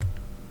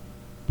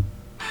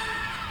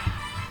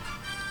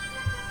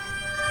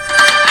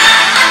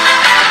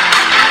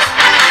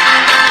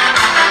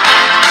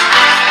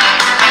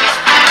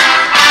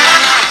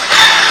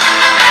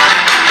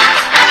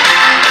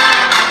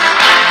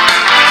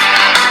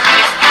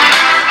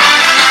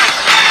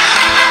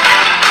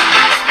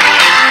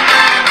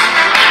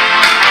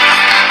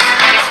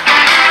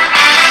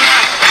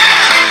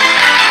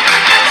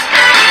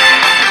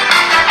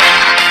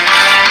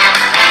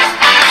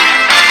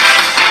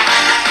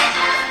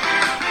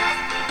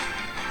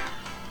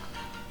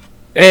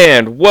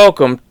And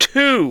welcome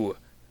to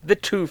the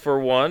 2 for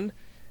 1,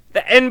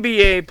 the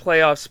NBA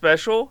playoff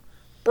special,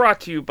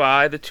 brought to you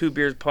by the Two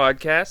Beers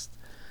Podcast.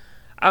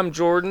 I'm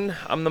Jordan.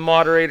 I'm the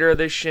moderator of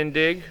this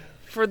shindig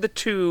for the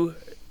two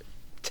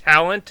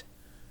talent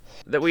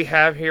that we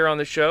have here on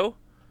the show.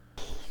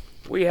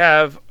 We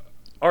have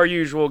our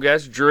usual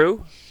guest,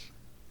 Drew.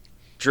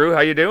 Drew,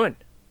 how you doing?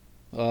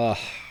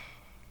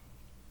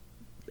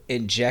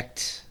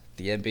 Inject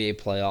the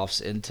NBA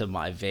playoffs into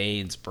my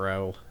veins,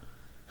 bro.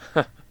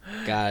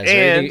 God,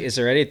 is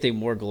there anything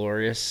more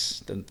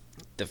glorious than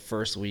the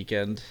first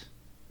weekend?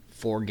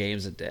 4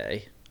 games a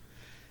day.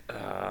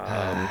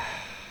 I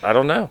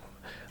don't know.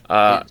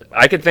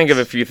 I could think of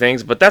a few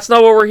things, but that's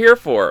not what we're here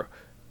for.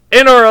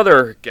 And our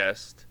other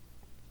guest,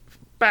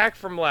 back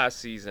from last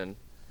season,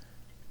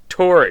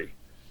 Tori.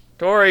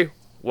 Tori,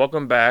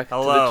 welcome back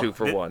Hello. to the 2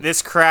 for 1.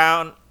 This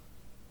crown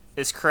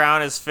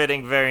is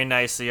fitting very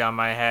nicely on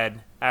my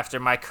head after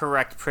my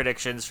correct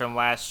predictions from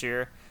last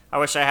year. I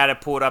wish I had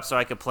it pulled up so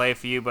I could play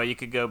for you, but you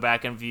could go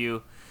back and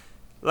view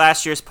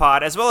last year's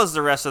pod as well as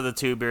the rest of the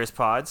Two Beers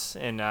pods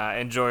and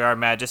enjoy our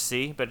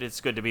majesty. But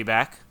it's good to be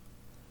back.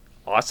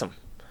 Awesome.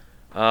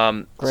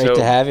 Great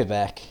to have you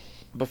back.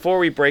 Before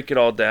we break it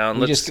all down,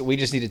 we just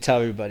need to tell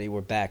everybody we're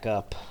back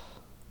up.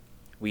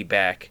 We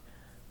back.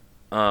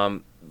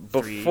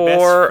 Three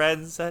best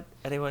friends that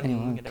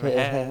anyone could ever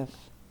have.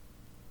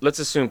 Let's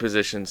assume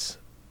positions.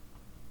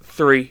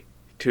 3,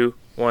 2,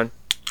 1.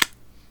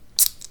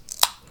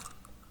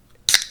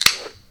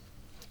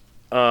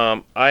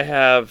 I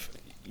have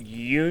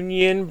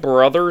Union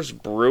Brothers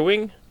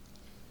Brewing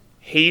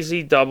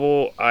Hazy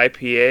Double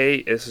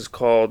IPA. This is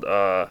called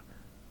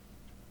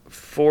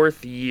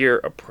Fourth Year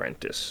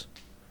Apprentice.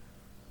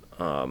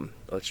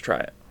 Let's try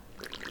it.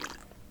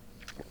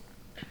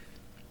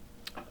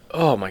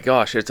 Oh my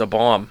gosh, it's a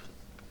bomb.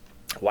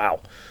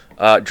 Wow.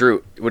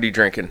 Drew, what are you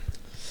drinking?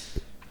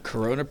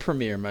 Corona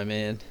Premier, my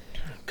man.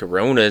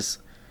 Coronas.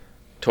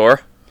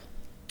 Tor?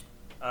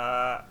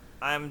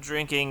 I'm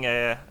drinking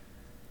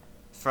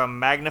from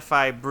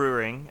Magnify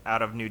Brewing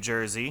out of New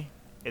Jersey.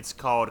 It's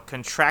called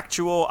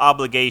Contractual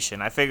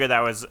Obligation. I figured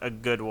that was a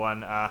good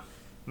one.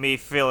 Me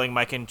feeling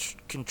my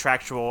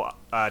contractual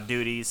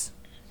duties.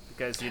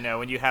 Because,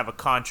 when you have a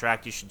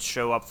contract, you should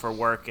show up for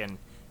work and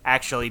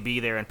actually be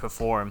there and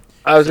perform.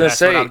 I was going to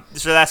say.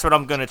 So that's what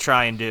I'm going to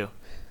try and do.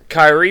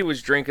 Kyrie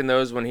was drinking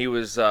those when he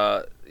was,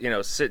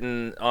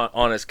 sitting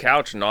on his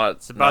couch, not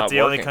It's about not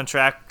the only working.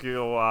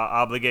 Contractual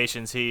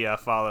obligations he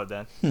followed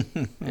then.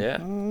 Yeah.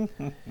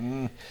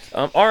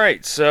 All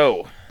right,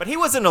 so. But he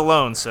wasn't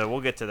alone, so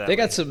we'll get to that. They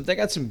got some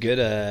good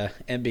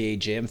NBA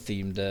Jam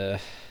themed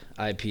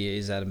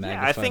IPAs out of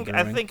Magnify Brewing.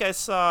 I think I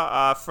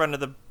saw a friend of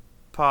the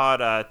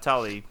pod,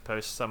 Tully,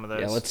 post some of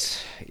those.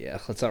 Let's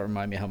not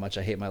remind me how much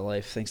I hate my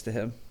life. Thanks to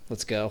him.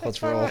 Let's go.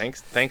 Let's roll.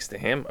 Thanks to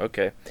him.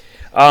 Okay.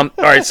 All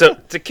right. So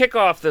to kick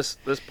off this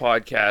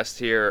podcast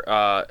here,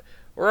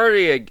 we're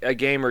already a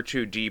game or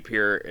two deep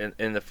here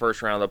in the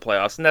first round of the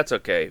playoffs, and that's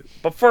okay.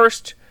 But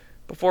first,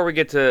 before we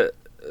get to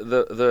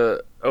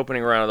the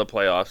opening round of the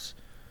playoffs,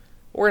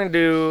 we're gonna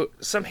do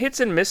some hits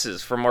and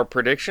misses from our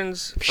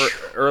predictions for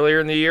earlier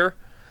in the year.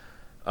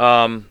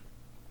 I'm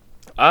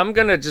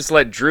gonna just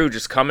let Drew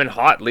just come in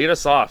hot, lead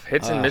us off.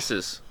 Hits and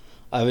misses.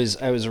 I was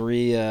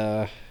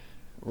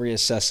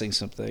reassessing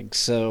something.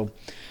 So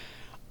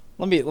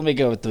let me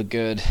go with the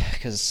good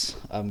because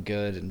I'm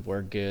good and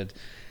we're good.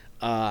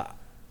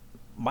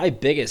 My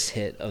biggest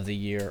hit of the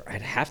year,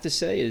 I'd have to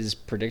say, is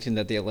predicting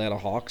that the Atlanta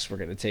Hawks were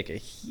going to take a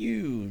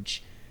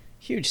huge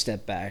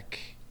step back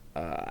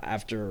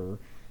after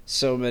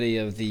so many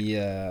of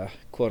the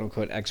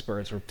quote-unquote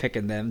experts were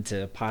picking them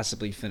to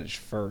possibly finish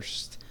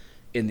first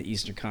in the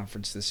Eastern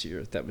Conference this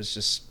year. That was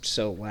just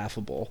so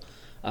laughable.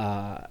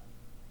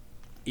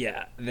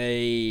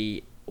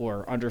 They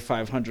were under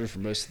 500 for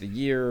most of the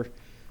year.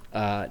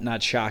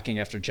 Not shocking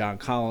after John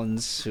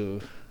Collins,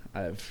 who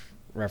I've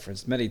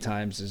referenced many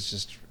times, is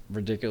just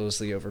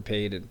ridiculously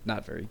overpaid and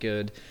not very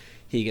good.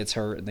 He gets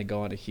hurt and they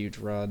go on a huge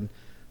run.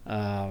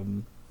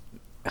 They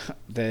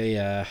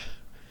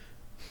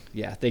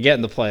get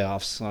in the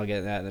playoffs. I'll get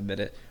to that in a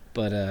minute.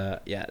 But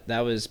that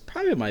was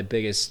probably my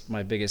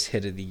biggest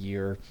hit of the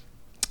year.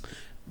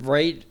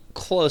 Right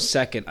close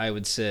second, I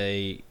would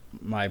say,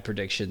 my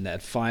prediction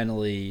that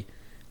finally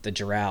the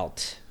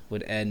drought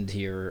would end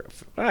here.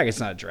 I guess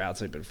not a drought,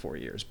 it's only been 4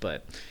 years,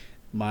 but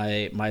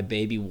my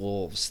baby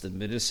Wolves, the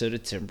Minnesota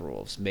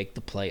Timberwolves, make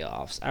the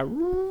playoffs.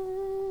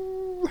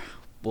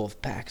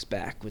 Wolfpack's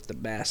back with the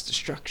mass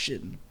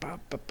destruction. I'm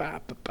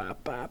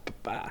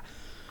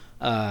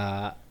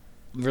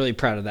really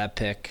proud of that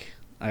pick.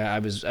 I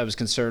was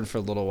concerned for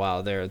a little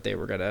while there that they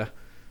were gonna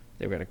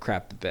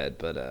crap the bed,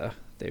 but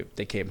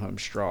they came home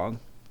strong.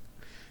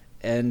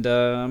 And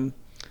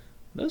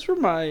those were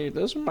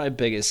my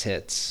biggest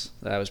hits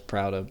that I was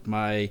proud of.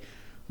 My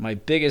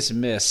biggest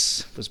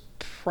miss was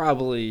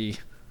probably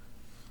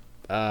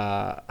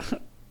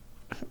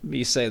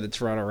me saying the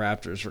Toronto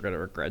Raptors were going to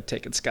regret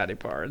taking Scotty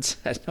Barnes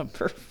at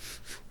number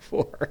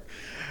 4.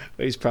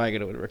 he's probably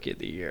going to win Rookie of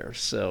the Year.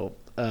 So,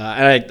 and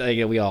I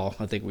think we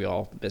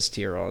all missed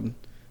here on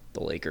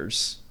the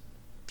Lakers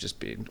just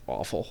being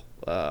awful.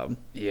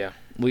 Yeah.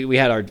 We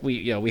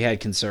had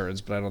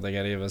concerns, but I don't think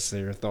any of us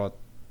there thought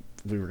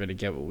we were going to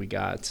get what we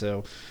got.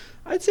 So,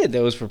 I'd say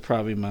those were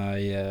probably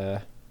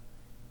my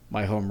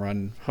my home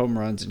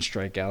runs and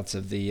strikeouts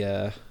of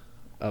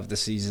the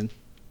season.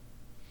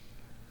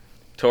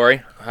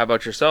 Tori, how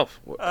about yourself?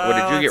 What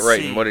did you get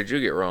right see. and what did you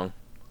get wrong?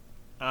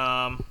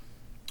 I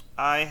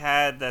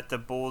had that the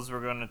Bulls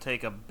were going to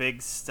take a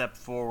big step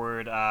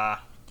forward. I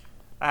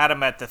had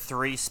them at the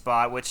 3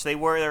 spot, which they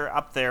were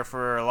up there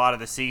for a lot of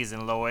the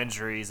season. Low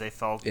injuries, they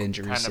felt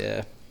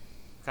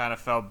kind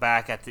of fell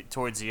back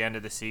towards the end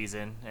of the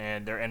season,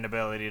 and their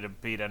inability to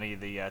beat any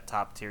of the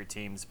top tier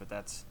teams. But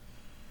that's.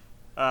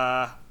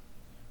 I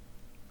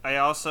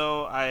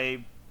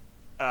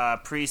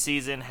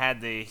preseason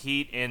had the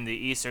Heat in the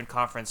Eastern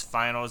Conference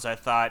Finals. I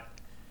thought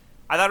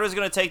it was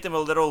going to take them a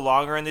little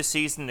longer in this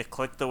season to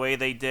click the way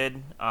they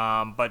did,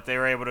 but they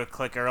were able to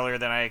click earlier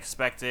than I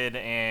expected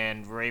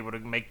and were able to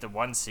make the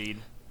 1 seed.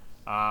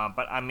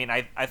 But, I mean,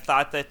 I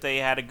thought that they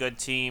had a good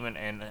team,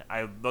 and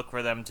I look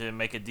for them to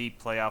make a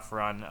deep playoff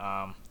run.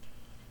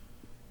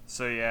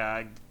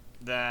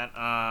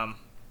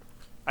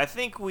 I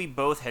think we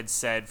both had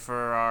said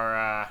for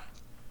our,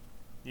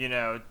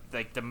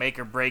 like the make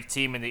or break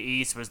team in the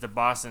East was the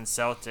Boston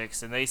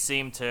Celtics, and they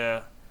seem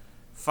to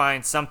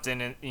find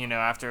something,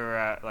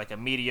 after like a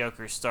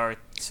mediocre start.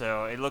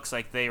 So it looks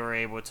like they were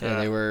able to. Yeah,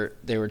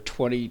 they were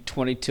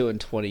 22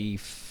 and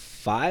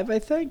 25, I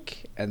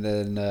think, and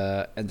then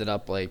ended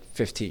up like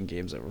 15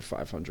 games over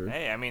 500.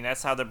 Hey, I mean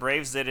that's how the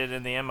Braves did it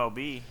in the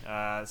MLB.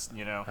 That's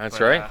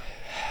right.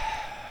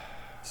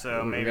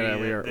 So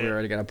we're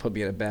already gonna put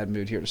me in a bad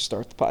mood here to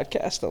start the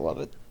podcast. I love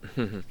it.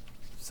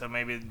 So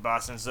maybe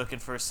Boston's looking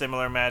for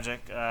similar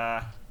magic.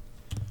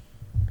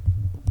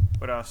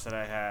 What else did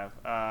I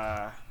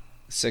have?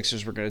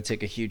 Sixers were going to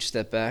take a huge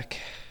step back.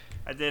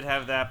 I did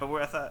have that, but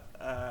I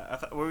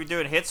thought were we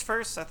doing hits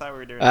first? I thought we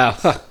were doing.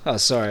 Oh,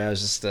 sorry. I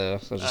was just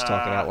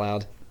talking out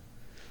loud.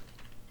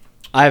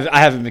 I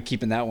haven't been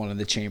keeping that one in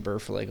the chamber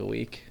for like a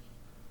week.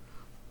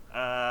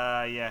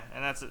 Yeah,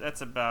 and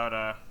that's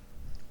about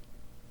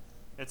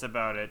it's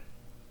about it.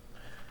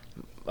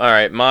 All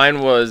right, mine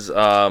was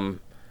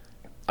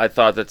I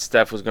thought that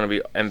Steph was going to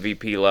be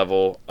MVP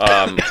level.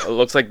 It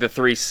looks like the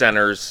 3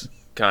 centers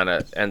kind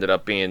of ended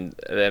up being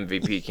the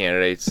MVP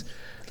candidates,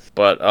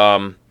 but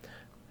I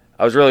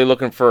was really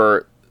looking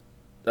for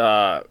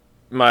my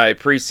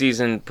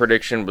preseason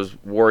prediction was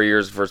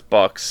Warriors versus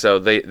Bucks, so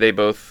they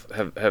both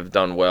have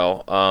done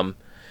well.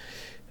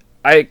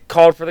 I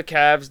called for the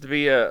Cavs to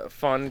be a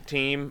fun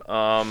team.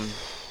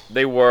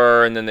 They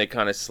were, and then they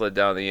kind of slid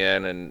down the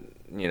end, and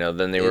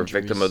then they were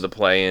victim of the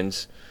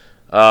play-ins.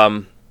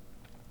 Thought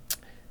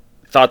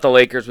the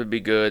Lakers would be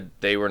good.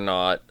 They were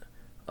not.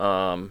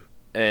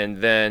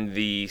 And then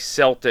the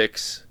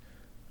Celtics,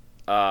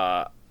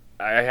 I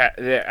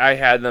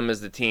had them as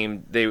the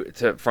team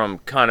from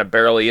kind of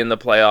barely in the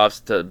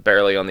playoffs to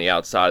barely on the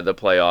outside of the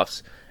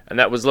playoffs, and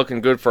that was looking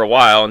good for a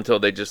while until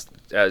they just,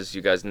 as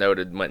you guys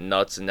noted, went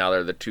nuts, and now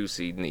they're the 2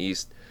 seed in the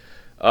East.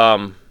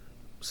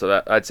 So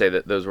that I'd say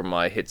that those were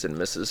my hits and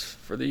misses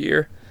for the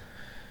year.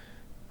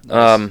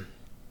 Nice.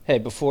 Hey,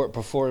 before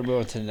we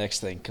move on to the next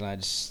thing, can I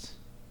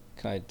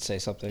say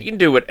something? You can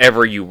do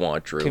whatever you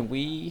want, Drew. Can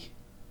we?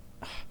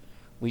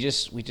 We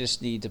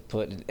just need to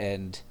put an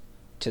end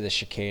to the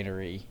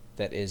chicanery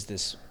that is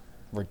this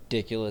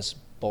ridiculous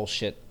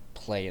bullshit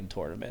play-in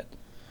tournament.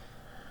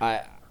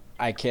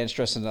 I can't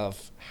stress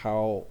enough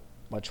how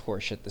much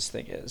horseshit this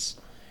thing is.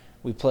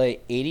 We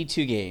play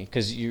 82 games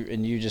because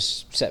you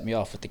just set me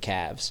off with the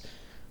Cavs.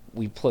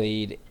 We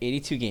played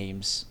 82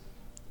 games.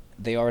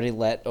 They already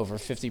let over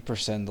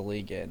 50% of the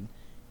league in,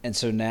 and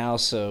so now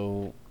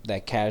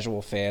that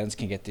casual fans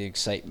can get the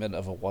excitement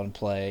of a one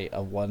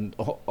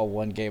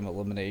game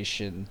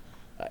elimination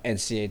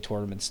NCAA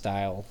tournament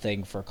style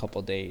thing for a couple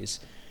of days.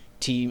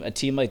 A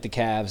team like the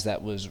Cavs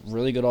that was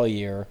really good all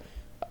year,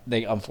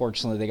 they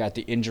got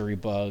the injury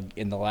bug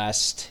in the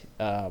last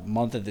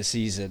month of the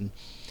season.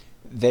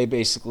 They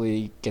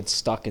basically get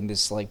stuck in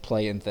this like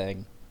play-in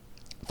thing.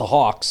 The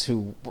Hawks,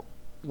 who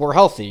were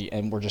healthy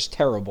and were just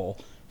terrible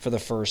for the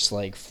first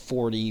like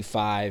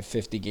 45,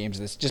 50 games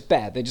of this. Just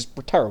bad. They just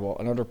were terrible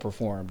and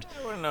underperformed.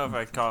 I wouldn't know if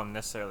I'd call them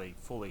necessarily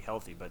fully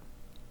healthy, but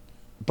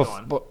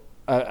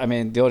I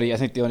mean, I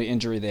think the only significant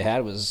injury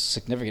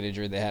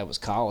they had was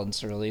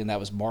Collins early, and that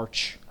was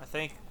March. I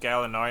think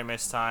Gallinari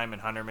missed time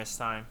and Hunter missed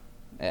time.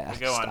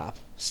 Yeah,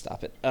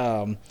 stop it.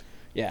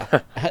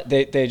 Yeah,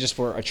 they just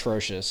were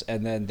atrocious,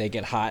 and then they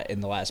get hot in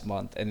the last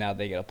month, and now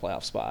they get a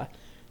playoff spot.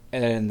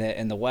 And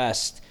in the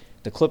West,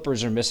 the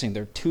Clippers are missing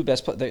their 2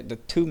 best the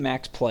 2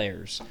 max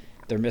players.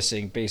 They're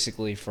missing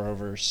basically for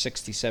over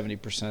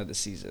 60-70% of the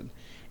season.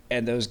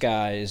 And those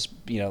guys,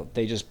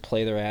 they just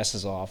play their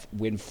asses off,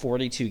 win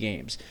 42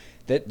 games.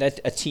 That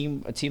a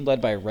team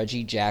led by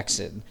Reggie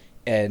Jackson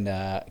and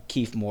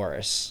Keith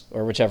Morris,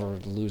 or whichever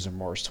loser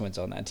Morris twins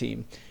on that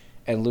team,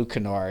 and Luke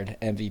Kennard,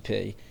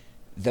 MVP.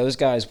 those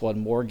guys won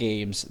more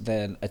games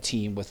than a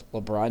team with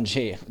LeBron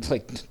James,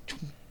 like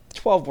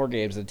 12 more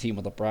games than a team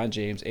with LeBron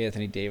James,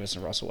 Anthony Davis,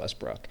 and Russell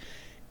Westbrook.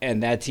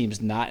 And that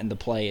team's not in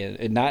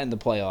the not in the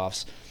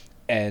playoffs.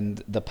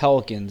 And the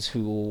Pelicans,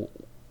 who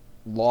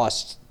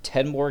lost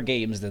 10 more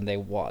games than they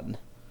won,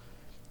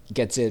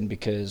 gets in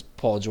because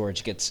Paul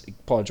George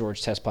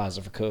tests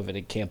positive for COVID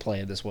and can't play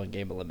in this one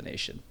game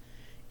elimination.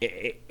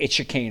 It's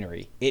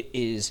chicanery. It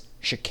is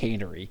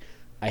chicanery.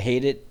 I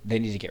hate it. They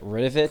need to get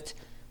rid of it.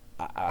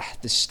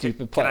 This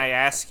stupid play. Can I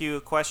ask you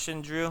a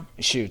question, Drew?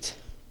 Shoot.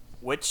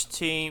 Which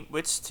team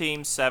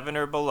 7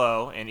 or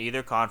below in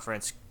either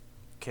conference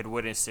could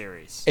win a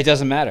series? It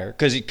doesn't matter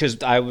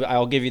because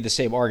I'll give you the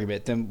same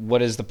argument. Then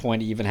what is the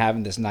point of even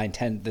having this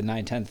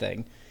 9-10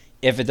 thing?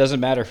 If it doesn't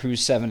matter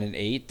who's 7 and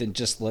 8, then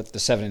just let the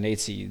 7 and 8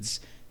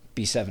 seeds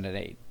be 7 and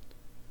 8.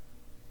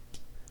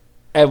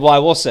 And I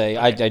will say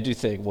I do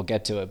think we'll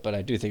get to it, but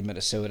I do think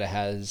Minnesota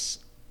has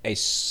a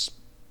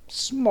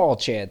small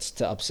chance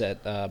to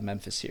upset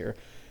Memphis here.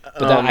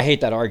 But I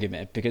hate that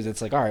argument because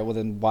it's like, all right, well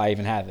then why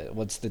even have it?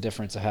 What's the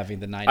difference of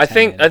having the 9-10? I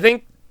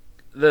think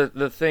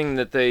the thing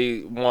that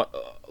they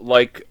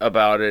like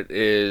about it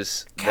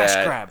is cash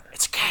grab.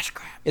 It's a cash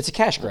grab. It's a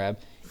cash grab.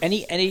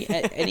 Anyone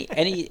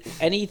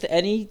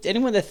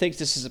that thinks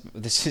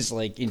this is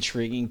like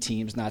intriguing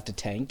teams not to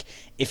tank,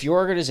 if your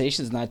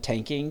organization is not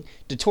tanking,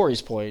 to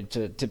Tori's point,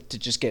 to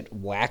just get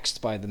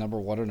waxed by the number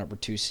 1 or number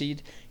 2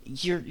 seed,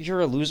 you're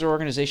a loser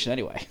organization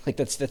anyway. Like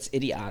that's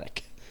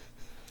idiotic.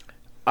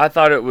 I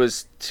thought it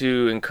was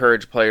to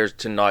encourage players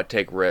to not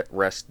take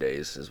rest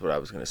days, is what I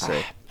was going to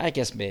say. I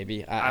guess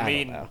maybe. I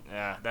mean, don't know.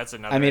 yeah, that's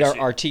another. I mean, issue.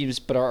 our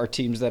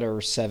teams that are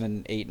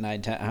 7, 8,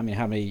 9, 10. I mean,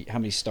 how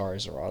many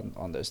stars are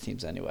on those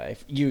teams anyway?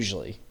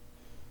 Usually.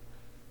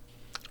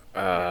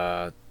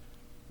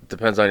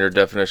 Depends on your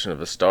definition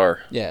of a star.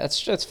 Yeah, that's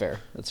fair.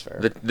 That's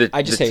fair. The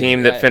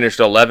team that finished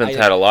 11th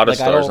had a lot of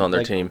stars on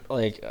their team.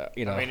 I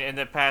mean, in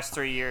the past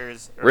 3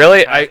 years.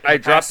 Really, I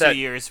dropped that. 2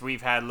 years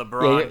we've had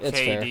LeBron, KD.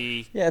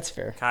 Fair. Yeah, that's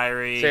fair.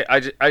 Kyrie. I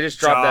just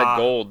dropped that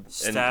gold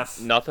Steph,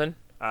 and nothing.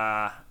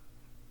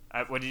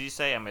 What did you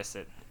say? I missed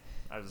it.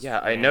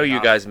 I know you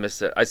guys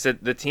missed it. I said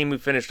the team who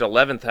finished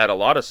 11th had a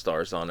lot of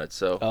stars on it.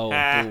 So. Oh,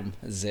 boom,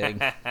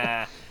 zing.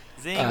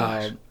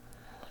 Zing.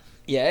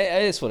 Yeah,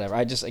 it's whatever.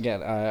 I just,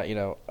 again,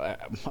 a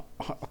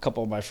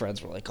couple of my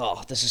friends were like,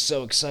 "Oh, this is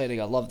so exciting!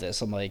 I love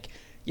this." I'm like,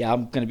 "Yeah,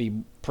 I'm gonna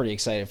be pretty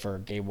excited for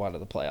Game 1 of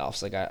the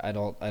playoffs. Like, I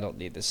don't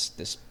need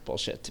this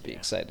bullshit to be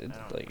excited.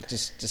 Like,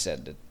 just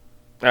end it."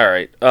 All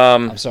right.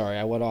 I'm sorry,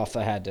 I went off.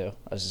 I had to.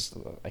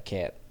 I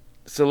can't.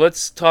 So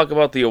let's talk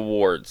about the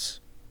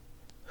awards.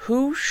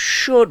 Who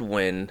should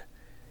win,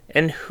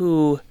 and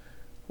who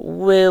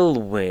will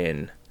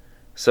win?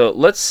 So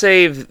let's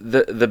save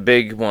the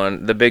big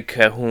one, the big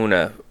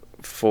kahuna,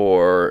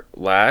 for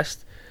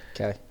last.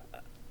 Okay.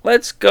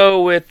 Let's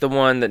go with the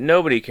one that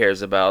nobody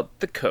cares about,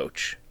 the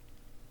coach.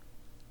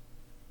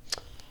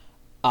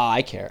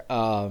 I care.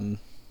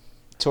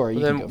 Tori,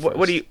 you can go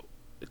first.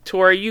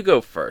 Tori, you go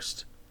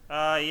first.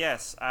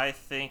 Yes, I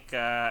think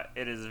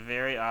it is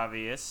very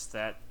obvious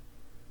that.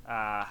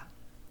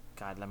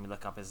 God, let me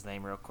look up his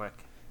name real quick.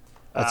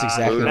 That's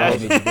exactly why I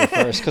need to go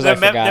first because I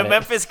forgot the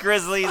Memphis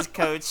Grizzlies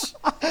coach.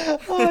 I've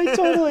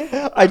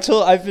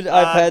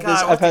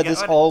had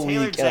this all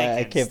week, and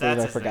I can't believe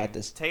I forgot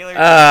this. Taylor.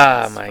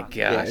 My gosh,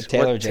 yeah,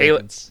 Taylor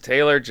Jenkins.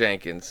 Taylor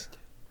Jenkins.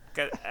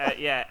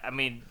 Yeah, I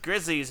mean,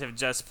 Grizzlies have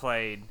just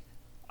played.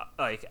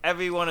 Like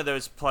every one of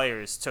those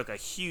players took a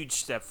huge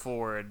step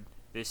forward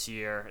this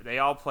year. They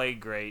all played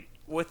great,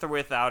 with or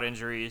without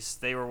injuries.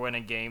 They were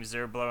winning games. They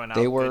were blowing out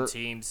good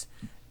teams.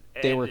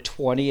 They were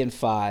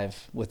 20-5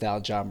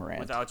 without Ja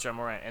Morant.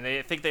 And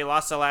I think they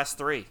lost the last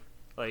 3.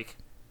 Like,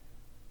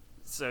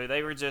 so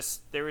they were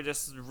just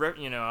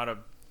out of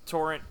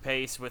torrent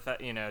pace with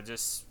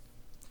just.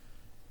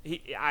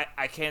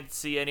 I can't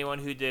see anyone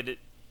who did it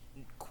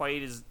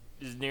quite as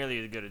nearly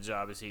as good a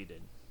job as he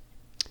did.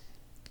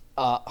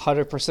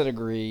 100%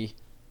 agree.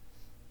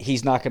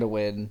 He's not going to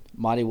win.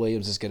 Monty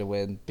Williams is going to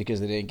win because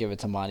they didn't give it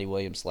to Monty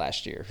Williams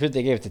last year.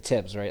 They gave it to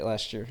Tibbs, right,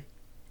 last year?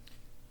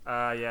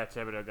 Yeah,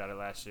 Thibodeau got it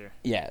last year.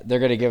 Yeah, they're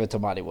going to give it to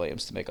Monty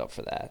Williams to make up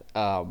for that.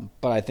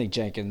 But I think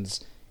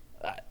Jenkins,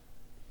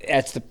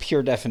 that's the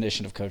pure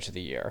definition of Coach of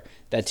the Year.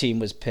 That team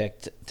was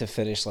picked to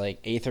finish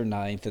like 8th or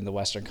 9th in the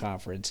Western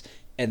Conference,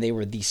 and they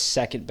were the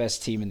second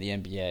best team in the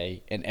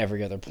NBA in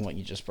every other point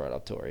you just brought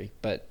up, Tori.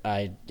 But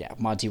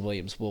Monty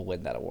Williams will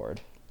win that award.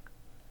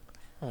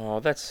 Oh,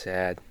 that's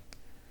sad.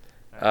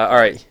 All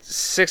right,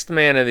 6th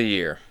man of the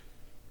year.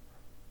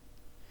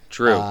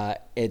 Drew.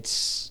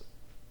 It's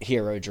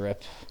Hero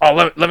Drip. Oh,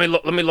 let me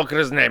look at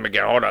his name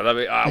again. Hold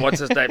on. What's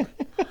his name?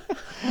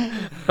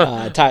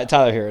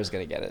 Tyler Hero's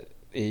gonna get it.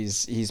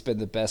 He's been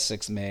the best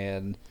 6th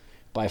man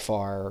by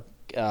far.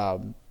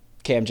 Cam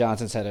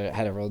Johnson's had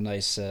a real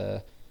nice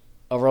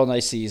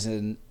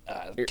season.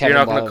 You're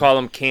not gonna call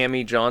him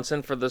Cammy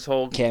Johnson for this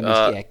whole.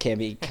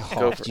 Cammy.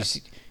 Oh,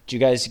 did you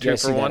guys see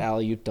that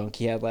alley-oop dunk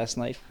he had last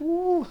night?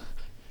 Woo.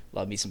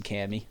 Love me some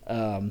Cammy.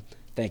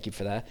 Thank you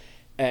for that.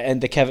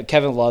 And the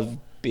Kevin Love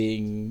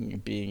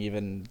being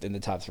even in the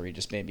top 3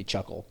 just made me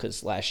chuckle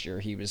because last year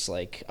he was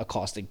like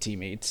accosting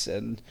teammates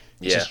and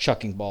just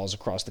chucking balls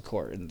across the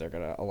court, and they're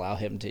gonna allow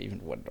him to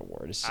even win an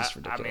award. It's just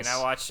ridiculous.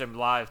 I watched him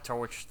live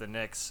torch the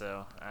Knicks,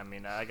 so I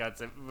mean, I got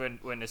to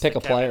witness. Pick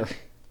a player.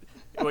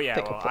 Well,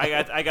 yeah,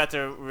 I got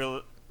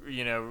to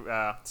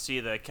see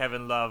the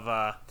Kevin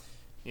Love,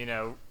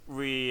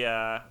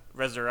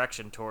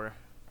 resurrection tour.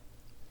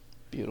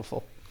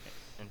 Beautiful.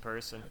 In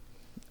person.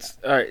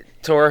 All right,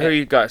 Tor, who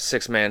you got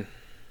 6 man?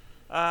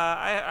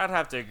 I'd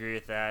have to agree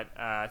with that.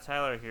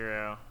 Tyler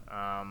Hero.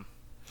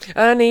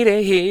 I need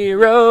a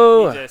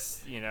hero. He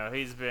just,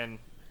 he's been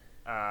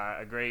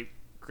a great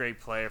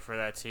player for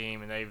that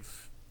team, and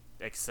they've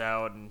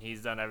excelled, and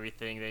he's done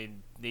everything they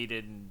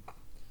needed. And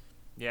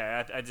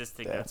yeah, I just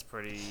think that's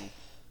pretty.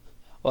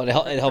 Well,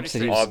 it helps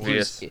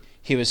that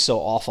he was so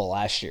awful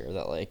last year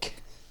that like.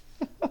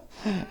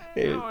 I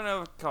don't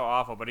know how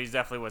awful, but he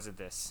definitely wasn't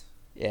this.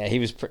 Yeah, he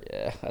was.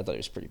 I thought he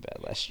was pretty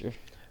bad last year.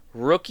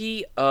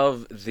 Rookie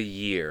of the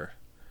year,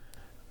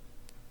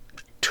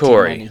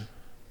 Torrey.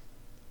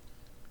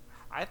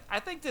 I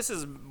think this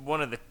is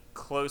one of the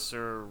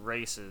closer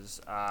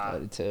races. I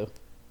do too.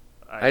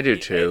 I do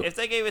too. If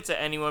they gave it to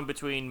anyone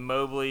between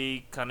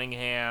Mobley,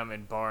 Cunningham,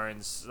 and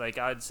Barnes, like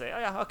I'd say, oh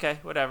yeah, okay,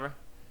 whatever.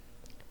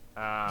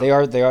 They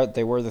were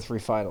the 3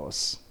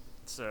 finalists.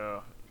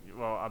 So,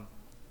 well, I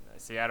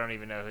don't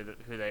even know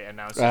who they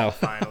announced as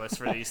the finalists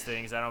for these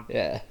things. I don't.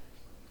 Yeah.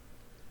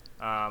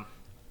 I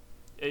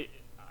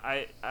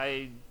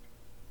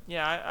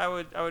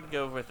would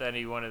go with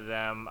any one of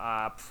them.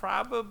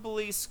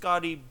 Probably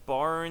Scotty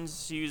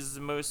Barnes. He was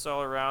the most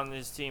all around.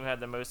 His team had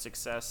the most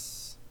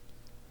success.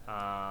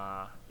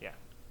 Yeah.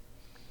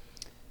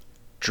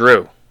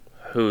 Drew,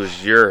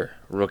 who's your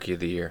rookie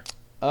of the year?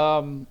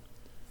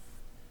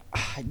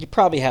 You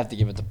probably have to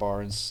give it to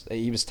Barnes.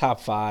 He was top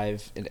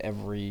 5 in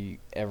every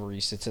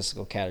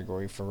statistical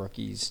category for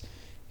rookies,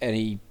 and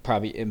he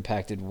probably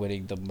impacted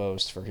winning the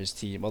most for his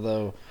team.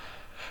 Although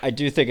I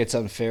do think it's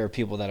unfair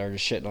people that are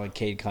just shitting on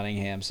Cade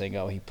Cunningham saying,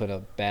 "Oh, he put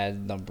up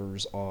good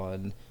numbers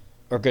on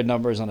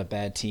a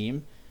bad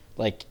team."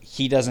 Like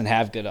he doesn't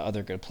have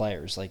other good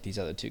players like these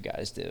other 2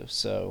 guys do.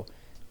 So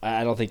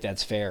I don't think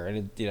that's fair.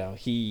 And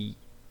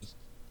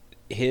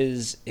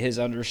his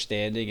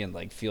understanding and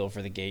like feel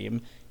for the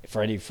game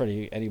for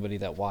anybody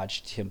that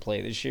watched him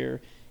play this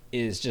year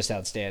is just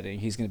outstanding.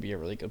 He's going to be a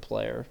really good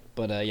player.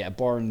 But yeah,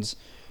 Barnes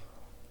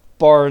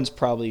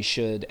probably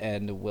should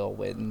and will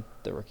win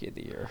the Rookie of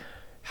the Year.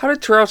 How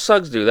did Terrell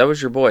Suggs do? That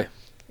was your boy.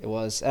 It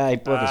was. He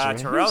broke his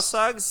wrist. Terrell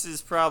Suggs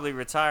is probably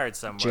retired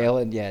somewhere.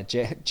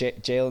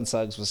 Jalen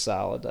Suggs was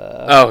solid.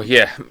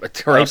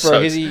 Terrell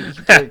Suggs.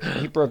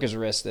 He broke his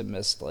wrist and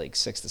missed like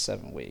 6 to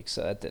 7 weeks,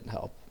 so that didn't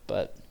help.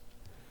 But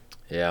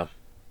yeah,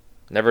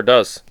 never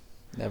does.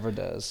 Never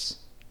does.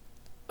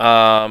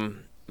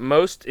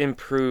 Most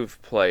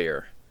improved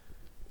player,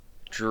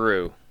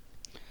 Drew.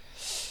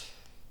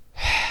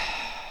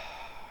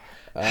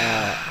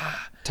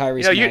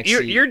 Tyrese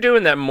Maxey. You're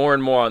doing that more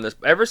and more on this.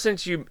 Ever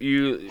since you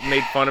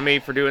made fun of me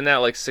for doing that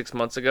like 6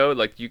 months ago,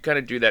 like you kind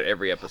of do that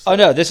every episode. Oh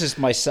no, this is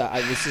my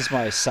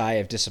sigh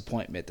of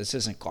disappointment. This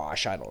isn't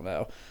gosh, I don't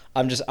know.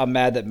 I'm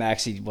mad that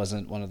Maxey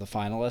wasn't one of the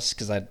finalists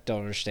because I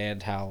don't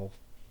understand how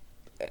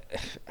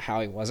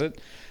he wasn't.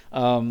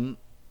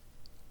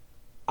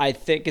 I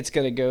think it's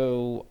gonna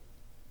go.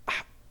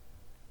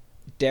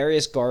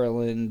 Darius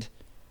Garland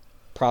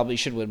probably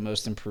should win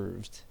Most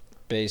Improved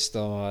based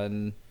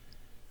on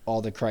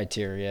all the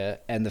criteria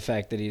and the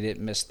fact that he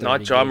didn't miss 30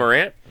 Not Ja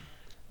Morant?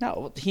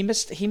 No, he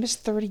missed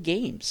 30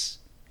 games.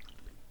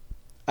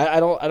 I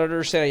don't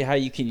understand how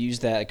you can use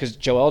that because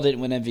Joel didn't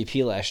win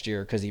MVP last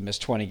year because he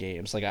missed 20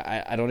 games. Like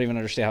I don't even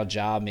understand how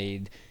Ja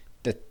made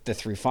the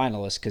 3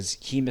 finalists because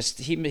he missed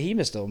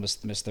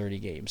 30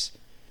 games.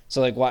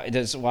 So like why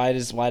does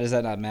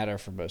that not matter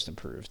for Most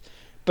Improved?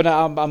 But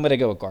I'm gonna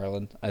go with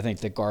Garland. I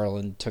think that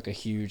Garland took a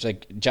huge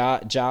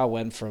Ja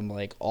went from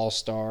like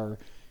all-star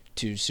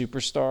to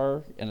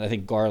superstar, and I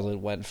think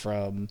Garland went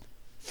from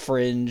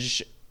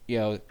fringe.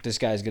 This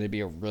guy's gonna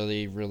be a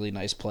really really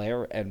nice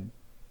player, and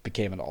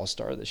became an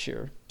all-star this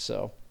year.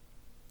 So,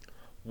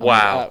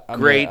 wow,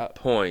 great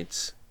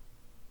points.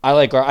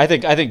 I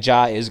think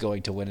Ja is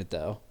going to win it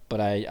though,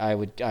 but I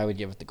would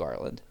give it to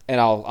Garland,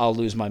 and I'll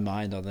lose my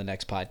mind on the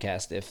next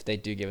podcast if they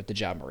do give it to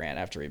Ja Morant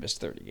after he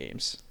missed 30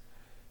 games.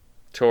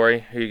 Tori,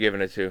 who are you giving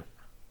it to?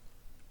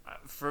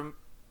 For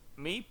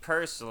me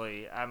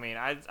personally, I mean,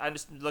 I'm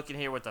just looking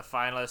here what the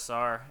finalists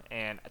are,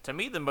 and to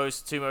me, the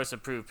two most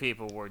improved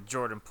people were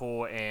Jordan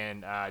Poole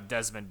and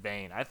Desmond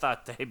Bane. I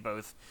thought they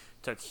both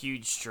took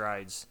huge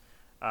strides,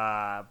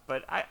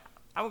 but I'm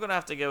gonna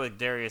have to go with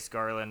Darius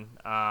Garland.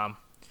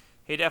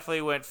 He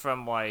definitely went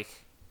from like,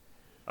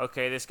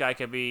 okay, this guy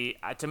could be.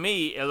 To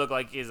me, it looked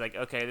like he's like,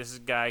 okay, this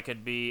guy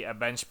could be a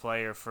bench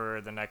player for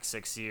the next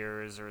 6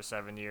 years or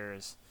 7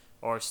 years.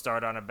 Or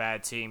start on a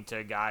bad team to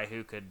a guy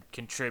who could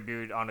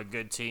contribute on a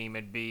good team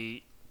and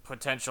be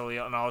potentially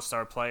an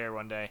all-star player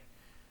one day.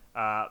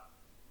 Ja,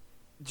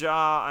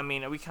 I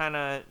mean, we kind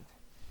of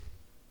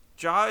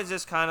Ja is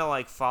just kind of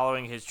like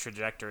following his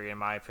trajectory, in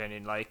my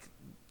opinion. Like,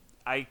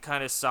 I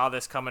kind of saw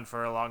this coming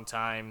for a long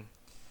time,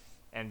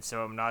 and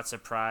so I'm not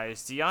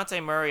surprised.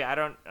 Dejounte Murray, I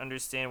don't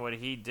understand what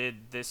he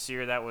did this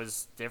year that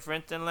was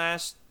different than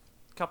last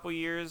couple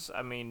years.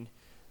 I mean,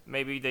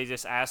 maybe they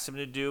just asked him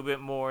to do a bit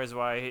more, is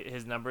why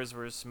his numbers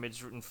were a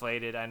smidge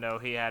inflated. I know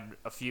he had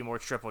a few more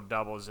triple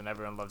doubles, and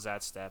everyone loves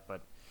that stat,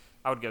 but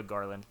I would go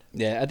Garland.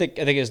 Yeah, I think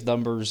his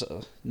numbers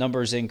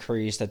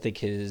increased. I think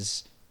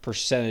his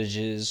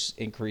percentages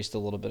increased a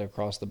little bit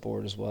across the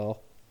board as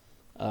well.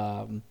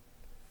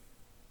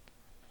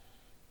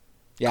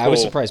 Yeah, Cool.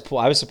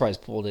 I was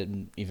surprised Poole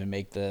didn't even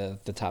make the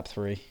top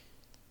three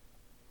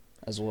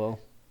as well.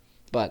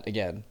 But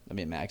again, I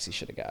mean, Maxey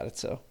should have got it.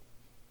 So,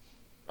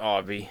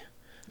 Aubie.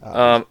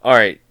 All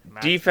right.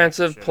 Max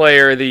Defensive should.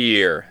 Player of the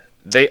Year.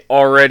 They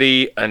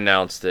already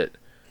announced it.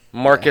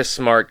 Marcus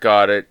Smart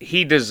got it.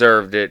 He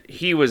deserved it.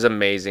 He was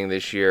amazing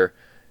this year.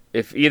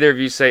 If either of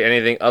you say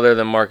anything other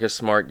than Marcus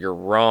Smart, you're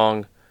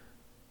wrong.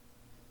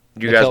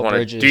 Do you guys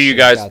want to? Do you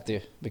guys?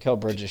 Mikal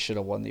Bridges should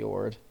have won the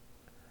award.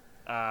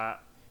 Uh,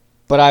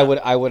 But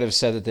I would have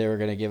said that they were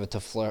going to give it to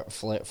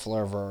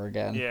Flerver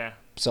again. yeah.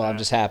 So I'm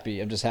just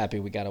happy. I'm just happy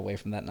we got away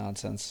from that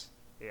nonsense.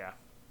 Yeah.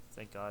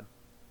 Thank God.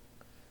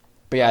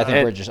 But yeah, and-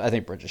 I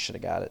think Bridges should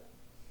have got it.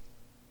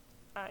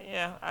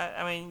 Yeah.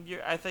 I mean,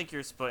 I think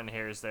you're splitting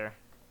hairs there.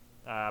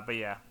 But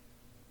yeah,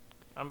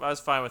 I was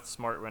fine with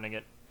Smart winning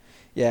it.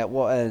 Yeah,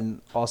 well,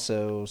 and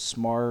also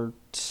Smart.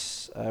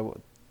 My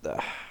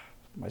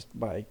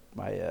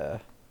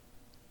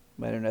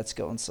internet's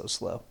going so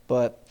slow.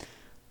 But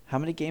how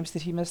many games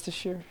did he miss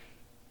this year?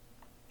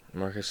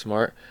 Marcus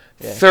Smart.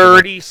 Yeah,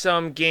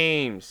 30-some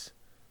games.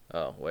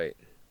 Oh, wait.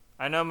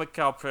 I know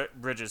Mikal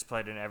Bridges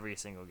played in every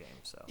single game.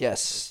 So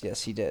Yes,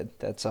 he did.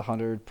 That's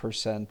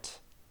 100%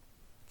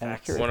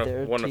 accurate. One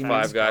there, of 5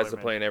 Teammates guys to Kellerman.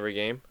 play in every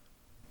game.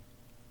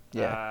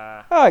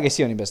 Yeah. Oh, I guess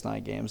he only missed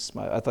 9 games.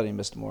 I thought he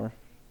missed more.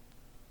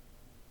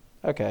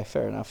 Okay,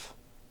 fair enough.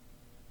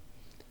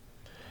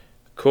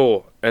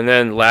 Cool. And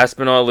then last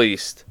but not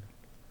least,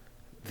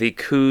 the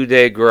coup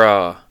de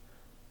grace,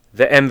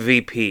 the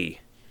MVP.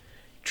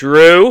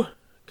 Drew,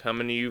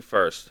 coming to you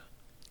first.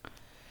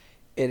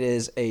 It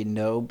is a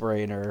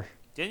no-brainer.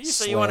 Didn't you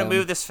say you want to Slam.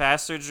 move this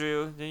faster,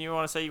 Drew? Didn't you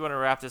want to say you want to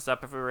wrap this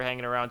up if we were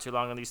hanging around too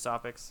long on these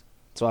topics?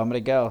 So I'm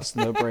going to go. It's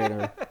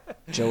no-brainer.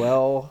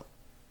 Joel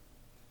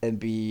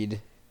Embiid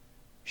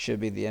should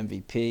be the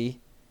MVP.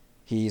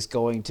 He's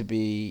going to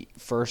be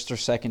first or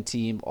second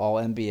team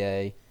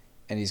All-NBA,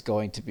 and he's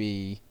going to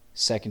be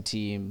second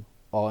team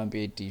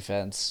All-NBA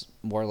defense,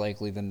 more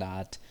likely than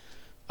not.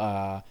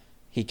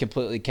 He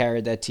completely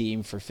carried that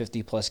team for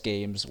 50-plus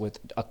games with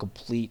a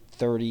complete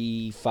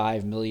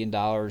 $35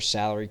 million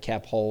salary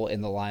cap hole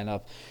in the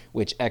lineup,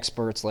 which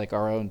experts like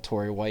our own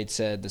Torrey White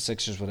said the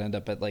Sixers would end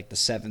up at like the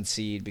 7th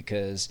seed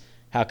because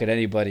how could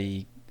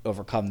anybody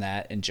overcome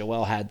that? And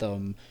Joel had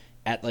them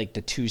at like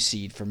the 2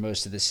 seed for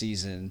most of the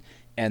season,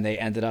 and they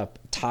ended up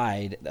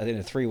tied, I think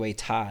a 3-way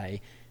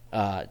tie,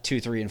 2,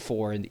 3, and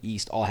 4 in the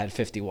East all had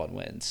 51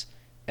 wins,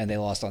 and they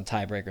lost on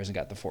tiebreakers and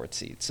got the 4th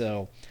seed.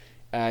 So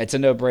it's a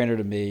no-brainer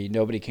to me.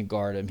 Nobody can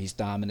guard him. He's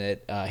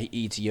dominant. He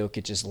eats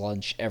Jokic's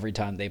lunch every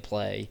time they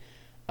play.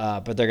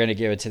 But they're going to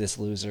give it to this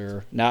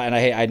loser. Now, and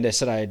I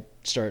said I'd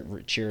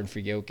start cheering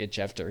for Jokic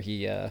after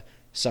he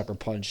sucker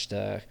punched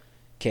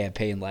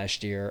campaign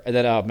last year. And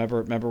then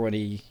remember when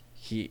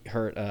he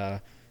hurt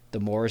the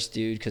Morris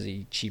dude because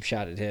he cheap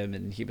shot at him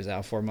and he was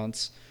out 4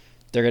 months.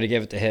 They're going to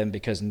give it to him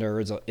because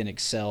nerds in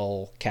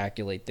Excel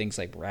calculate things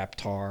like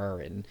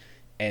Raptar and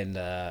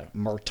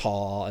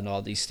Murtaugh and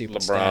all these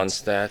stupid LeBron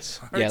stats.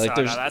 stats. Yeah, like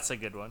there's. No, that's a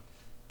good one.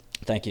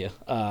 Thank you.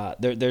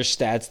 There's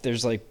stats.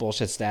 There's like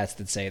bullshit stats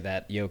that say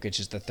that Jokic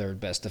is the 3rd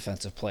best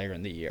defensive player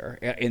in the year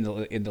in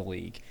the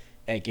league.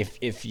 Like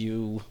if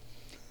you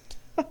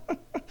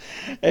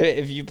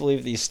if you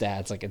believe these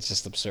stats, like it's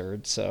just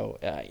absurd. So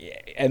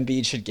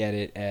Embiid should get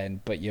it,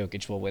 but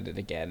Jokic will win it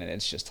again, and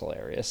it's just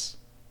hilarious.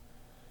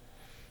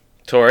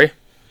 Tori?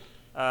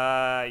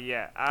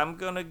 Yeah, I'm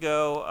gonna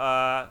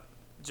go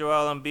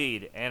Joel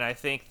Embiid, and I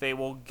think they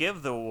will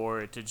give the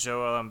award to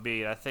Joel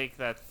Embiid. I think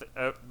that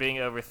being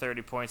over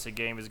 30 points a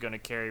game is going to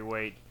carry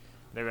weight.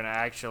 They're going to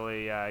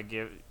actually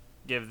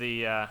give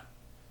the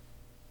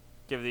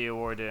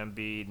award to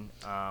Embiid.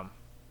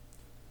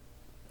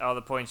 All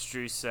the points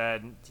Drew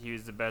said, he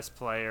was the best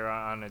player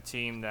on a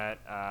team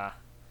that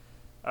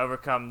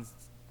overcomes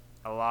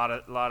a lot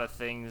of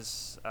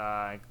things.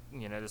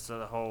 This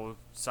whole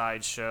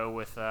sideshow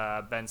with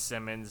Ben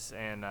Simmons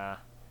and.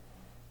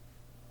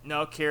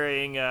 Now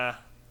carrying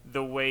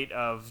the weight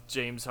of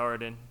James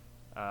Harden.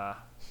 I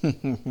see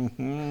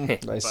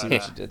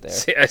what you did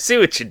there. I see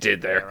what you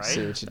did there. Yeah, right?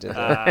 See what you did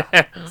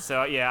there.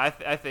 So yeah,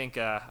 I think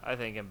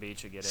Embiid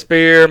should get it.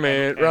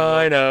 Spearmint And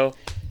Rhino.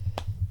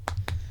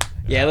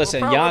 Yeah,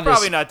 listen, we're Giannis.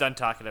 probably not done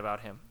talking about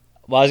him.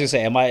 Well, I was gonna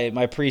say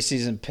my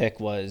preseason pick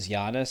was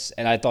Giannis,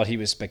 and I thought he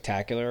was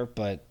spectacular,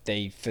 but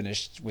they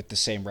finished with the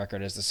same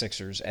record as the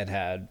Sixers and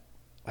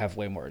have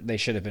way more. They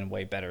should have been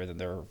way better than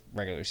their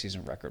regular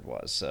season record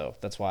was. So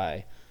that's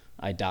why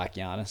I dock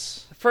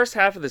Giannis. The first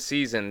half of the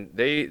season,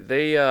 they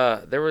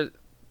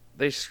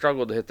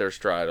struggled to hit their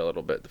stride a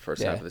little bit the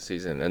first half Yeah. of the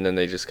season, and then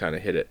they just kind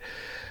of hit it.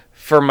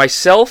 For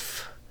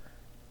myself,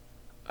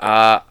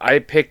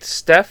 I picked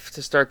Steph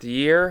to start the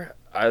year.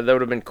 That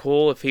would have been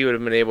cool if he would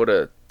have been able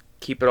to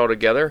keep it all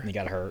together. He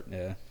got hurt.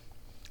 Yeah.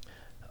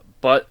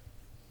 But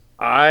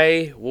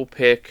I will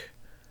pick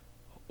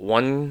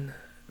one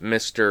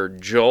Mr.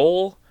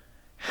 Joel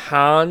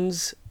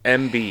Hans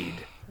Embiid.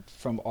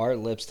 From our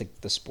lips to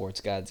the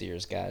sports god's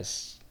ears,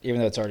 guys. Even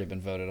though it's already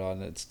been voted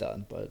on, it's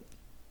done. But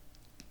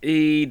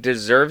He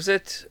deserves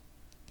it.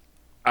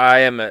 I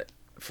am a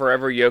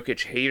forever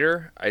Jokic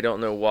hater. I don't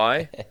know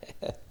why.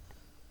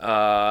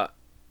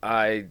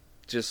 I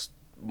just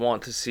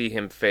want to see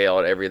him fail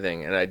at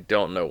everything, and I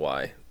don't know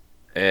why.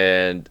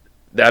 And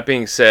that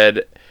being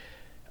said,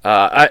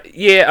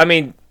 I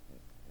mean,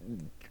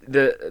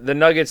 the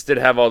Nuggets did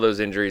have all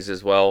those injuries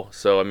as well.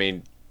 So I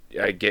mean,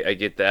 I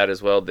get that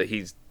as well, that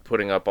he's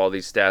putting up all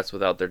these stats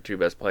without their two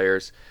best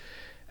players.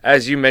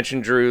 As you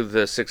mentioned, Drew,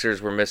 the Sixers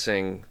were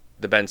missing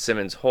the Ben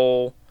Simmons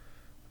hole.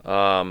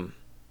 But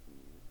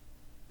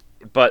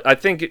I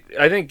think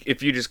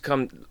if you just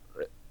come,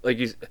 like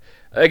you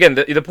again,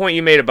 the point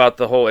you made about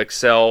the whole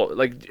Excel,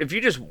 like if you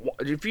just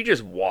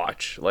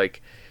watch,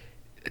 like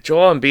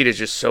Joel Embiid is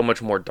just so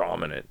much more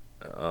dominant.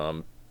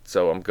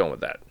 So I'm going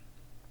with that.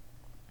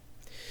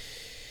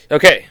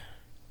 Okay.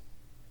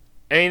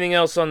 Anything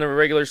else on the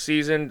regular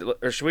season,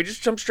 or should we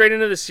just jump straight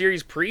into the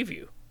series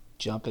preview?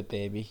 jump it,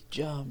 baby.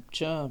 Jump,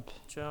 jump.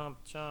 Jump,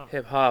 jump.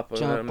 Hip hop, we're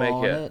gonna Jump make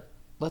on it. it.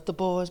 Let the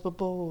boys be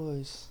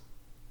boys.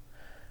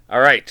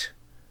 All right,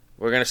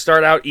 we're gonna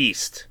start out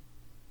east.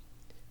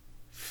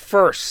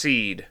 First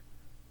seed,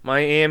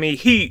 Miami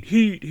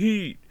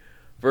Heat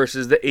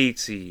versus the 8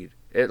 seed,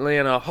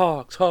 Atlanta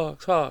Hawks.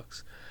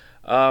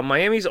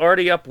 Miami's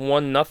already up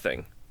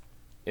 1-0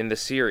 in the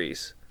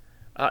series.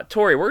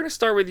 Tori, we're gonna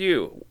start with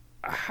you.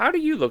 How do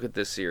you look at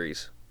this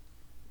series?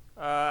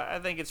 I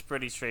think it's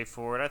pretty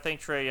straightforward. I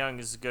think Trae Young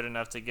is good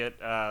enough to get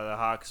the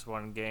Hawks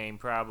one game,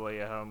 probably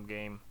a home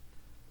game.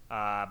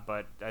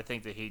 But I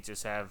think the Heat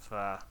just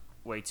have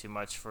way too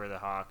much for the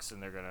Hawks,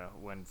 and they're gonna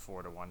win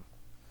 4-1.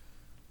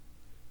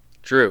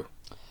 Drew.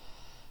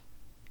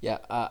 Yeah,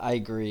 I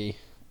agree.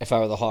 If I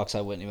were the Hawks,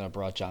 I wouldn't even have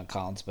brought John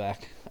Collins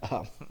back.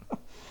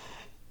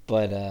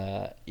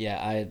 But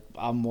yeah,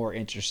 I'm more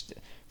interested.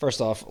 First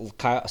off,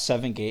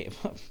 7 game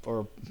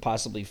or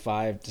possibly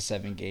 5 to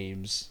 7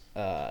 games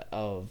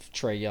of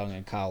Trae Young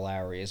and Kyle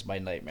Lowry is my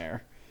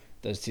nightmare.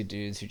 Those two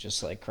dudes who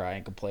just like cry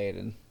and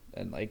complain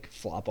and like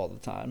flop all the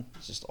time.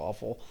 It's just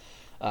awful.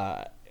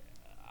 I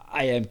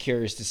am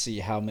curious to see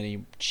how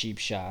many cheap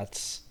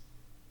shots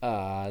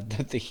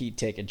that the Heat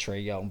take and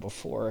Trae Young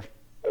before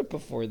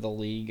the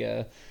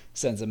league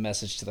sends a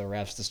message to the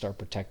refs to start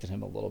protecting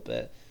him a little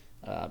bit.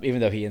 Even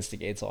though he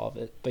instigates all of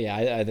it. But yeah,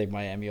 I think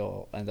Miami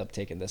will end up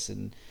taking this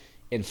in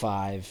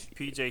 5.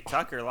 PJ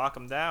Tucker, lock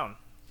him down.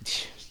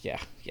 Yeah,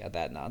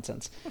 that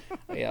nonsense.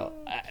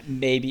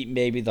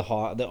 Maybe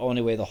the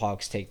only way the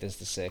Hawks take this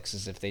to 6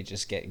 is if they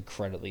just get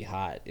incredibly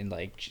hot and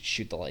like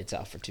shoot the lights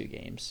out for 2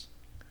 games.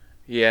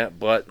 Yeah,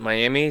 but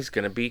Miami's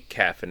gonna be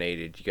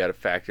caffeinated. You got to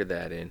factor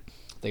that in.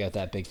 They got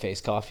that big face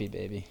coffee,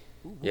 baby.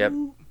 Yep.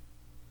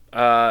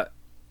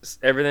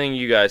 Everything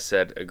you guys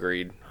said,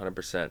 agreed,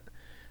 100%.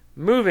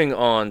 Moving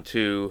on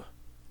to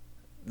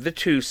the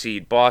 2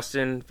 seed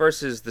Boston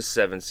versus the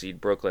 7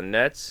 seed Brooklyn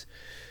Nets.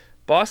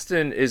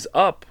 Boston is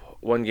up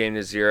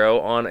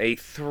 1-0 on a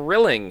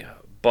thrilling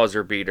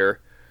buzzer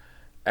beater.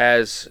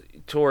 As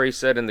Tori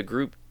said in the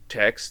group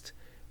text,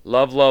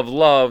 love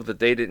that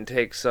they didn't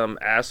take some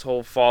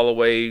asshole fall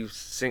away,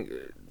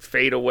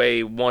 fade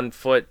away, 1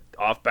 foot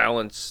off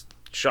balance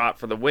shot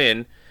for the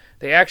win.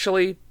 They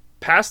actually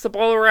passed the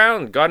ball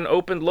around, got an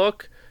open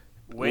look,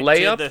 Went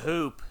layup, to the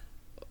hoop.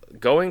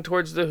 going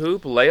towards the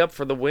hoop, layup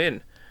for the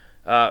win.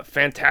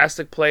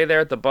 Fantastic play there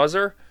at the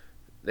buzzer.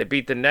 They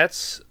beat the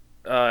Nets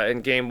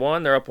in game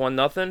 1. They're up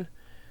 1-0.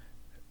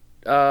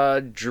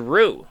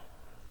 Drew,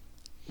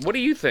 what do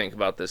you think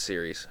about this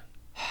series?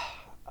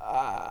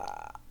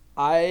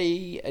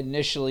 I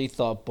initially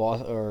thought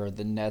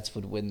the Nets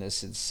would win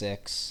this in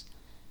 6.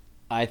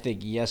 I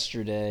think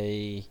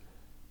yesterday,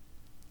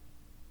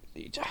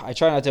 I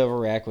try not to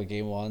overreact with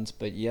game 1s,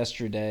 but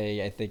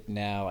yesterday I think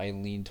now I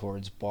lean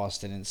towards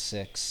Boston in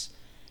 6,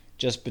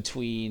 just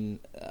between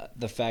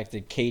the fact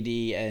that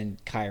KD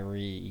and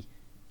Kyrie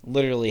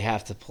literally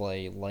have to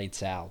play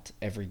lights out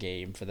every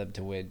game for them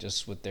to win,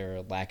 just with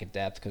their lack of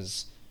depth,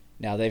 because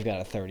now they've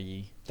got a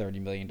 $30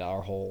 million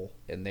hole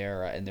in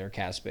their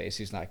cap space.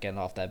 He's not getting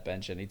off that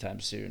bench anytime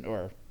soon,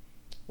 or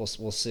we'll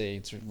see.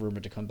 It's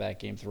rumored to come back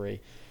game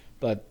 3,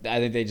 but I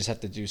think they just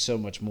have to do so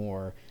much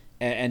more.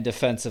 And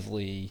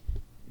defensively,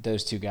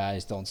 those two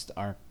guys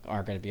aren't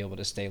going to be able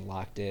to stay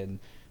locked in.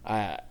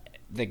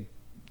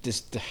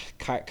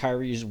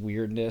 Kyrie's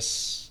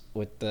weirdness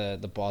with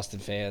the Boston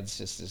fans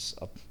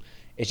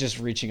it's just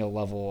reaching a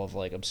level of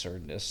like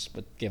absurdness,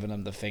 but giving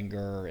them the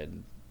finger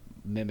and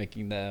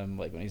mimicking them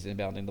like when he's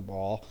inbounding the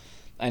ball.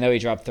 I know he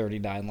dropped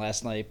 39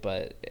 last night,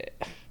 but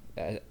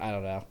I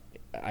don't know.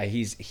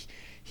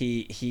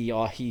 He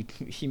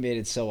made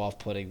it so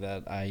off-putting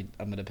that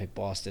I'm gonna pick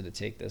Boston to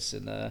take this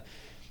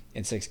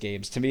in 6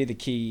 games. To me, the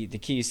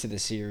keys to the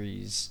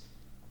series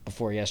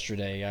before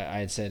yesterday, I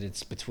had said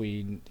it's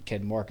between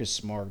can Marcus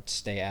Smart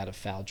stay out of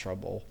foul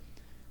trouble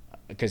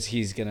because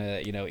he's gonna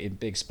in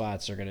big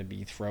spots are gonna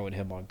be throwing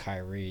him on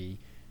Kyrie.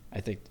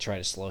 I think to try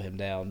to slow him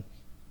down,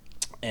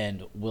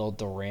 and Will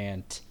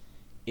Durant.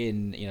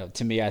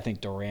 To me, I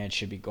think Durant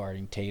should be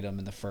guarding Tatum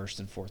in the first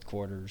and fourth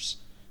quarters.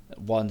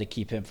 One, to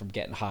keep him from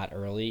getting hot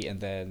early,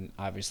 and then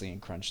obviously in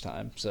crunch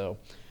time. So,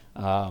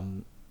 I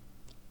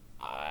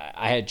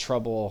had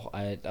trouble.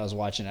 I was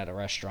watching at a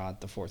restaurant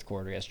the fourth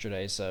quarter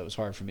yesterday, so it was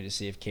hard for me to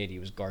see if Katie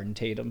was guarding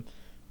Tatum.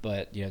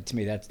 But to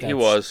me, that's he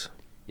was.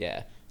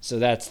 Yeah. So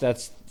that's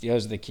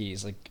those are the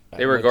keys. Like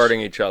they were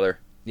guarding each other.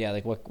 Yeah.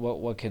 Like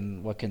what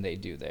can they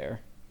do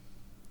there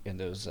in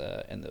those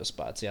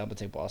spots? Yeah, I'm gonna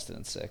take Boston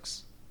in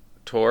 6.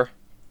 Tor?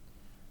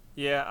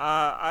 Yeah,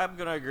 I'm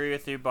gonna agree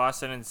with you.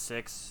 Boston in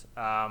 6.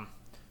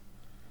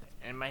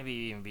 It might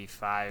even be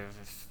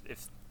 5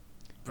 if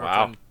Brooklyn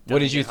Wow. doesn't What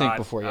did you get think hot.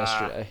 before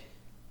yesterday?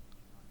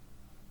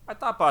 I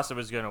thought Boston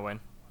was gonna win.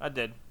 I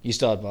did. You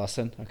still had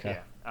Boston? Okay.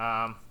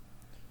 Yeah.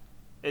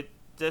 It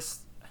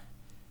just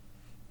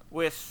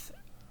with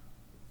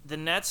the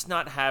Nets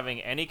not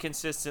having any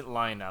consistent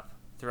lineup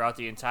throughout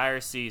the entire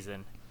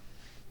season,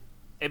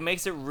 it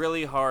makes it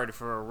really hard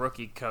for a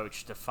rookie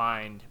coach to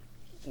find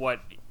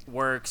what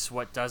works,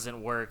 what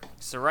doesn't work.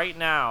 So right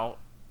now,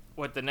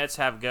 what the Nets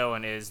have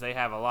going is they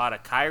have a lot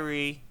of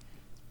Kyrie,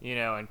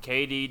 and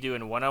KD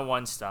doing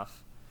one-on-one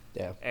stuff.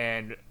 Yeah.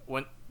 And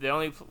when the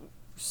only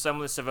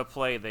semblance of a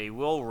play they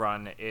will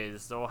run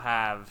is they'll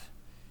have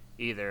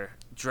either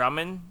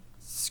Drummond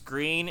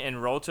screen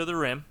and roll to the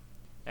rim,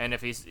 and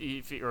if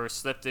or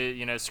slip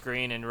the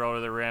screen and roll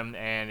to the rim,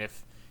 and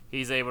if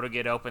he's able to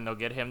get open, they'll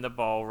get him the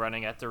ball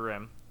running at the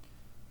rim.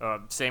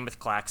 Same with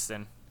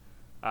Claxton.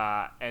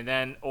 And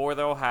then, or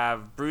they'll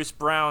have Bruce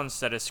Brown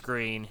set a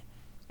screen,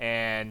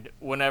 and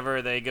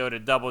whenever they go to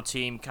double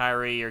team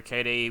Kyrie or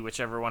KD,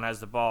 whichever one has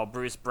the ball,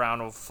 Bruce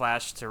Brown will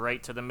flash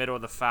right to the middle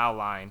of the foul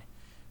line,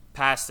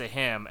 pass to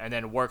him, and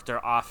then work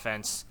their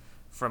offense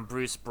from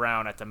Bruce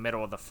Brown at the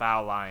middle of the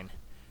foul line.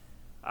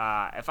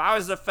 If I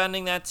was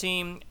defending that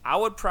team, I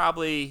would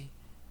probably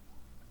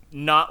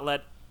not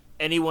let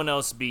anyone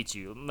else beat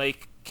you.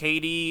 Like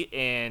KD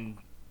and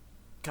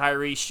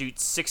Kyrie shoot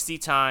 60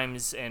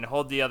 times and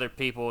hold the other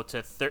people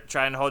to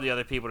try and hold the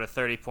other people to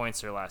 30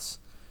 points or less.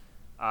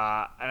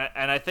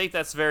 And I think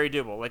that's very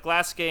doable. Like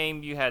last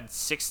game, you had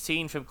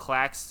 16 from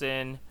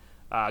Claxton.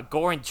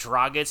 Goran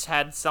Dragic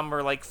had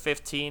somewhere like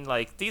 15.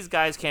 Like these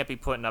guys can't be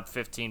putting up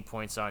 15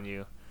 points on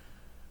you.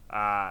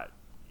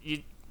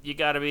 You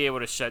got to be able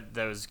to shut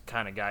those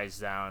kind of guys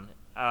down.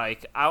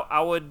 Like I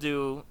would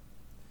do.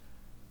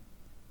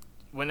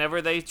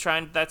 Whenever they try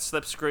that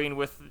slip screen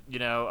with,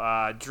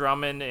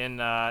 Drummond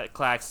and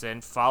Claxton,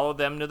 follow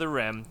them to the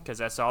rim because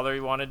that's all they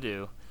want to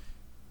do.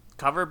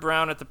 Cover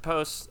Brown at the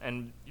post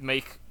and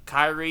make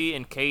Kyrie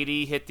and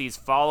KD hit these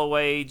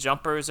fall-away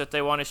jumpers that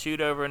they want to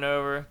shoot over and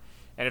over.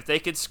 And if they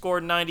could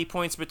score 90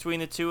 points between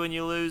the two and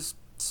you lose,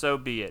 so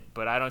be it.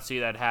 But I don't see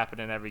that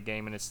happening every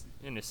game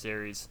in a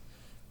series.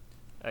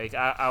 Like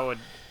I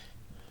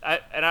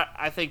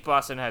think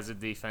Boston has a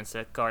defense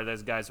that guard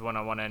those guys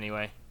one-on-one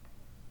anyway.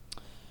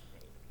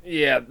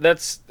 Yeah,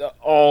 that's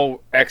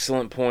all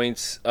excellent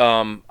points.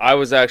 I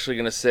was actually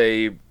going to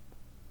say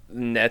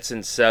Nets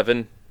in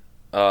 7,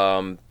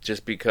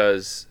 just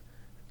because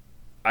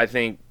I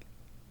think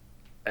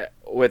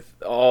with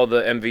all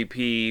the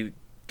MVP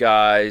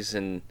guys,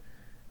 and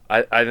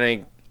I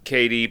think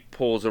KD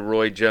pulls a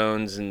Roy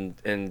Jones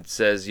and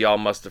says, y'all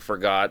must have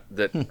forgot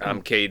that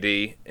I'm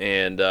KD,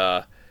 and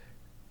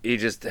he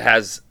just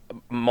has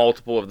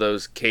multiple of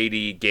those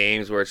KD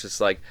games where it's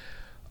just like,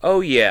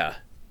 oh yeah,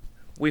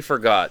 we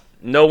forgot.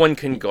 No one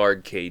can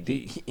guard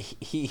KD.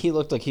 He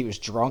looked like he was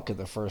drunk in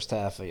the first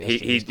half of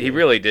yesterday's game. He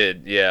really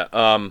did,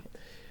 yeah.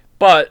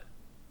 But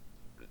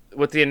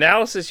with the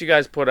analysis you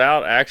guys put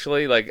out,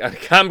 actually, like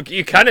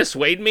you kind of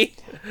swayed me.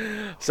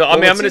 So I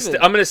mean,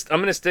 I'm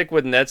gonna stick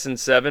with Nets in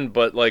 7,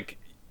 but like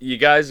you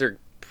guys are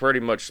pretty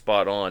much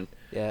spot on.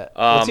 Yeah.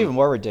 What's even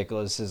more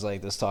ridiculous is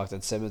like this talk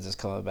that Simmons is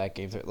coming back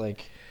game 3.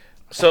 Like.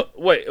 So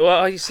wait,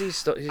 well, you see, he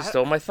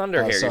stole my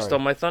thunder here. Sorry. You stole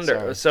my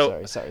thunder.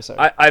 Sorry.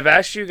 I've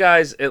asked you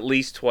guys at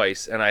least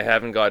twice, and I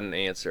haven't gotten an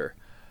answer.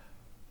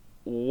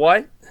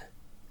 Why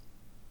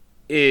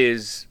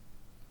is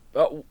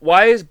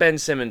Ben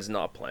Simmons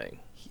not playing?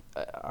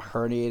 A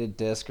herniated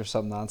disc or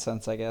some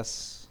nonsense, I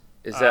guess.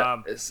 Is that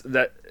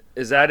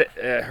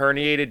a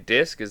herniated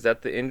disc? Is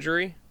that the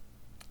injury?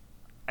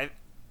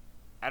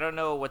 I don't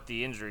know what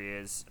the injury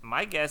is.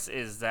 My guess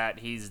is that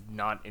he's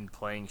not in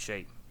playing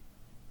shape.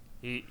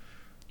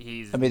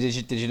 He's. I mean,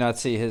 did you not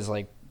see his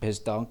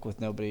dunk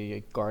with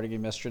nobody guarding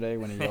him yesterday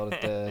when he yelled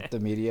at the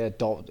media,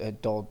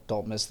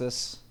 "Don't miss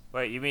this"?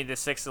 Wait, you mean the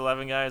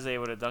 6'11" guy is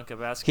able to dunk a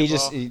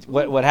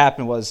basketball? What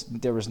happened was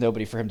there was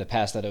nobody for him to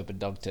pass that open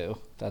dunk to.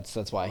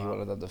 That's why he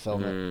wanted them to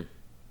film it.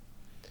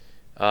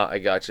 I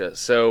gotcha.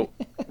 So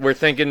we're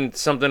thinking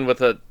something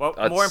with a, Well,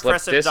 a more slip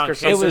impressive disc dunk or is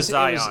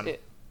something. Zion.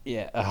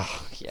 Yeah.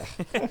 Oh, yeah.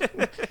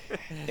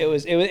 It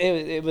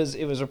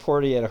was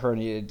reported he had a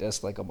herniated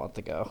disc like a month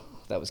ago.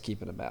 That was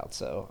keeping him out.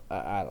 So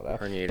I don't know.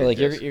 Herniated But like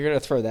disc. you're gonna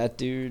throw that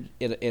dude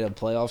in a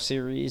playoff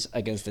series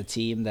against a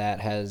team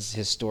that has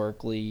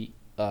historically,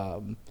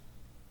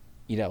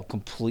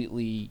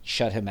 completely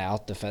shut him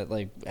out.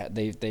 Like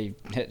they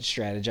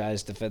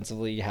strategized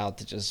defensively how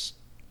to just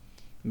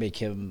make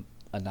him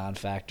a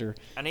non-factor.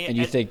 And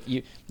you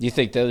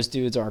think those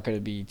dudes aren't going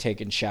to be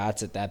taking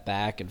shots at that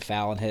back and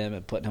fouling him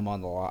and putting him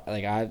on the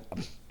line?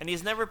 And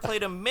he's never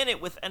played a minute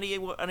with any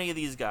of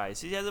these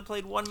guys. He hasn't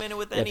played 1 minute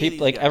with any of people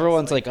these like guys.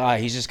 everyone's like,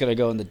 he's just going to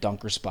go in the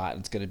dunker spot and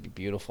it's going to be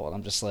beautiful. And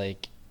I'm just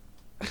like,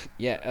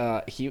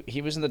 yeah,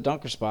 he was in the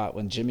dunker spot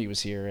when Jimmy was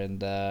here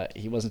and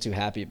he wasn't too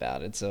happy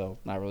about it. So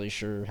not really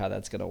sure how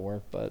that's going to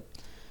work, but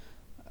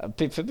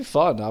it'd be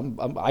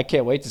fun. I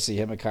can't wait to see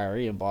him and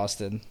Kyrie in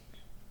Boston.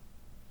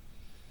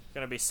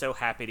 Gonna be so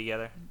happy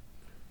together.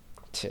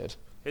 Dude,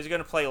 Who's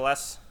gonna play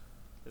less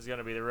is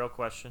gonna be the real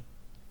question.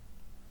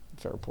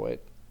 fair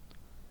point.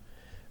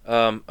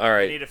 All They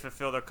right. need to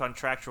fulfill their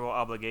contractual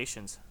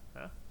obligations.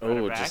 Huh?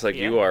 Oh, just like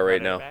you are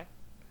right now.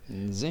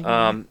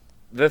 Zing.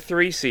 The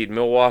 3 seed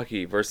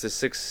Milwaukee versus the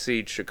 6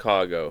 seed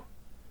Chicago.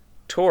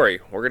 Tori,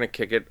 we're gonna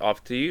kick it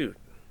off to you.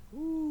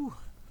 Ooh.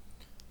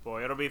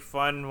 Boy, it'll be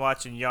fun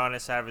watching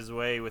Giannis have his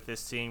way with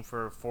this team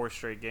for 4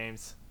 straight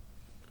games.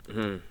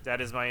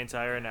 That is my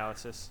entire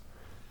analysis.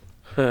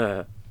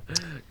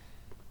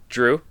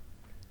 Drew.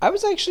 I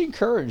was actually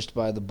encouraged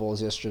by the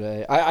Bulls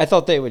yesterday. I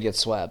thought they would get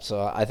swept,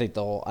 so I think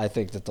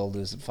that they'll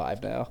lose in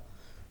 5 now.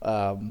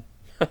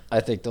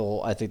 I think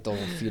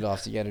they'll feed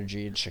off the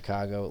energy in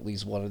Chicago at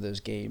least one of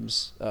those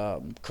games.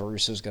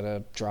 Caruso's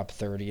gonna drop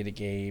 30 in a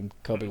game.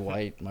 Kobe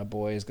White, my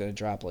boy, is gonna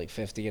drop like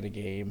 50 in a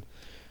game.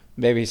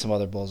 Maybe some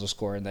other Bulls will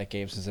score in that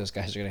game since those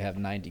guys are gonna have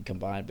 90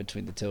 combined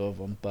between the two of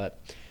them. But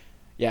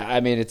yeah, I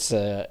mean it's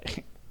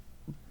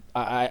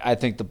I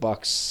think the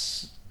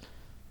Bucks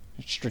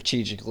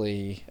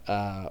strategically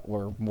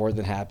were more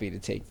than happy to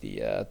take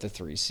the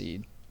 3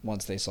 seed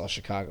once they saw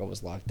Chicago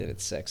was locked in at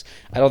 6.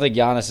 I don't think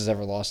Giannis has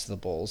ever lost to the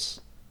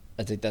Bulls.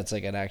 I think that's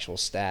like an actual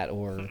stat,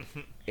 or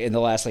in the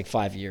last like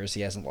 5 years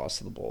he hasn't lost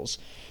to the Bulls.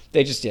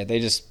 They're just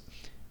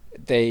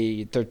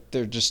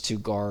too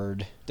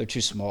guard. They're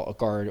too small,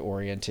 guard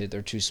oriented.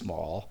 They're too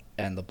small,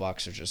 and the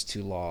Bucks are just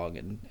too long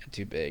and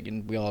too big.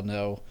 And we all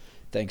know,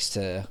 thanks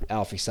to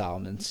Alfie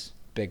Solomon's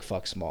big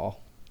fuck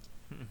small.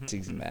 It's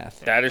easy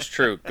math. That is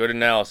true. Good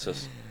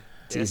analysis.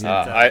 It's easy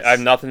Yes, math. I have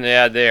nothing to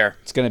add there.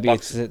 It's gonna be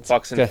Bucks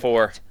in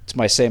 4. It's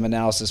my same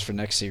analysis for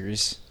next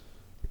series.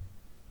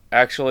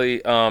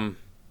 Actually,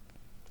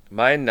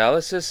 my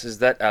analysis is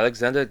that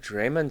Alexander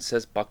Draymond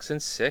says Bucks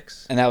in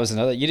 6. And that was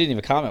another. You didn't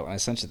even comment when I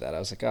sent you that. I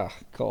was like,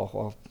 cool.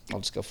 Well, I'll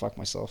just go fuck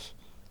myself.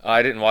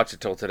 I didn't watch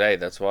it till today.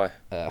 That's why.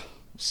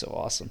 So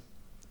awesome.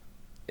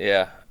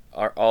 Yeah,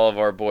 all of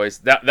our boys.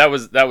 That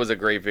was a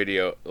great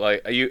video.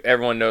 Like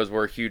everyone knows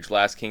we're huge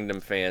Last Kingdom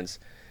fans,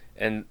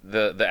 and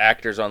the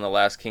actors on the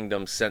Last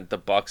Kingdom sent the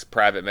Bucks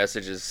private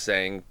messages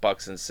saying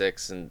Bucks in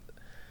 6 and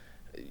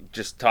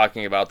just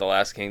talking about the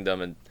Last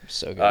Kingdom. And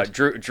So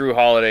good. Drew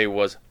Holiday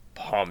was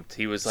pumped.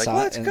 He was like,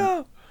 "Let's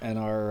go!" And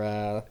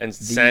our And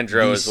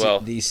Sandro as well.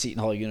 The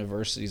Seton Hall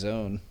University's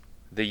own.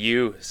 The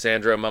U,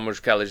 Sandro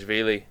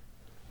Mamushkalishvili.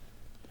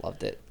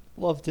 Loved it.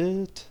 Loved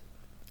it.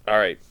 All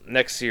right,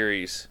 next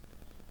series.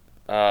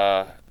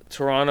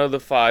 Toronto, the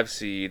 5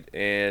 seed,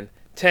 and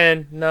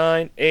 10,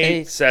 9,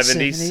 8,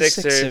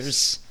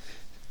 76ers.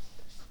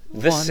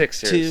 The 1,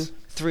 Sixers. 2,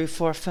 3,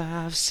 4,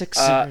 5,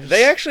 Sixers.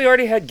 They actually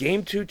already had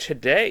game 2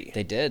 today.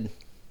 They did.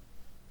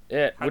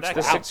 Yeah, How'd which that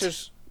the go?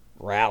 Sixers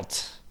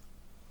Route.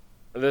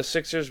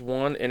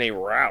 won in a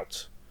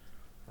rout.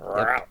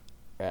 Route.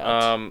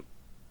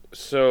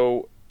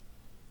 So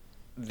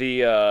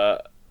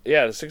the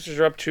Sixers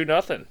are up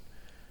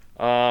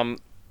 2-0.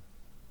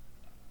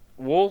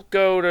 We'll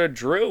go to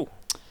Drew.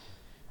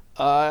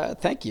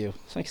 Thank you.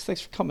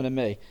 Thanks for coming to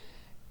me.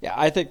 Yeah,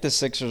 I think the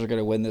Sixers are going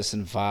to win this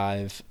in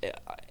 5.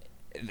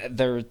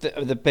 They're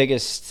the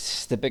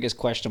biggest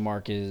question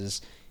mark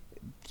is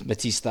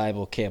Matisse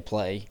Thybulle can't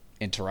play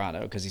in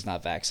Toronto because he's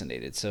not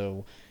vaccinated.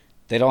 So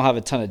they don't have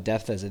a ton of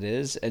depth as it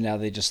is, and now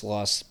they just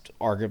lost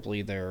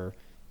arguably their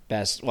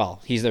best.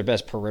 Well, he's their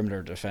best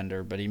perimeter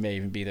defender, but he may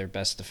even be their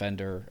best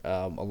defender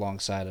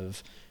alongside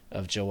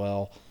of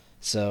Joel.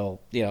 So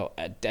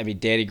I mean,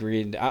 Danny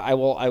Green.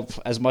 I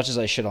as much as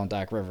I shit on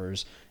Doc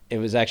Rivers, it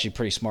was actually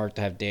pretty smart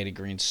to have Danny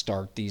Green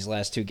start these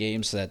last 2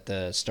 games so that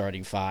the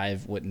starting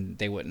 5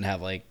 wouldn't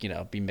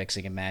have be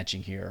mixing and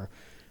matching here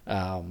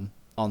on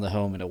the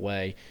home and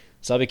away.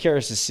 So I'll be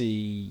curious to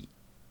see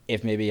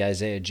if maybe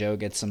Isaiah Joe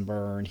gets some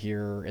burn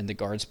here in the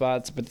guard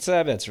spots, but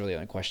that's really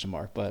a question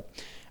mark. But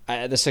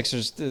the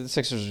Sixers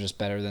are just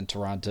better than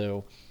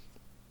Toronto.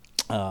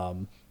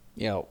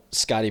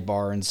 Scotty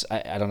Barnes,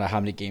 I don't know how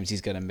many games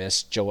he's going to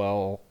miss.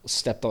 Joel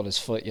stepped on his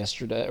foot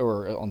yesterday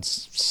or on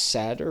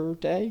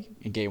Saturday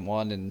in game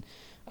 1, and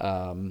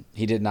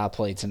he did not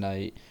play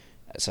tonight.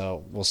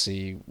 So we'll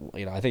see.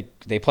 I think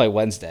they play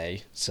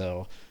Wednesday,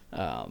 so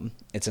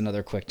it's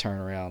another quick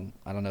turnaround.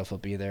 I don't know if he'll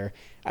be there.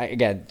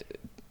 Again,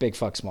 big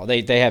fuck small.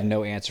 They have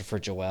no answer for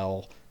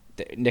Joel.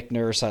 Nick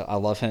Nurse, I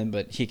love him,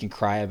 but he can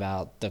cry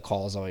about the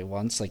calls all he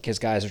wants. Like his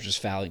guys are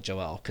just fouling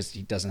Joel because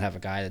he doesn't have a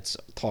guy that's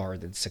taller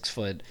than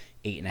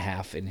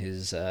 6'8.5" in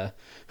his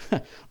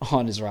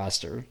on his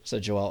roster. So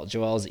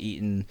Joel's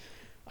eating.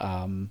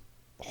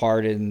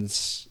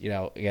 Harden's,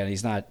 again,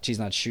 he's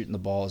not shooting the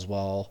ball as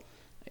well.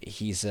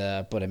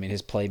 But I mean,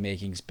 his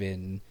playmaking's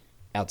been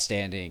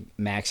outstanding.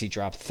 Maxey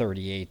dropped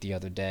 38 the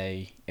other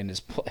day in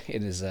his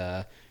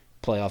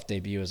playoff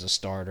debut as a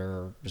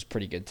starter. Was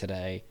pretty good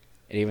today.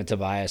 And even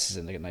Tobias is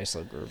in a nice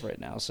little groove right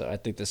now. So I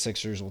think the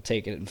Sixers will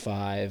take it in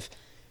 5.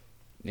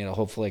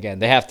 Hopefully, again,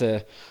 they have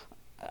to.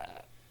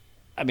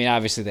 I mean,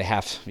 obviously they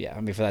have. Yeah,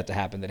 I mean, for that to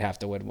happen, they'd have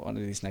to win one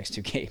of these next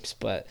 2 games.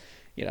 But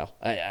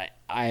I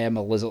am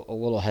a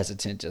little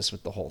hesitant just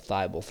with the whole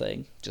Thibault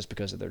thing, just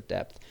because of their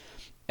depth.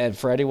 And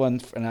for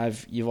anyone,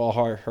 you've all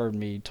heard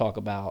me talk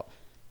about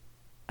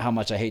how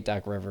much I hate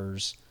Doc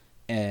Rivers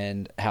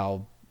and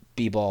how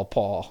B-ball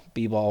Paul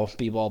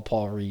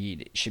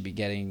Reed should be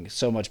getting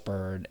so much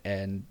burn,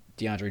 and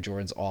DeAndre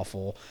Jordan's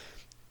awful.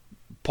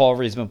 Paul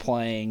Reed's been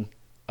playing.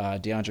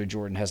 DeAndre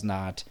Jordan has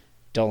not.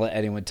 Don't let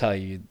anyone tell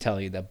you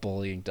that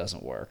bullying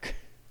doesn't work.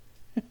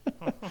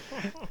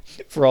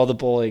 For all the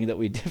bullying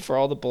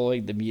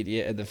the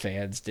media and the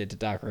fans did to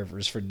Doc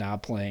Rivers for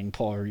not playing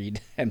Paul Reed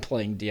and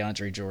playing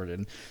DeAndre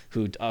Jordan,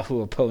 who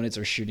opponents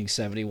are shooting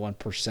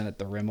 71% at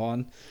the rim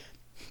on,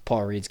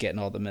 Paul Reed's getting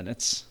all the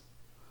minutes.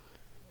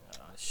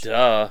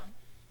 Duh.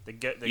 The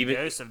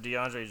ghost of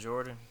DeAndre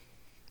Jordan.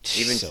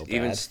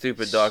 Even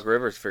stupid Doc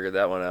Rivers figured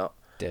that one out.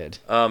 Did.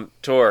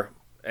 Tor,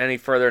 any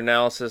further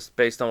analysis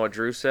based on what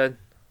Drew said?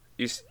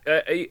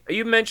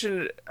 You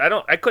mentioned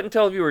I couldn't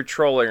tell if you were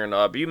trolling or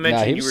not, but you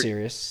mentioned he you was were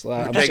serious.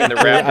 taking the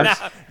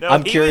Raptors.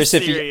 I'm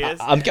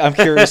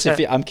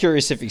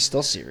curious if he's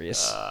still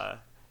serious.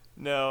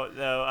 No.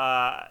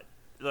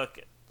 Look,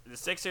 the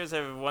Sixers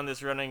have won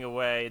this running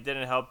away. It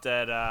didn't help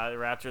that the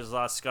Raptors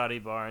lost Scotty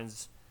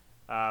Barnes,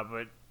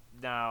 but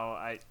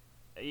now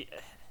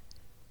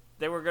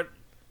they were good.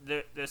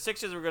 The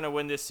Sixers were going to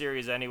win this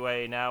series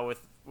anyway. Now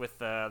with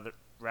the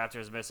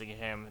Raptors missing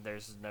him,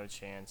 there's no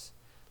chance.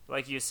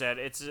 Like you said,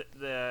 it's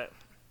the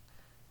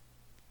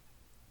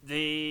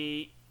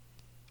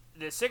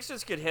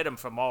Sixers could hit him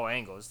from all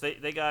angles.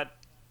 They got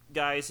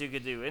guys who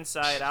could do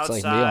inside, outside.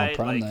 It's like me on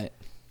prom night.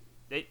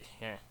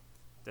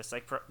 Just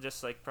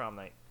like prom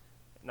night,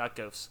 not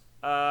ghosts.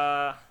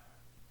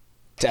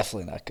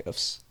 Definitely not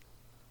ghosts.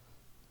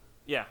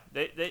 Yeah,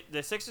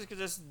 the Sixers could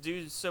just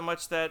do so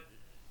much that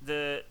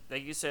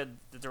like you said,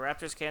 that the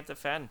Raptors can't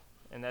defend,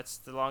 and that's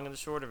the long and the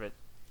short of it.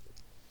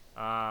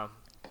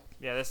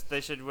 Yeah, they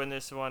should win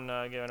this one,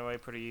 going away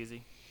pretty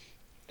easy.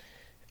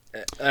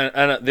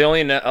 And the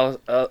only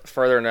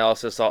further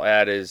analysis I'll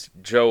add is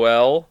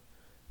Joel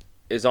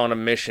is on a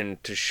mission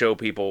to show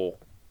people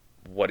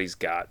what he's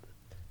got,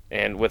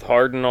 and with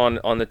Harden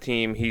on the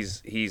team,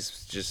 he's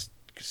just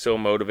so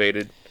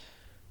motivated.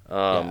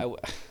 I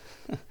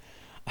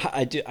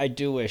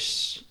do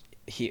wish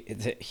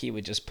he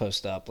would just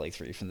post up like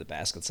 3 from the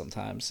basket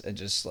sometimes and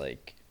just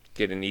like.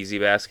 Get an easy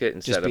basket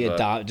instead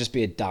just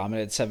be a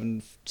dominant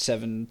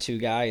 7-2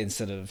 guy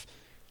instead of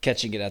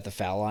catching it at the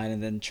foul line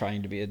and then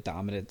trying to be a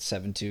dominant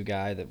 7-2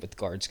 guy with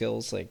guard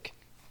skills. Like,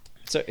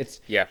 so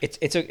it's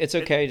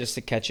okay just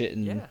to catch it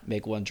and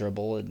make one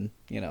dribble and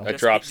a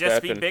drop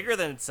step. Just be bigger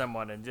than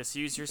someone and just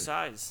use your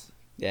size.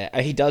 Yeah,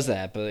 he does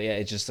that, but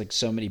it's just like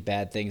so many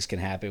bad things can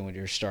happen when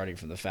you're starting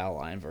from the foul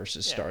line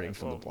versus starting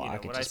from the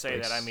block. When I say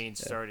that, I mean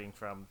starting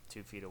from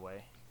 2 feet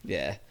away.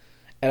 Yeah,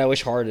 and I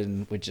wish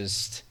Harden would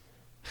just.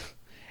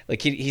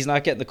 Like he's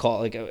not getting the call.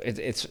 Like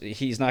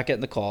he's not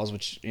getting the calls,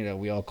 which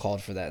we all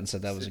called for that and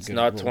said that was a good. It's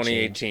not rule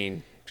 2018,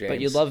 change. James. But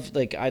you'd love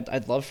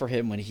I'd love for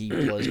him when he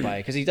blows by,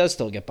 because he does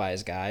still get by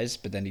his guys,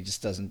 but then he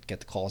just doesn't get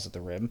the calls at the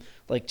rim.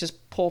 Like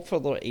just pull for a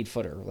little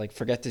 8-footer. Like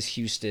forget this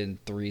Houston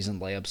threes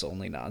and layups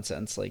only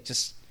nonsense. Like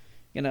just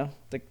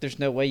like there's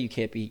no way you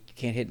can't hit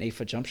an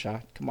 8-foot jump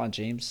shot. Come on,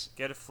 James.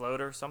 Get a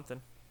floater or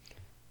something.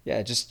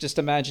 Yeah, just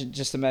imagine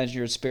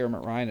your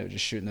experiment Rhino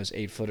just shooting those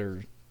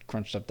 8-footer.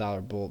 Crunched up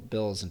dollar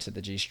bills into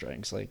the G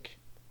strings. Like,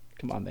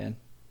 come on, man.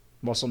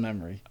 Muscle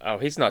memory. Oh,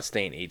 he's not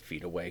staying 8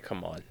 feet away.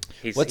 Come on.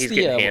 He's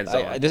getting hands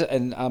on.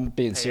 And I'm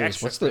being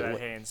serious. What's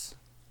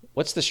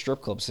the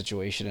strip club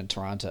situation in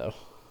Toronto?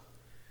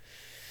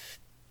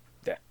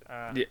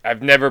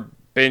 I've never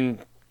been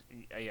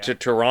to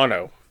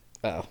Toronto.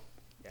 Oh.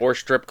 Or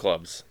strip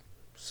clubs.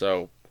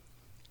 So.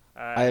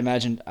 I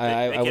imagine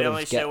they can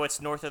only show what's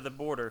north of the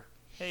border.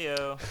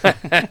 Heyo.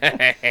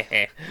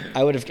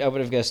 I would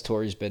have guessed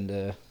Tori's been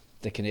to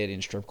the Canadian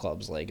strip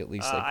clubs, like at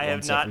least like I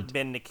have not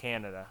been to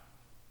Canada.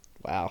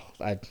 Wow,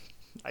 I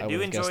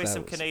do enjoy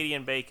some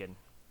Canadian bacon.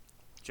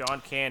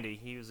 John Candy,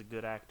 he was a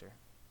good actor.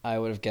 I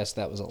would have guessed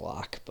that was a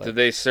lock. But did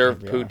they serve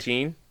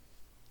poutine?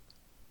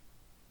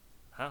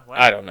 Huh? What?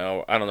 I don't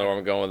know where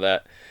I'm going with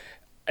that.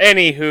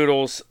 Any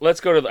hoodles. Let's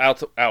go to the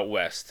out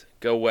west.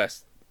 Go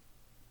west.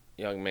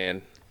 young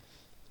man.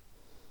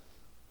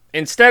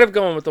 Instead of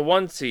going with the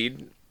 1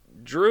 seed,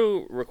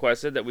 Drew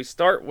requested that we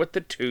start with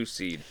the 2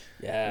 seed.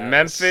 Yes.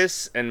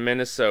 Memphis and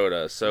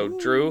Minnesota. So,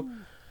 Drew,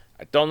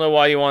 I don't know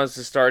why you want us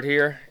to start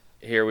here.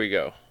 Here we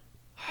go.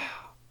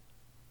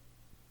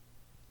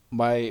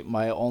 My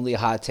only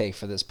hot take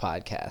for this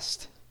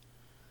podcast.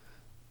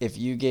 If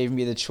you gave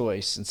me the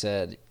choice and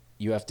said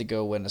you have to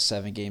go win a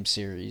 7-game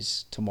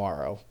series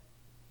tomorrow,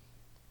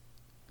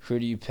 who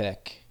do you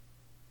pick?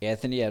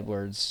 Anthony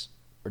Edwards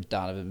or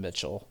Donovan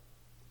Mitchell?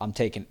 I'm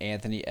taking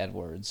Anthony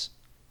Edwards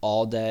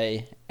all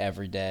day,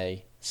 every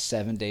day,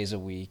 7 days a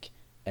week,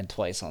 and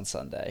twice on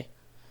Sunday.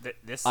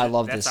 I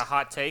love that's this. a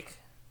hot take?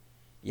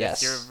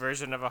 Yes. That's your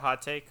version of a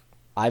hot take?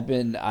 I've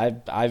been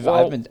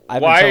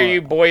Why are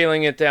you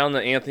boiling it down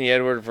to Anthony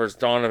Edwards versus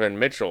Donovan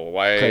Mitchell?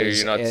 Why are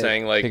you not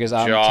saying like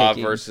Ja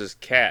versus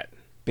Cat?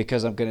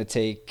 Because I'm gonna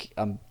take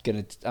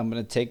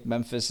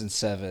Memphis in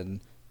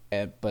 7,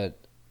 but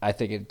I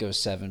think it goes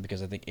 7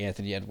 because I think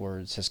Anthony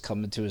Edwards has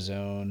come into his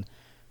own.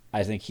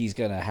 I think he's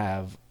gonna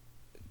have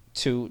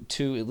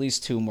at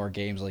least two more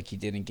games like he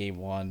did in Game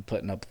 1,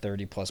 putting up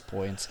 30+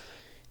 points.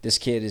 This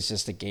kid is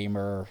just a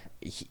gamer.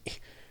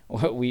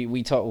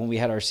 We talked when we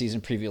had our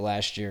season preview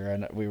last year,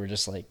 and we were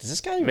just like, "Does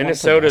this guy?"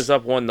 Minnesota's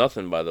up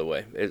 1-0, by the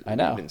way. I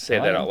know. We didn't say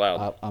that out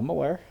loud. I'm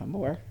aware.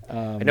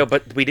 I know,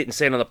 but we didn't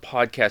say it on the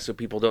podcast, so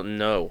people don't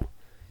know.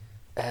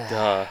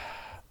 Duh.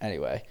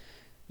 Anyway,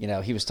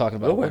 he was talking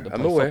about wanting to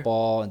play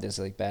football and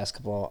like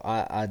basketball.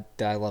 I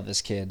love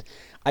this kid.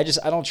 I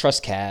don't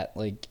trust Cat.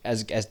 Like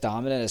as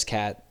dominant as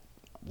Cat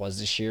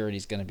was this year, and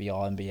he's going to be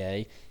all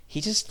NBA. He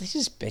just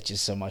bitches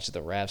so much at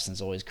the refs and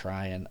is always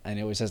crying, and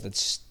he always has that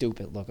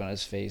stupid look on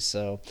his face.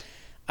 So,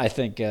 I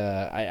think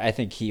I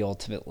think he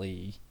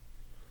ultimately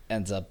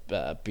ends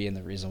up being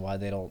the reason why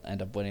they don't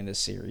end up winning this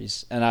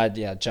series. And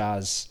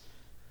Jaws.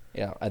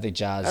 I think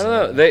Jaws. I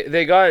don't know.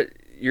 They got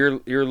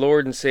your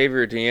Lord and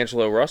Savior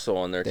D'Angelo Russell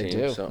on their team. They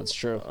do. So, that's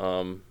true.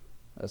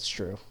 That's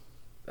true.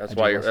 That's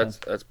why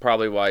that's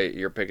probably why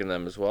you're picking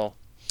them as well.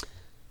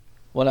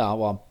 Well, no.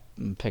 Well,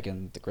 I'm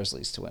picking the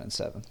Grizzlies to win in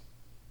 7.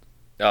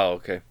 Oh,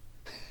 okay.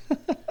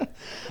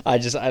 I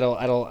just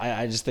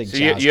think so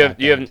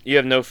you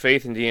have no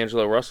faith in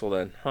D'Angelo Russell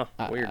then, huh?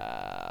 Weird.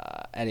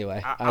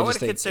 Anyway, I would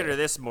consider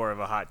this more of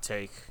a hot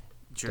take,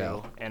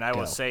 Drew, and I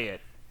will say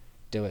it.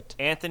 Do it.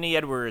 Anthony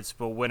Edwards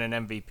will win an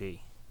MVP.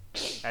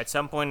 At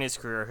some point in his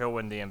career, he'll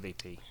win the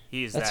MVP.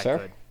 He is that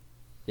good.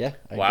 Yeah.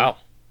 Wow.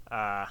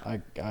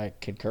 I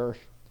concur.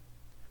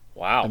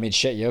 Wow. I mean,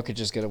 shit, Jokic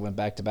is going to win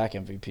back-to-back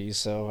MVPs.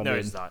 So I mean,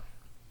 he's not.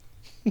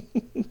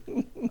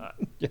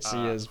 Yes, he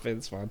is. But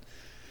it's fun.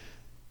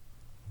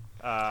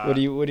 What are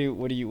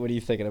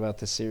you thinking about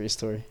this series,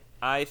 Tori?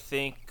 I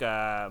think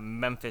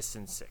Memphis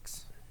in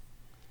 6.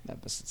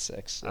 Memphis in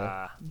 6.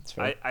 Yeah, that's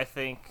right. I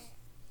think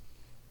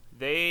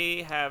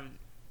they have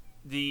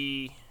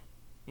the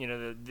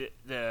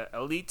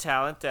elite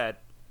talent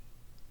that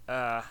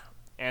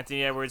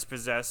Anthony Edwards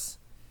possesses.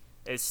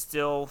 Is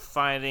still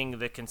finding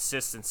the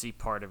consistency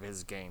part of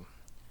his game.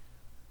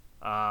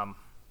 And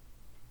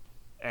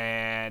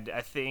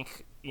I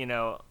think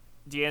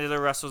D'Angelo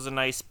Russell's a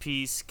nice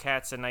piece.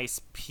 Cat's a nice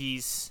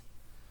piece.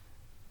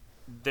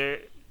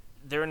 They're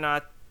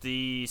not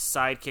the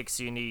sidekicks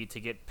you need to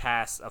get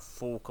past a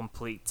full,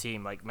 complete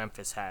team like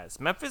Memphis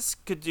has. Memphis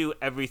could do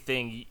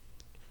everything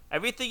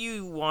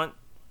you want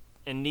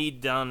and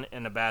need done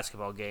in a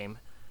basketball game.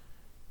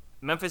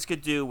 Memphis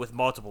could do with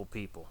multiple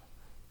people.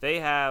 They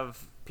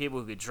have people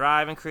who could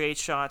drive and create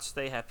shots.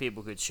 They have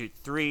people who could shoot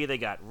 3. They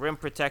got rim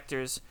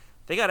protectors.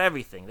 They got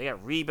everything. They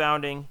got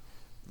rebounding,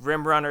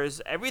 rim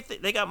runners, everything.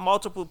 They got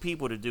multiple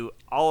people to do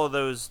all of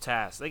those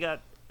tasks.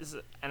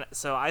 And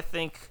so I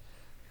think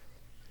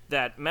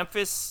that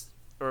Memphis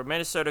or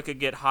Minnesota could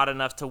get hot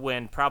enough to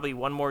win probably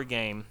one more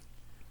game,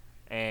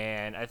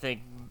 and I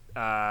think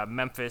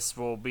Memphis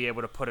will be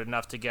able to put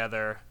enough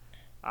together.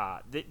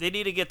 They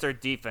need to get their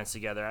defense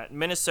together.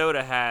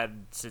 Minnesota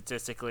had,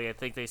 statistically, I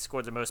think they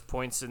scored the most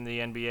points in the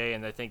NBA,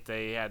 and I think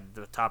they had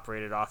the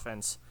top-rated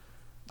offense.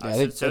 Yeah,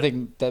 I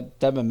think that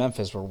them and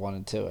Memphis were 1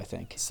 and 2. I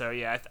think. So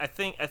yeah, I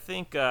think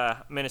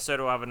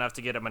Minnesota will have enough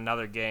to get them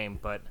another game,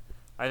 but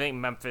I think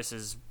Memphis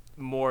is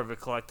more of a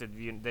collective.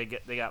 They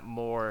got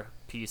more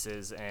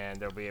pieces, and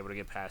they'll be able to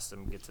get past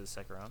them and get to the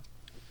second round.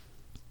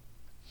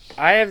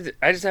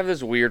 I just have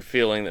this weird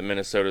feeling that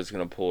Minnesota's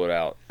going to pull it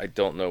out. I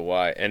don't know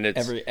why, and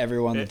it's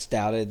everyone that's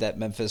doubted that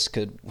Memphis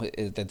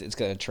that it's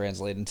going to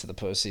translate into the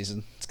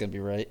postseason. It's going to be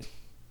right.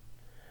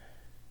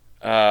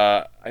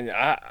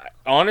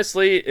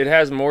 Honestly, it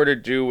has more to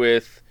do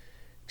with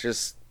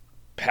just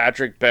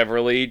Patrick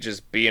Beverley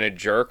just being a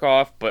jerk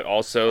off, but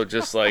also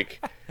just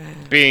like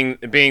being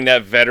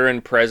that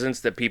veteran presence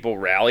that people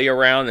rally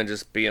around and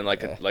just being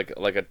like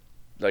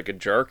a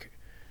jerk.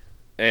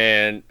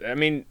 And I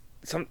mean,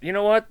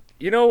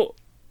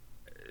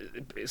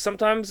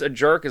 sometimes a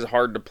jerk is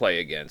hard to play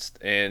against,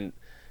 and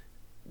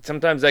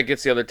sometimes that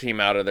gets the other team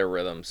out of their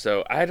rhythm.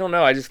 So I don't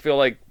know. I just feel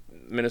like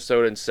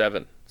Minnesota in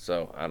 7.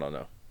 So I don't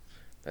know.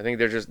 I think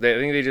they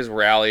just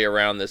rally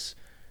around this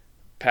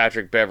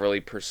Patrick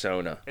Beverley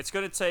persona. It's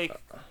going to take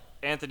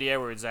Anthony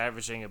Edwards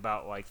averaging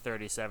about like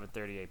 37,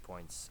 38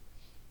 points.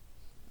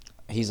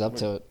 He's up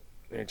to it.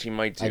 And he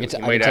might do. I can He I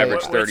might can tell you-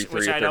 average 33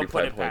 which or I don't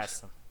put 35 it points.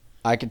 past him.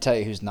 I can tell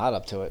you who's not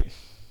up to it.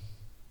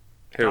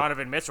 Who?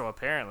 Donovan Mitchell,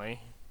 apparently.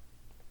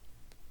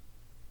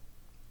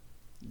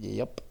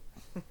 Yep.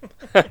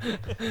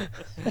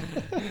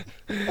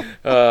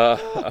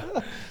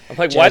 I'm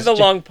like, why the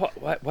long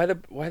why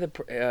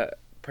the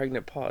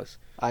pregnant pause?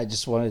 I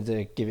just wanted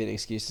to give you an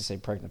excuse to say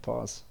pregnant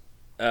pause.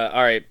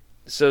 All right.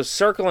 So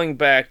circling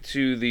back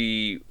to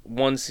the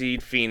 1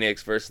 seed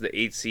Phoenix versus the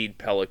 8 seed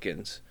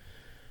Pelicans.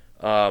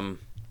 Tori,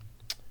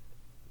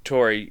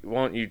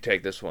 why don't you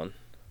take this one?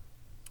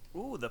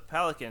 Ooh, the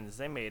Pelicans,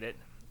 they made it.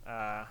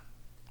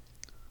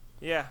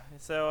 Yeah,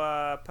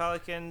 so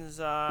Pelicans.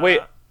 Wait,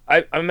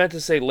 I meant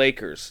to say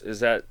Lakers. Is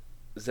that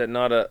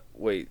not a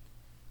wait?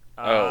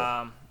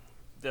 Oh.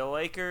 The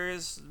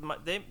Lakers,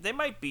 they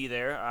might be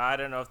there. I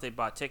don't know if they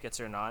bought tickets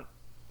or not.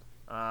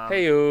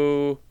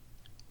 Hey-o.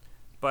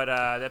 But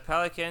the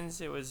Pelicans,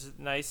 it was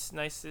nice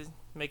to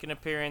make an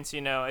appearance.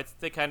 You know,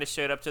 they kind of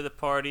showed up to the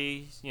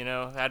party. You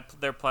know, had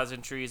their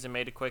pleasantries and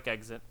made a quick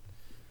exit.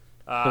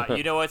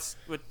 You know what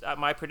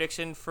my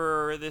prediction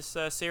for this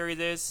series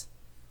is?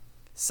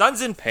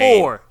 Suns in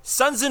Pain. 4.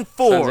 Suns in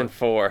 4. Suns in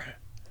 4.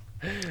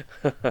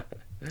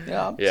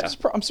 Yeah,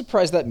 I'm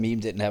surprised that meme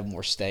didn't have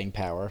more staying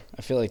power.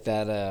 I feel like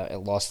that it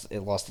lost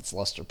its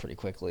luster pretty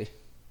quickly.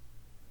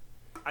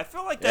 I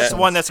feel like that's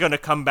one that's going to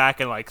come back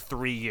in like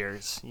 3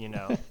 years. You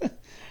know,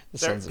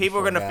 people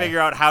are going to figure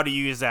out how to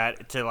use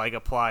that to like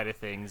apply to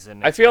things.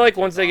 And I feel like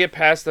once they get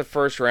past the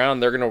first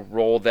round, they're gonna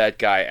roll that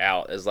guy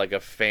out as like a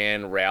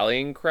fan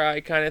rallying cry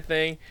kind of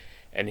thing,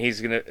 and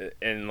he's gonna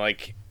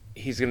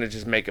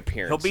just make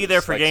appearances. He'll be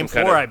there for like Game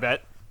 4, I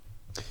bet.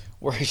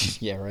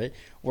 Yeah, right.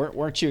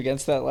 Weren't you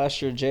against that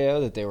last year,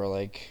 Jo? That they were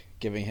like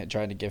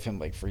trying to give him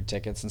like free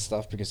tickets and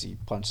stuff because he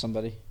punched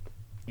somebody.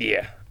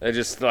 Yeah, they're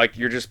just like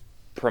you're just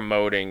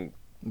promoting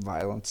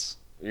Violence.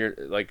 You're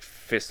like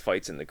fist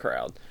fights in the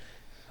crowd.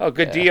 Oh,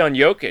 good D on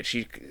Jokic.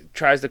 He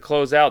tries to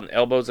close out and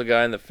elbows a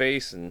guy in the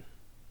face and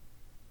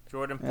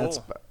Jordan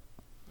Poole.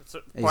 That's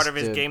He's part of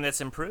his good. game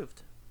that's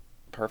improved.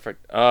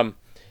 perfect.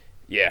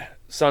 Yeah,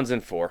 Suns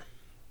in 4.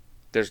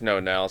 There's no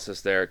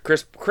analysis there.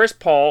 Chris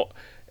Paul,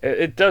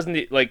 it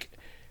doesn't like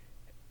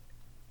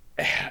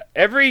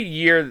every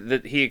year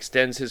that he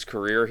extends his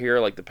career here,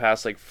 like the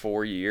past like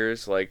 4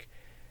 years, like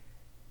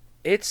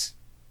it's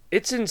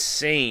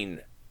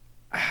insane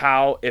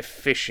how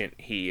efficient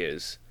he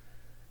is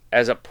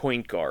as a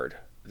point guard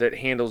that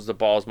handles the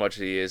ball as much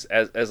as he is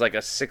as like a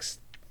 6'2"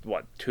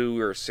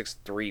 or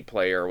 6'3"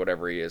 player or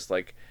whatever he is.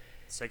 Like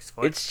 6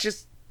 foot. it's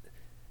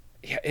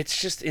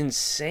just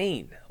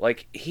insane.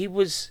 Like he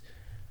was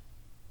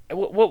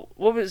what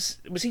was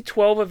he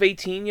 12 of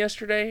 18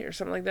 yesterday or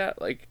something like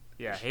that? Like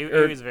yeah, he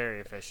was very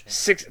efficient.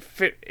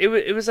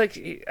 It was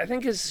like I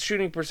think his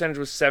shooting percentage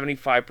was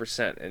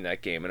 75% in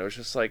that game, and it was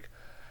just like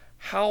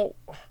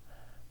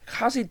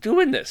how's he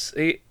doing this?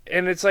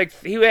 And it's like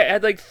he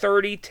had like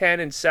 30, 10,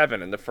 and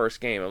 7 in the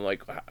first game. I'm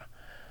like,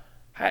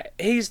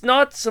 he's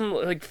not some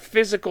like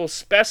physical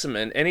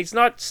specimen, and he's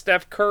not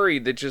Steph Curry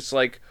that just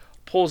like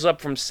pulls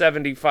up from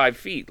 75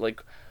 feet.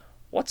 Like,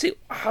 what's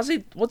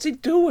he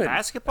doing?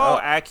 Basketball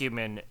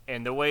acumen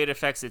and the way it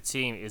affects the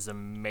team is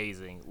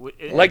amazing.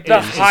 Like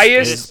the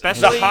highest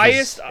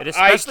It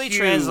especially IQ.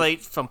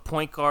 translates from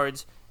point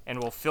guards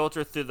and will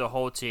filter through the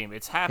whole team.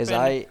 It's happened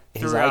his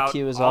throughout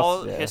IQ is all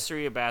off, yeah.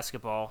 history of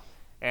basketball.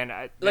 And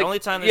the Like, only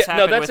time this yeah,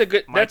 no, happened that's a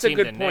good- with my that's a team,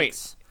 good the point.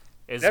 Knicks,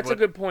 is That's a what-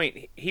 good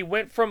point. He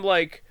went from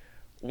like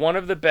one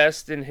of the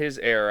best in his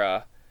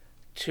era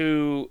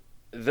to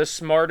the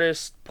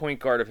smartest point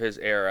guard of his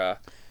era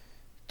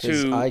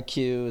His to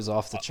IQ is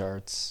off the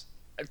charts.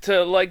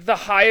 like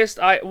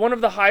one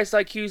of the highest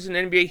IQs in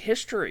NBA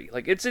history.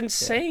 Like it's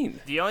insane.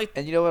 The only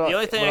And you know what? the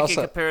only thing what I else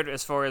can compare it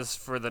as far as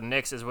for the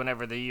Knicks is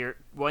whenever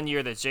one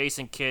year that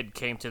Jason Kidd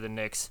came to the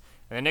Knicks,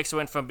 and the Knicks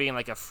went from being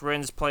like a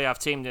fringe playoff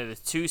team to the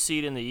 2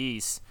 seed in the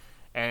East,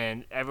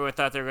 and everyone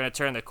thought they were going to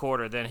turn the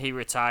quarter. Then he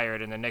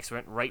retired, and the Knicks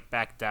went right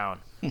back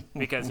down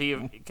because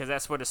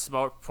that's what a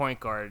smart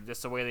point guard.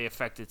 That's the way they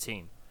affect the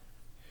team.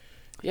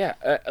 Yeah,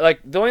 like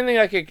the only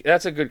thing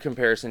that's a good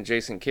comparison,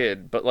 Jason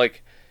Kidd. But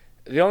like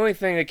the only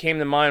thing that came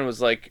to mind was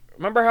like,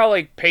 remember how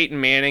like Peyton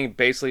Manning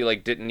basically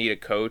like didn't need a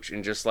coach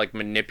and just like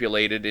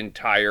manipulated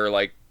entire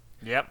like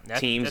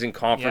teams and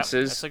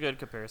conferences. That's a good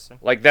comparison.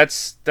 Like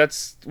that's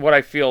what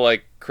I feel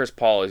like Chris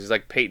Paul is. He's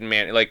like Peyton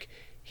Manning. Like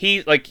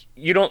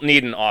you don't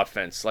need an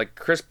offense. Like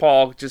Chris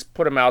Paul, just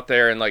put him out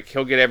there and like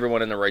he'll get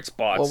everyone in the right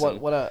spots. Well,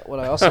 what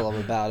I also love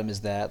about him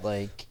is that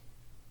like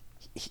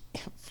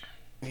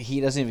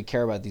he doesn't even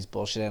care about these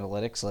bullshit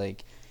analytics.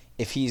 Like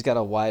if he's got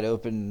a wide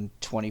open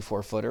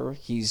 24-footer,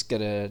 he's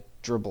gonna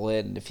dribble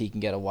in if he can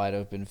get a wide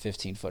open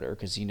 15-footer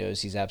because he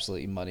knows he's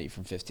absolutely money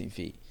from 15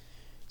 feet.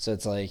 So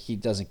it's like he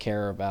doesn't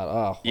care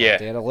about the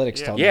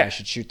analytics tell me I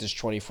should shoot this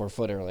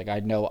 24-footer. Like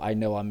I know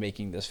I'm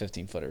making this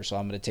 15-footer, so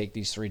I'm going to take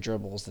these 3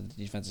 dribbles that the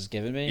defense has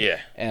given me,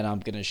 and I'm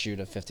going to shoot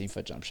a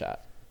 15-foot jump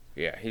shot.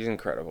 Yeah, he's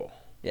incredible.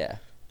 Yeah,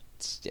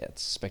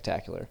 it's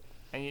spectacular.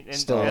 And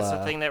Still, that's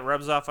the thing that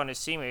rubs off on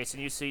his teammates,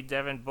 and you see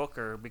Devin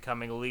Booker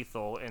becoming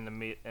lethal in the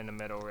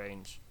middle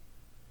range.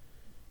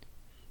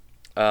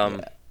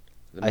 The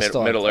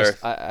middle have,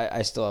 earth.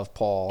 I still have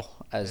Paul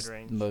as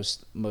Mid-range.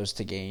 most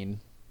to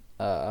gain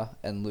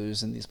and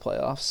lose in these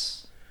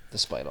playoffs,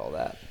 despite all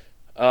that.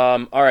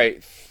 All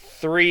right,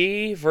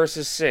 3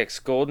 versus 6.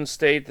 Golden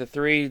State the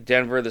 3,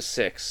 Denver the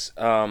 6.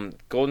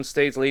 Golden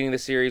State's leading the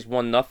series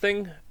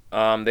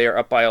 1-0. They are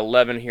up by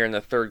 11 here in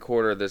the third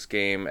quarter of this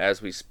game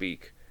as we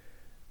speak.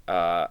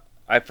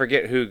 I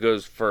forget who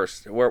goes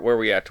first. Where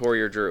we at,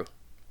 Tori or Drew?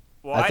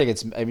 Well, I think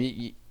it's. I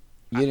mean,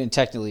 you didn't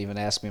technically even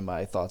ask me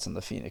my thoughts on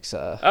the Phoenix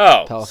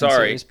Pelicans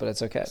series, but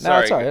it's okay. Sorry.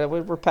 No, it's all right.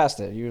 We're past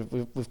it.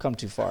 We've come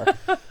too far.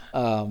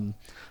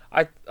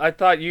 I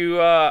thought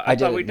you. I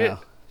thought we did.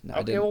 No, okay,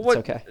 I didn't. well, what?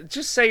 It's okay.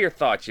 Just say your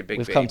thoughts, you big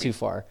We've baby. come too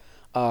far.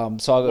 So I'll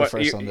go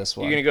first on this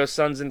one. You're gonna go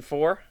Suns in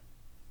 4?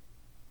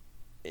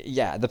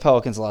 Yeah, the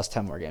Pelicans lost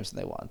 10 more games than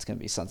they won. It's gonna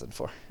be Suns in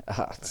 4.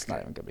 It's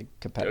not even gonna be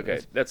competitive.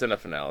 Okay, that's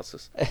enough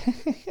analysis.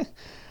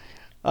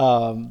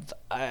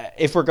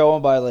 If we're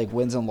going by like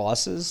wins and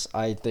losses,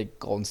 I think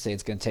Golden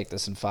State's going to take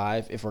this in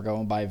 5. If we're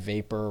going by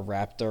Vapor,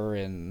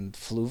 Raptor, and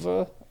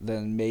Fluva,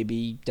 then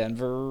maybe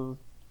Denver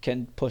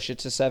can push it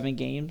to 7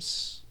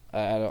 games.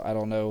 I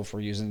don't know if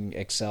we're using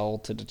Excel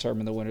to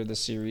determine the winner of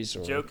this series.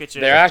 Or Jokic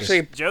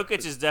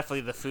is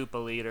definitely the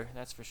FUPA leader.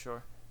 That's for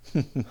sure.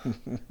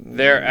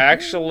 They're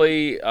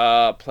actually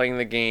playing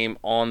the game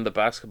on the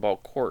basketball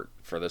court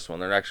for this one.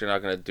 They're actually not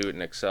going to do it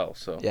in Excel.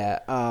 So yeah.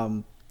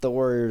 The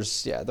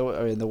Warriors,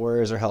 the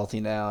Warriors are healthy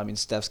now. I mean,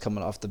 Steph's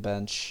coming off the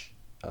bench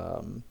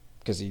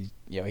because he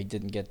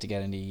didn't get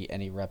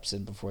any reps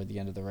in before the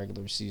end of the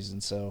regular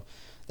season. So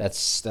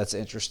that's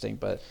interesting.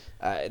 But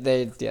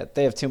they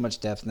have too much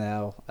depth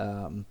now.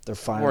 They're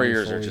finally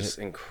Warriors are just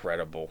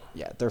incredible.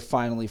 Yeah, they're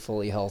finally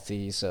fully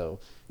healthy.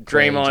 So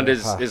Draymond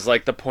is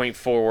like the point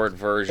forward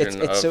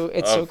version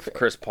of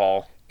Chris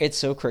Paul. It's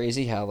so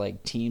crazy how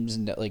like teams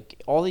know,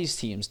 like all these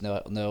teams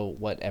know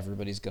what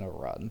everybody's gonna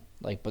run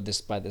by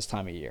this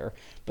time of year.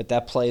 But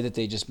that play that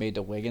they just made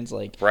to Wiggins,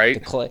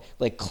 right, Clay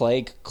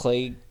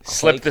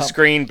slipped the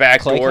screen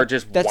backdoor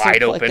just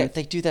wide open.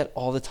 They do that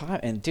all the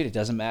time, and dude, it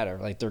doesn't matter.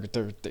 Like they're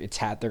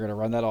gonna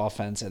run that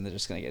offense, and they're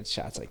just gonna get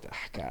shots like that.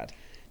 God.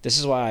 This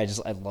is why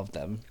I love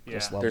them. Yeah.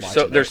 Just love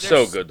they're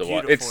so good to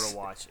watch. It's to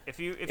watch. If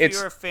you're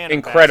a fan of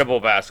incredible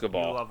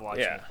basketball. You love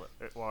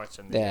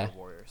watching the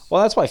Warriors.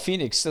 Well, that's why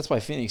Phoenix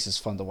is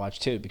fun to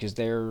watch too, because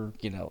they're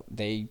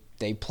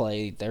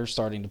they're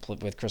starting to play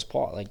with Chris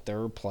Paul. Like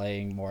they're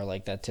playing more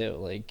like that too.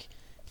 Like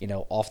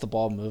off the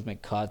ball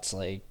movement, cuts,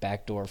 like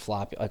backdoor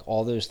floppy, like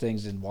all those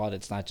things in one.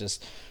 It's not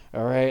just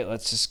all right,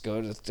 let's just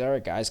go to all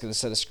right, guys, gonna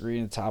set a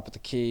screen at the top of the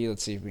key.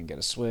 Let's see if we can get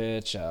a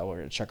switch. We're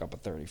gonna check up a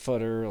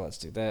 30-footer. Let's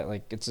do that.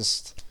 Like it's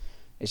just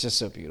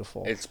so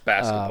beautiful. It's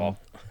basketball.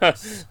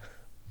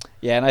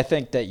 Yeah, and I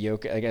think that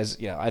Jokic,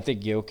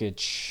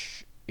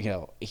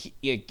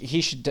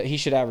 he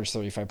should average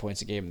 35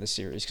 points a game in this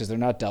series because they're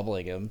not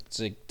doubling him. It's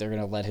like they're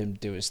gonna let him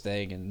do his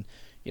thing and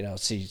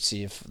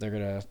see if they're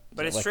gonna.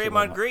 But it's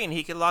Draymond Green.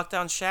 He can lock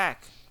down Shaq.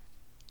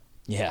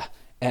 Yeah,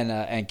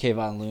 and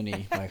Kevon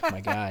Looney,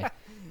 my guy.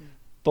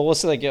 But we'll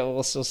see.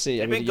 We'll still see.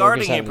 They've been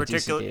guarding him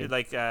particularly,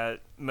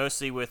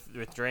 mostly with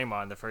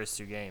Draymond the first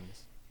 2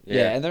 games.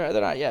 Yeah, and they're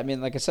not. Yeah, I mean,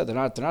 like I said, they're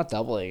not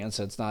doubling, and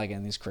so it's not like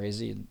anything's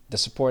crazy. The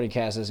supporting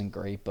cast isn't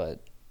great,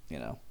 but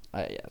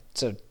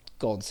So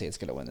Golden State's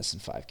gonna win this in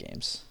 5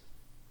 games.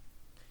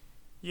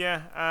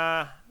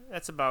 Yeah,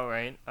 that's about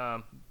right.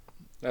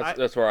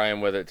 That's where I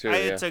am with it too.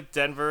 I took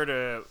Denver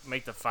to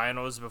make the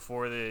finals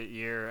before the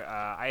year.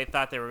 I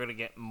thought they were going to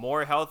get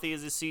more healthy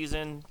as the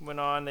season went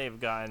on. They've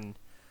gotten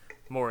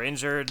more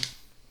injured,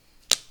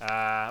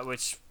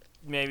 which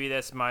maybe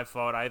that's my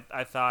fault.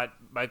 I thought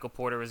Michael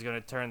Porter was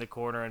going to turn the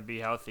corner and be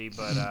healthy,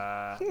 but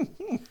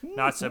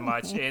not so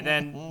much. And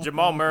then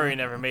Jamal Murray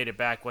never made it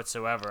back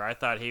whatsoever. I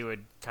thought he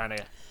would kind of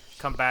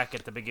come back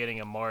at the beginning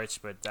of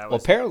March, but that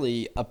was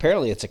apparently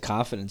it's a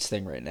confidence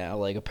thing right now.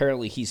 Like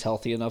apparently he's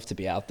healthy enough to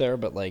be out there,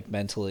 but like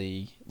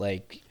mentally,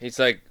 like he's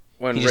like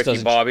when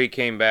Ricky Bobby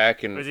came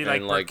back and was he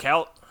like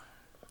Burkelt?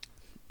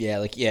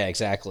 Yeah,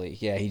 exactly.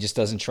 Yeah, he just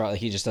doesn't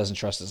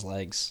trust his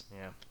legs.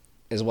 Yeah,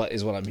 is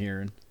what I'm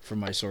hearing from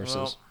my sources.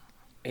 Well,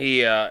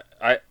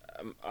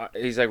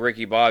 he's like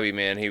Ricky Bobby,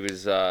 man. He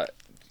was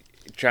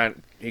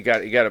he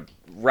got to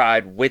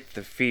ride with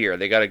the fear.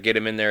 They got to get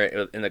him in there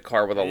in the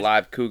car with a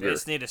live cougar. They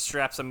just need to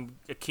strap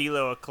a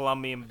kilo of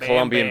Colombian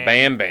Bam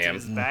Bam to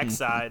his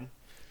backside.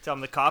 Tell him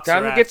the cops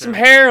time are to get after some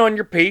him. hair on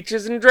your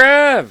peaches and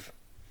drive.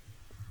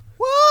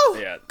 Woo!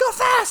 Yeah, go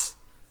fast.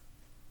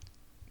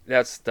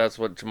 That's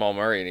what Jamal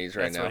Murray needs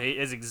right now. What he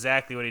is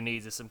exactly what he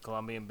needs is some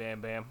Colombian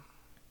Bam Bam.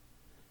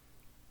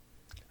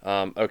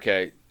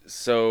 Okay,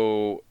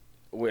 so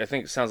I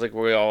think it sounds like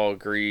we all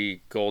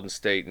agree Golden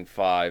State in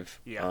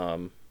 5. Yeah.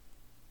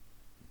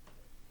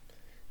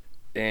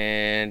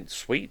 And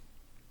sweet.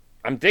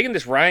 I'm digging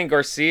this Ryan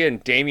Garcia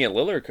and Damian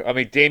Lillard. I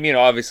mean, Damian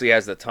obviously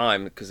has the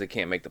time because they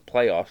can't make the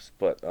playoffs,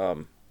 but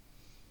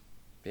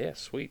yeah,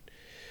 sweet.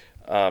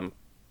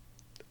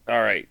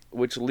 All right,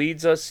 which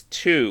leads us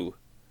to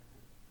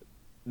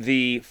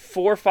the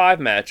 4-5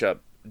 matchup: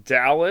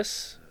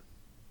 Dallas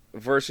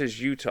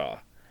versus Utah.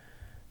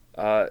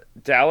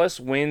 Dallas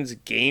wins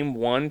game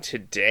 1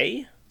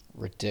 today.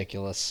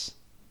 Ridiculous.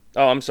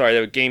 Oh, I'm sorry.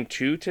 That was game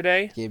 2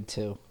 today. Game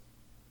 2.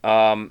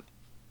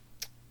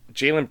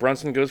 Jalen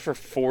Brunson goes for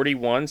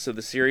 41, so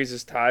the series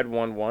is tied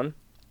 1-1.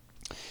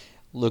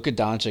 Luka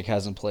Doncic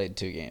hasn't played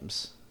 2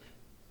 games.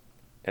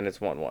 And it's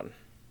 1-1.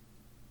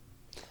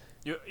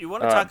 You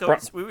want to talk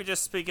about, we were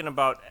just speaking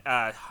about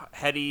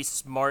heady,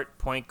 smart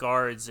point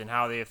guards and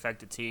how they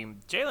affect the team.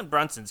 Jalen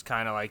Brunson's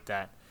kind of like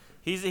that.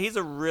 He's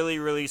a really,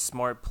 really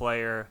smart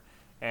player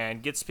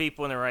and gets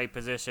people in the right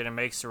position and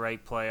makes the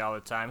right play all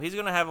the time. He's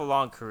going to have a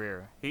long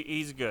career.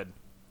 He's good.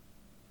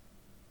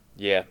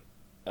 Yeah.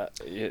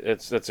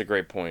 That's a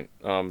great point.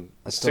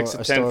 6 of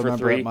 10 still for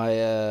 3.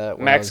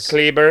 Max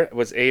Kleber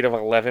was 8 of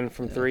 11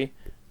 from 3.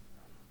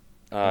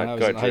 When I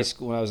was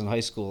in high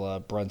school,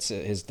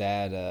 Brunson, his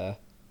dad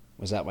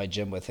was at my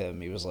gym with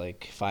him. He was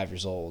like 5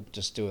 years old,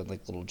 just doing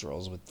like little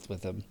drills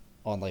with him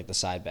on like the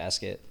side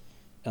basket.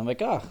 And I'm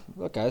like,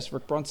 look guys,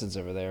 Rick Brunson's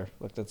over there.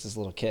 Look, that's his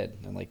little kid.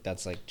 And like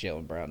that's like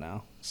Jaylen Brown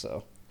now.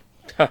 So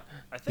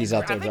he's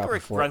out there. I think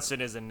Rick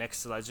Brunson is a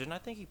Knicks legend. I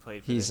think he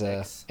played for the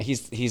Knicks.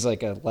 He's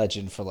like a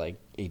legend for like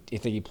I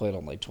think he played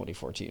on like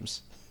 24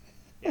 teams.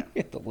 Yeah.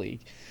 In the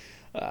league.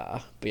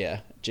 But yeah,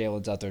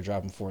 Jalen's out there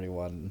dropping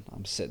 41.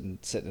 I'm sitting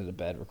in a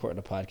bed recording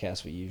a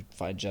podcast with you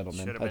fine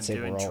gentlemen. Should have been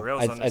doing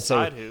drills on the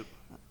side hoop.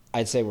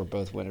 I'd say we're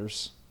both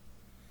winners.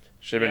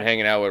 Should have been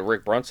hanging out with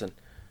Rick Brunson.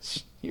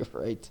 You're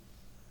right.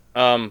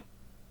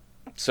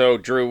 So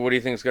Drew, what do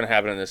you think is going to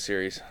happen in this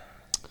series?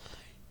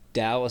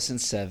 Dallas in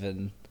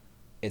 7.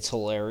 It's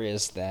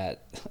hilarious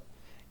that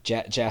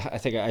I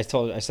think I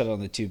said it on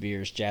the 2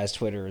 beers. Jazz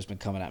Twitter has been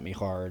coming at me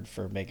hard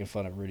for making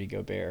fun of Rudy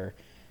Gobert.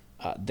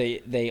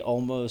 They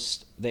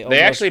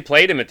actually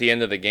played him at the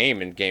end of the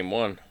game in game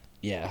 1.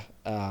 Yeah.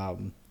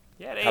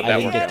 He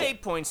had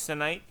 8 points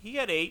tonight. He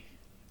had 8.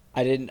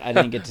 I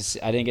didn't get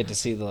to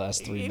see the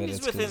last 3 minutes.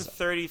 He was within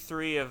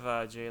 33 of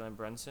Jalen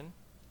Brunson.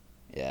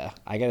 Yeah,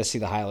 I got to see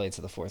the highlights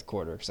of the fourth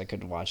quarter because I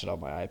couldn't watch it on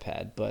my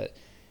iPad. But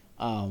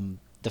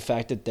the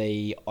fact that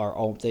they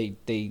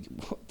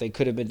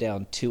could have been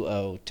down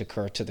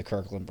 2-0 to the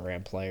Kirkland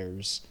brand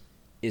players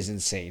is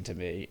insane to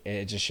me.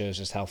 It just shows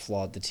just how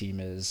flawed the team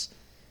is,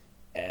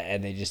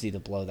 and they just need to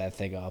blow that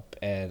thing up.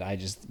 And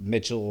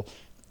Mitchell.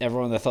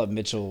 Everyone that thought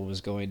Mitchell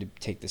was going to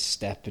take the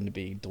step into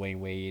being Dwayne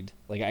Wade,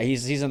 like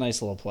he's a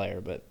nice little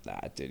player, but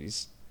dude,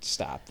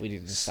 stop. We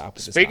need to stop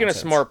with this Speaking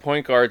nonsense. of smart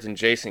point guards and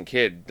Jason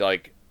Kidd,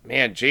 like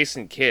man,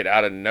 Jason Kidd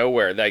out of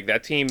nowhere, like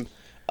that team.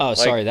 Oh,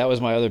 sorry, that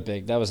was another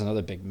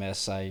big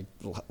miss. I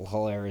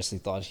hilariously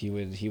thought he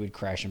would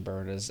crash and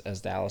burn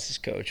as Dallas's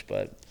coach,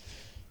 but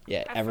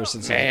yeah,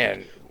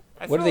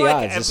 what are the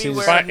odds?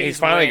 He's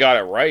finally got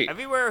it right.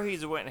 Everywhere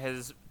he's went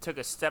took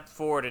a step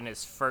forward in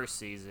his first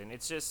season.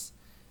 It's just.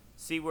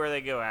 See where they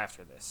go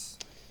after this.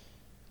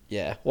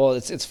 Yeah, well,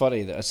 it's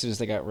funny though. As soon as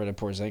they got rid of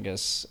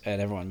Porzingis,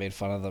 and everyone made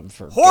fun of them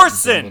for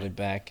Horson.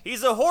 Back.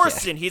 He's a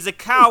Horson. Yeah. He's a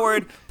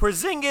coward.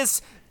 Porzingis,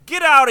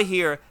 get out of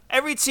here.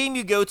 Every team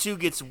you go to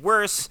gets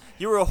worse.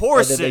 You're a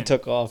Horson. And then they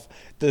took off.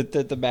 The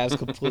Mavs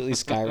completely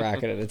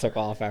skyrocketed and took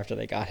off after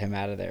they got him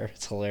out of there.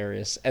 It's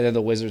hilarious. And then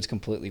the Wizards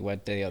completely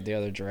went the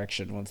other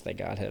direction once they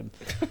got him.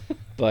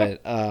 But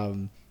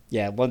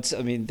yeah, it's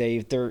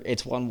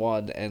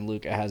 1-1, and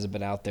Luka hasn't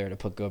been out there to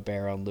put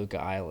Gobert on Luka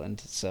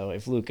Island. So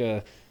if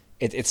Luka,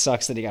 it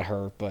sucks that he got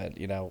hurt, but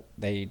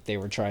they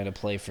were trying to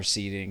play for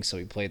seeding, so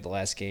he played the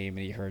last game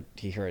and he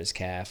hurt his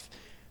calf.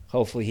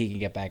 Hopefully he can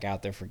get back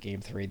out there for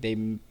game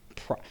 3.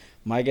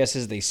 My guess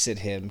is they sit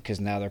him because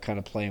now they're kind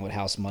of playing with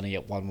house money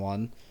at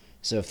 1-1.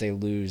 So if they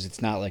lose,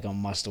 it's not like a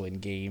must-win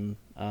game,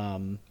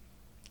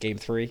 game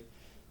 3.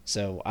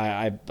 So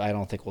I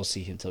don't think we'll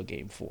see him till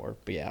game 4.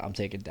 But yeah, I'm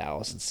taking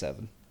Dallas in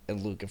 7.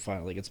 And Luka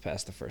finally gets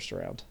past the first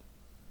round.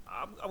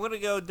 I'm going to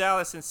go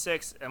Dallas in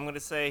 6. I'm going to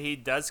say he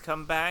does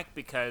come back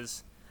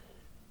because,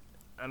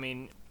 I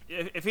mean,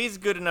 if he's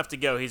good enough to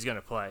go, he's going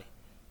to play.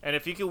 And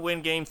if he can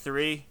win game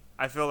 3,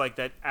 I feel like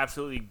that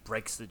absolutely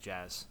breaks the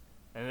Jazz.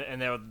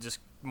 And they'll just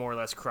more or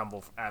less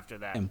crumble after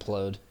that.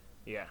 Implode.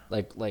 Yeah.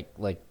 Like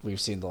we've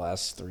seen the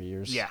last 3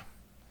 years. Yeah.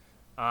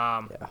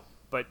 Yeah.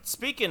 But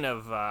speaking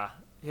of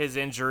his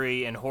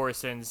injury and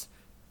Horson's,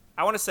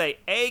 I want to say,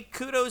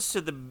 kudos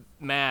to the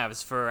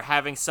Mavs for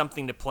having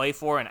something to play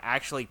for and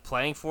actually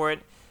playing for it.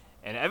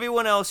 And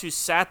everyone else who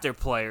sat their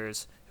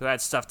players who had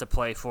stuff to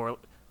play for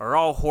are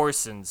all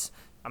Horsons.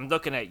 I'm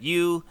looking at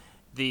you,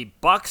 the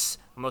Bucks.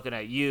 I'm looking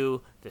at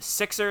you, the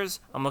Sixers.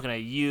 I'm looking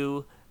at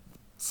you,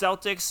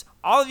 Celtics.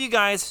 All of you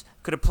guys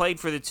could have played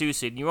for the 2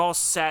 seed. You all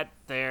sat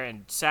there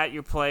and sat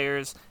your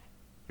players.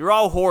 You're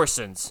all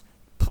Horsons.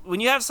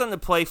 When you have something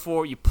to play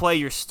for, you play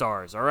your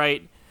stars, all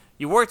right?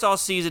 You worked all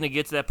season to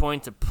get to that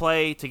point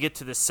to get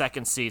to the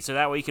 2nd seed, so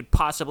that way you could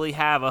possibly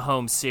have a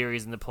home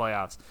series in the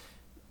playoffs.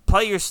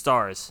 Play your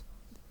stars.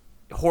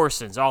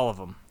 Horsons, all of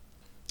them.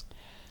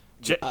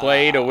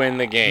 play to win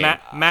the game.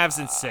 Mavs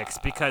in 6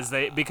 because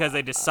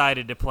they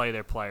decided to play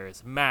their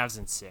players. Mavs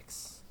in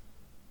 6.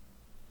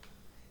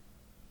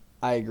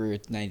 I agree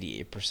with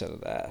 98%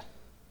 of that.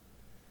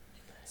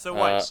 So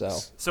what?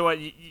 So what?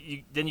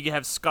 Then you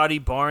have Scotty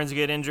Barnes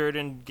get injured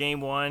in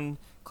game 1.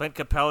 Clint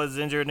Capella's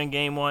injured in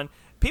game 1.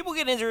 People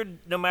get injured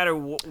no matter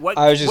what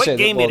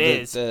game it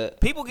is.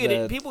 People get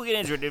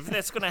injured. If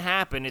that's going to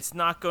happen, it's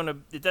not going to.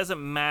 It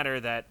doesn't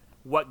matter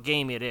what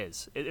game it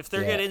is. If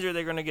they're get injured,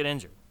 they're going to get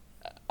injured.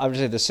 I would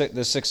say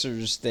the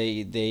Sixers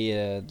they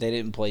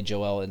didn't play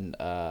Joel and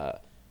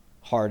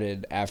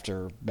Harden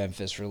after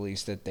Memphis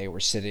released that they were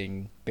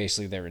sitting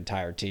basically their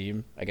entire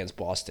team against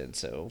Boston.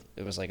 So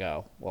it was like,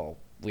 oh well,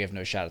 we have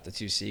no shot at the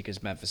 2 seed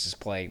because Memphis is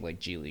playing like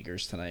G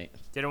Leaguers tonight.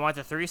 Didn't want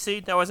the 3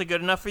 seed. That wasn't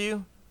good enough for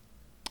you.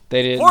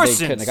 They didn't. Horsens.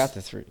 They couldn't have got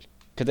the 3.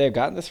 Could they have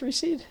gotten the 3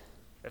 seed?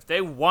 If they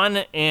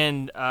won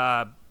and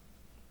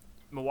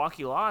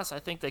Milwaukee lost, I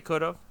think they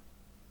could have.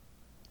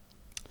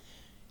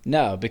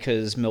 No,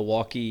 because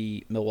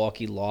Milwaukee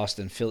lost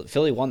and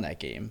Philly won that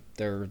game.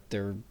 Their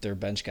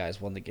bench guys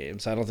won the game,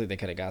 so I don't think they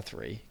could have got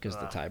 3 because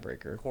of the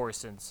tiebreaker.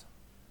 Horsens.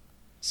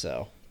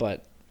 So,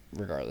 but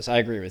regardless, I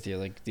agree with you.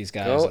 Like these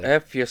guys. Go like,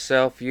 F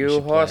yourself, you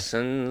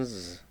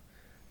Horsens,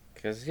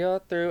 because you're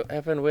through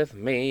effing with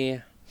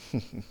me.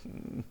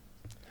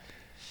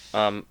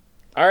 All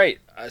right,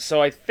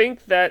 so I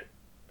think that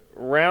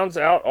rounds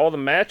out all the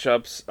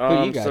matchups.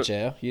 Who you got,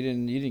 Joe? You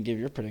didn't give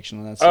your prediction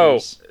on that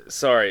series. Oh,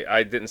 sorry,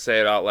 I didn't say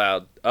it out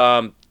loud.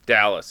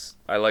 Dallas.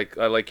 I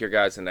like your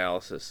guys'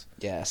 analysis.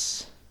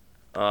 Yes.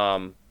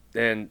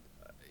 And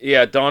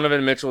yeah,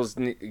 Donovan Mitchell's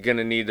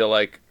gonna need to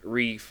like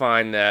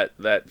refine that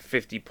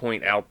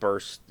 50-point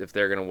outburst if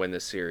they're gonna win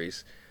this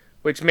series,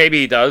 which maybe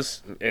he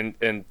does,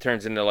 and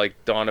turns into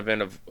like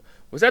Donovan of.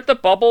 Was that the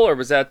bubble or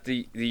was that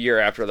the year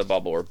after the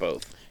bubble or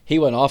both? He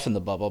went off in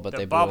the bubble, but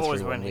they blew a 3-1 lead. The bubble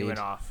was when he went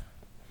off.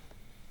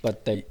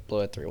 But they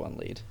blew a 3-1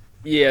 lead.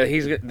 Yeah,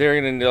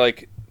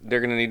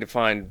 they're gonna need to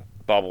find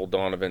bubble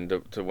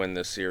Donovan to win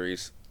this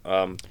series.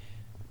 But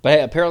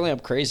hey, apparently I'm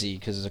crazy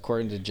because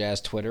according to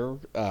Jazz Twitter,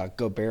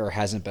 Gobert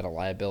hasn't been a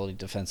liability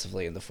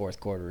defensively in the fourth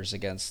quarters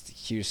against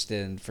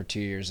Houston for 2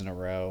 years in a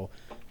row,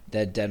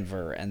 then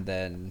Denver, and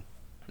then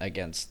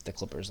against the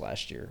Clippers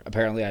last year.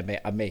 Apparently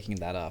I'm making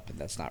that up, and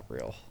that's not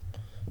real.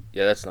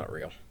 Yeah, that's not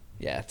real.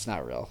 Yeah, it's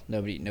not real.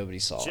 Nobody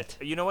saw it.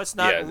 You know what's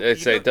not? Yeah,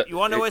 you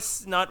want to know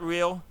what's not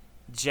real?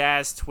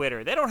 Jazz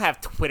Twitter. They don't have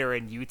Twitter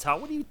in Utah.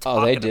 What are you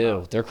talking about? Oh, they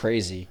do. They're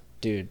crazy,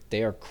 dude.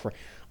 They are.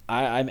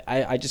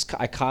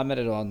 I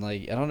commented on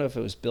like I don't know if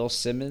it was Bill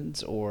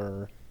Simmons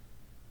or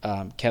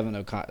Kevin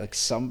O'Connor, like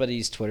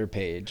somebody's Twitter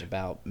page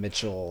about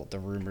Mitchell. The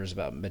rumors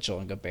about Mitchell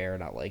and Gobert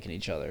not liking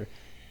each other,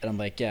 and I'm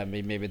like, yeah,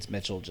 maybe it's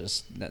Mitchell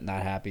just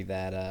not happy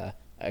that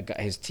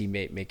his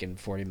teammate making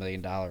 $40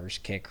 million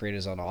can't create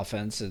his own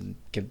offense and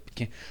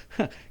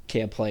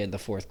can't play in the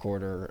fourth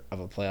quarter of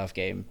a playoff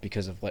game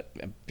because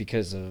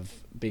of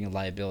being a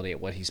liability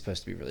at what he's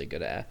supposed to be really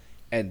good at.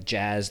 And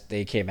Jazz,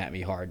 they came at me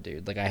hard,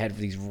 dude. Like I had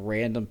these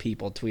random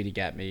people tweeting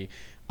at me.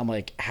 I'm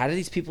like, how do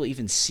these people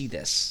even see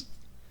this?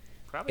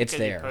 Probably it's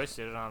there. You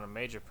posted it on a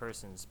major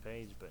person's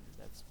page, but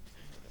that's.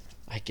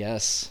 I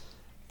guess.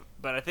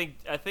 But I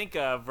think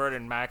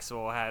Vernon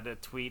Maxwell had a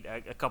tweet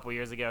a couple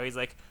years ago. He's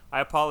like, I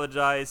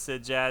apologize to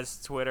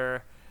Jazz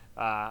Twitter.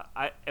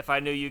 If I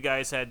knew you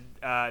guys had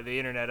the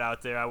internet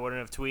out there, I wouldn't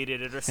have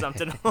tweeted it or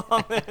something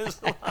along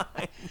those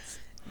lines.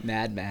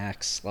 Mad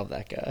Max, love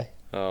that guy.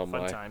 Oh my.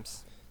 Fun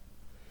times.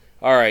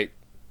 All right,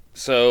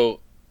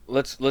 so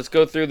let's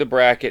go through the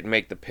bracket and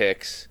make the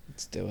picks.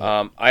 Let's do it.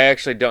 I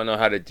actually don't know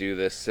how to do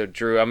this, so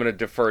Drew, I'm gonna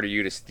defer to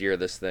you to steer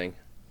this thing.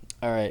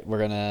 All right, I'm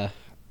gonna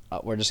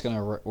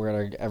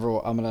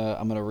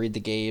read the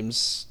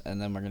games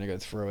and then we're gonna go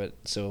through it.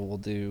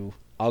 So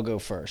I'll go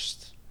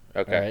first.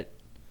 Okay.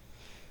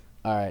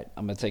 All right.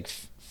 I'm gonna take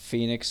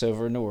Phoenix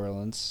over New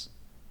Orleans,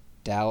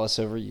 Dallas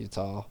over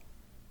Utah,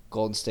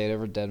 Golden State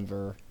over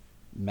Denver,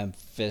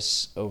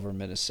 Memphis over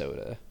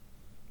Minnesota,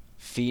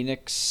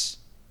 Phoenix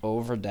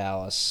over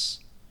Dallas,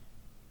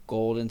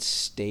 Golden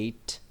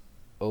State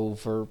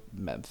over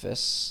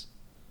Memphis,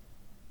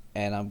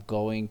 and I'm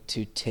going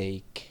to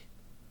take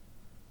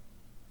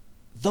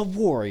the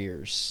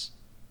Warriors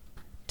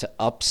to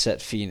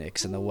upset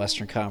Phoenix in the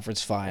Western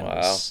Conference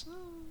Finals. Wow.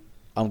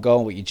 I'm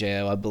going with you,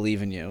 Jo. I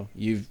believe in you.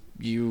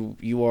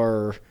 You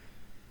are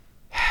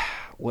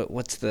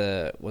what's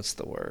the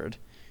word?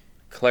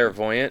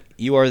 Clairvoyant.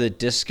 You are the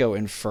Disco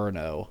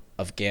Inferno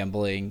of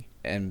gambling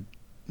and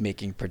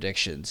making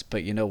predictions.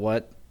 But you know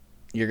what?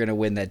 You're going to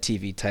win that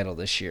TV title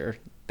this year.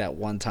 That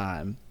one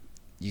time.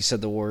 You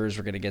said the Warriors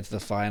were going to get to the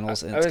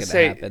finals, and it's going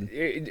to happen.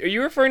 Are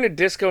you referring to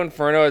Disco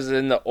Inferno as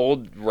in the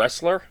old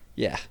wrestler?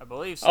 Yeah. I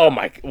believe so. Oh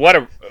my!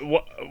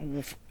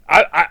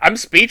 I'm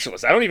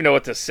speechless. I don't even know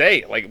what to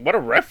say. Like, what a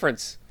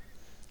reference.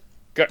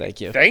 Thank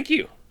you. Thank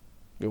you.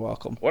 You're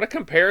welcome. What a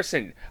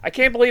comparison. I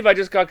can't believe I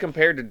just got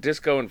compared to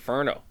Disco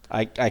Inferno.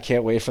 I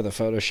can't wait for the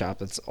Photoshop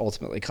that's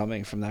ultimately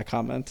coming from that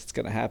comment. It's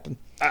going to happen.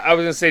 I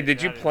was going to say,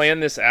 did you plan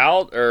this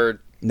out,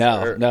 or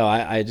No, Or- no,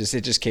 I just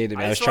it just came to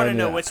me. I was just want trying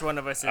to know which one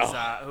of us is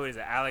Oh. who is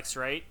it? Alex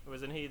Wright?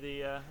 Wasn't he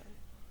the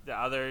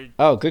other?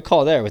 Oh, good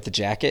call there with the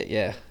jacket.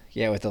 Yeah,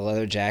 yeah, with the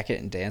leather jacket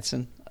and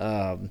dancing.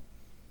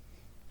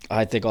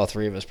 I think all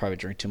three of us probably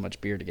drink too much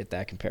beer to get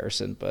that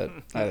comparison, but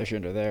neither here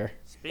nor there.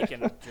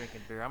 Speaking of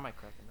drinking beer, I might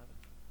crack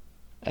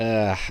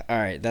another. All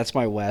right, that's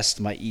my West.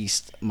 My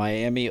East: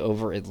 Miami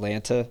over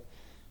Atlanta,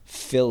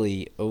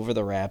 Philly over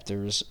the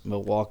Raptors,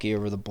 Milwaukee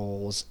over the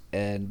Bulls,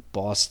 and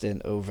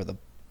Boston over the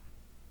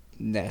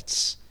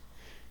Nets.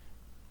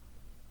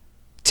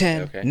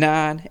 10, Okay.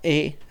 9,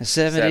 8,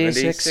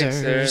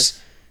 76ers. 76ers.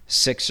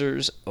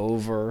 Sixers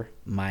over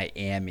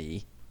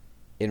Miami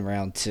in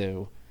round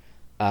 2.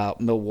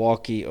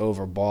 Milwaukee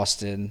over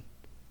Boston.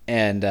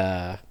 And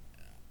I'm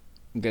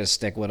going to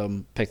stick with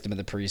them. Pick them in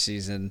the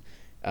preseason.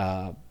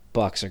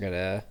 Bucks are going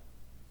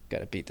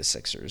to beat the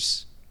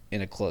Sixers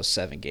in a close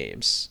 7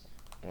 games,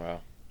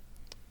 Wow.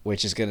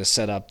 which is going to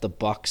set up the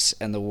Bucks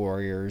and the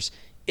Warriors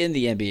in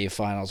the NBA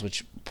Finals,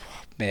 which,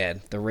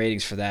 man, the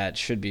ratings for that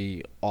should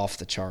be off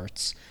the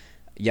charts.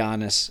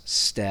 Giannis,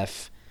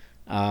 Steph.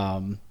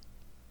 I'm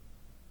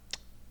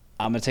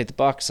going to take the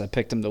Bucks. I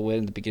picked them to win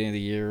at the beginning of the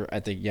year. I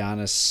think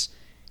Giannis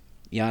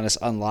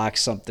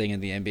unlocks something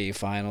in the NBA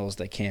Finals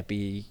that can't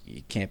be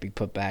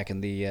put back in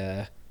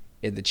the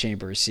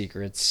Chamber of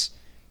Secrets.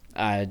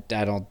 I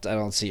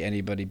don't see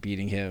anybody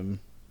beating him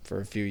for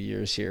a few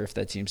years here if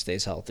that team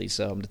stays healthy.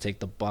 So I'm going to take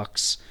the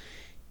Bucks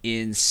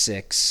in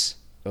 6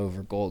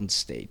 over Golden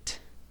State.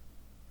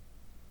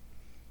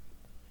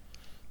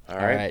 All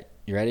right.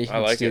 You ready? I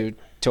like it.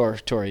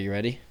 Tori, you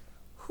ready?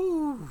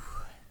 Whew.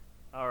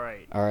 All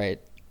right. All right.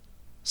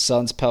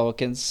 Suns,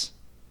 Pelicans,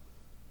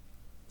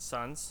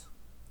 Suns,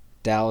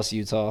 Dallas,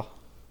 Utah,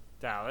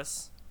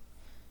 Dallas,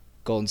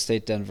 Golden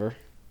State, Denver,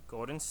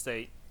 Golden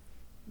State,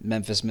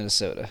 Memphis,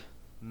 Minnesota,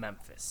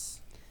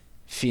 Memphis,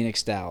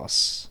 Phoenix,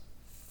 Dallas,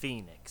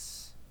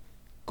 Phoenix,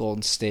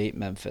 Golden State,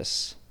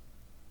 Memphis,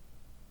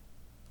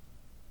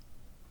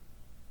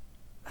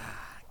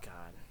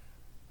 God,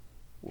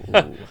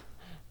 Ooh.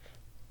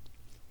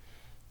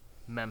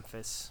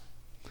 Memphis,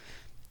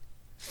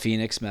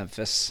 Phoenix,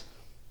 Memphis.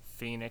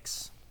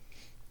 Phoenix.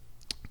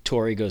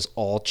 Tori goes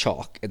all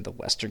chalk in the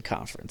Western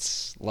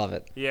Conference. Love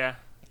it. Yeah,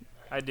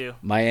 I do.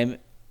 Miami,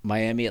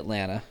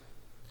 Atlanta,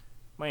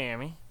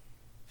 Miami.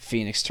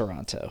 Phoenix,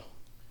 Toronto.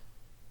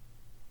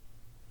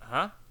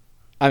 Huh?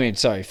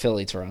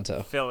 Philly,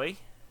 Toronto, Philly,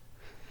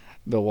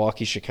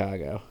 Milwaukee,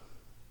 Chicago,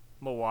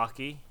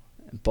 Milwaukee,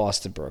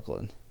 Boston,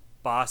 Brooklyn.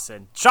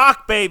 Boston.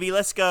 Chalk, baby.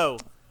 Let's go.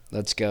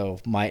 Let's go.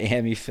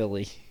 Miami,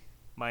 Philly,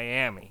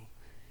 Miami,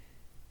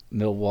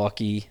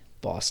 Milwaukee,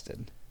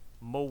 Boston.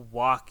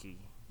 Milwaukee.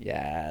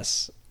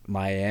 Yes.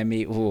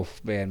 Miami. Ooh,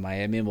 man.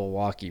 Miami and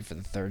Milwaukee for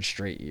the 3rd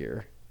straight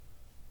year.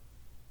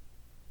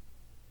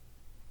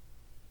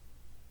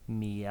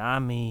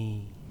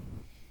 Miami.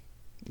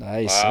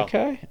 Nice. Wow.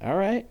 Okay. All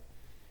right.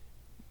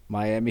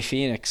 Miami,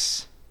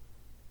 Phoenix.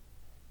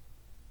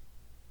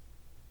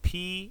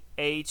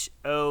 Phoenix.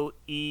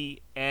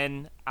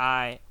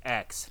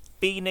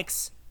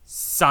 Phoenix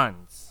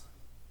Suns.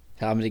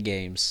 How many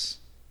games?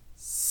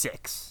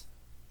 6.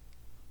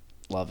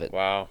 Love it.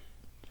 Wow.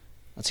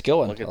 That's a good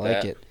one. Look at I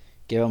like that. it.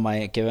 Give him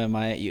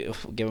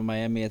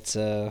Miami its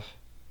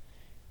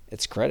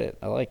credit.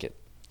 I like it.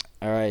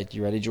 All right.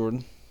 You ready,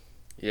 Jordan?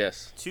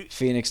 Yes.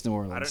 Phoenix, New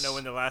Orleans. I don't know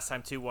when the last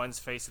time 2-1s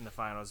faced in the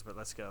finals, but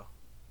let's go.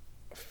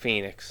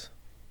 Phoenix.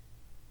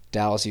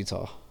 Dallas,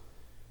 Utah.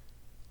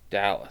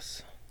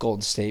 Dallas.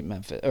 Golden State,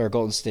 Memphis, or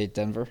Golden State,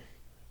 Denver.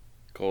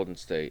 Golden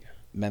State.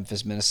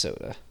 Memphis,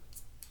 Minnesota.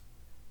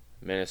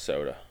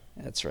 Minnesota.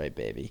 That's right,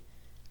 baby.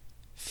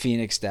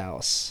 Phoenix,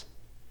 Dallas.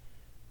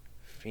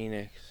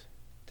 Phoenix.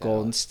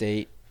 Golden Dallas.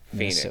 State,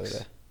 Phoenix.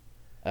 Minnesota.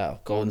 Oh,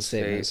 Golden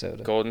State,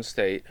 Minnesota. Golden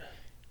State.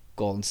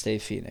 Golden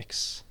State,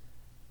 Phoenix.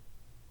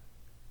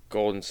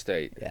 Golden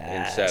State.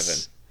 Yes. In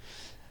 7.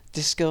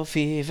 Disco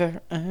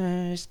fever,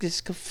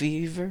 disco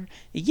fever.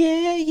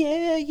 Yeah,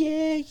 yeah,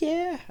 yeah,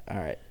 yeah. All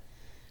right.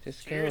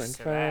 Disco Cheers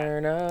to that.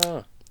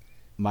 Inferno.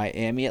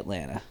 Miami,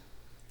 Atlanta.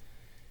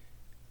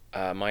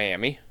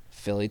 Miami.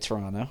 Philly,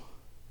 Toronto.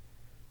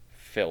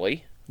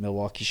 Philly.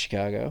 Milwaukee,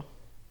 Chicago.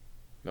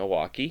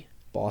 Milwaukee.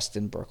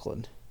 Boston,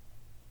 Brooklyn.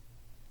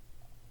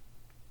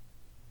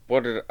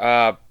 What did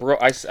I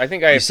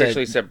think I You said-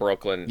 officially said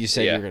Brooklyn. You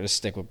said yeah. you were going to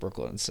stick with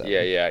Brooklyn. So.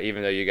 Yeah.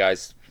 Even though you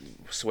guys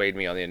swayed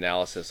me on the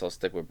analysis, I'll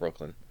stick with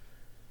Brooklyn.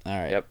 All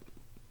right. Yep.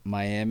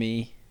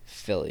 Miami,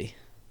 Philly.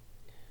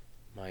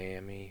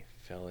 Miami,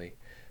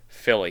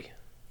 Philly.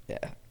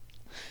 Yeah.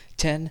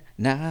 10,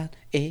 9,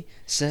 8,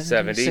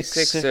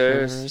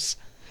 76ers.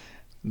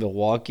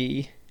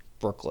 Milwaukee,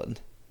 Brooklyn.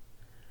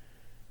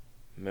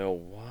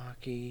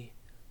 Milwaukee,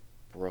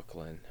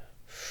 Brooklyn.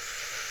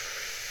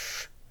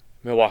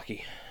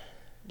 Milwaukee.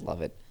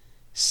 Love it.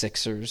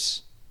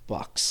 Sixers,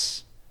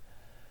 Bucks.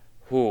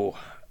 Who?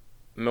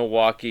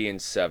 Milwaukee in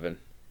 7.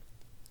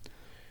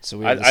 So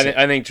we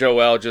I think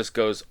Joel just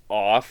goes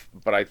off,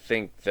 but I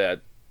think that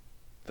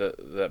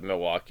that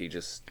Milwaukee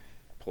just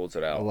pulls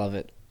it I out. love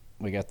it.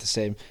 We got the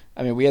same.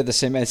 I mean, we had the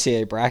same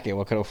NCAA bracket.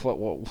 What could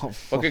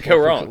could go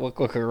wrong? What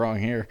could go wrong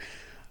here?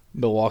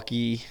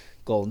 Milwaukee,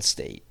 Golden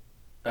State.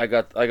 I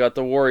got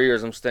the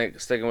Warriors. I'm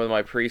sticking with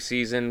my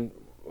preseason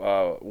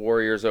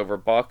Warriors over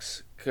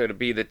Bucks. Could it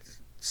be the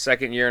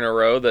second year in a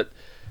row that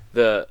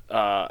the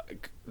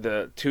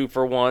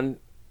 2-for-1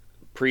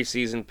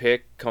 preseason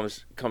pick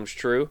comes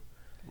true?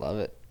 Love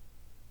it.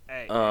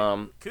 Hey,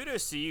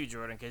 kudos to you,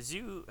 Jordan, because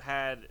you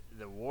had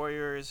the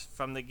Warriors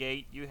from the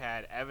gate. You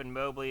had Evan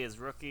Mobley as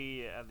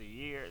Rookie of the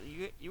Year.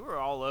 You were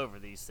all over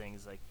these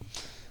things. Like,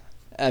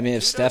 I mean,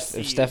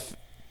 kudos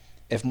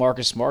if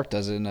Marcus Smart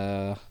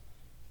doesn't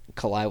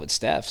collide with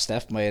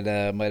Steph might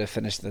have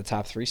finished in the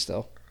top 3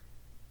 still.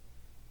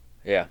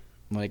 Yeah.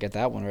 Might get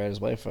that one right as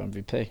well for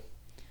MVP.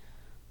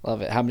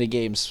 Love it. How many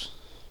games?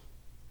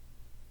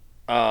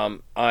 I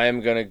am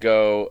gonna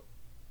go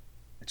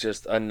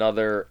just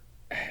another.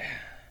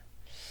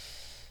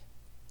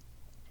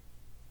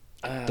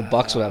 The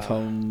Bucks would have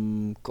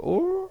home,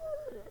 or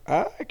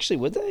actually,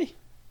 would they?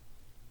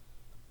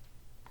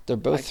 They're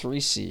both 3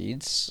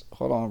 seeds.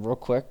 Hold on, real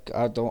quick.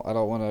 I don't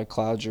want to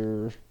cloud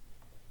your.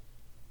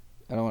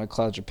 I don't want to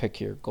cloud your pick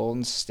here.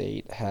 Golden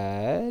State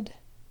had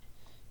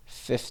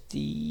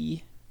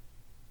 50.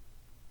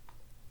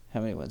 How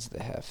many wins did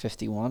they have?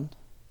 51?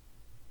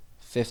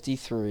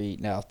 53.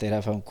 No, they'd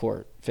have home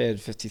court. If they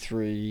had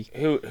 53.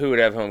 Who would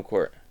have home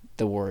court?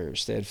 The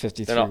Warriors. They had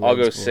 53. Then I'll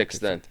go wins. 6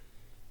 then.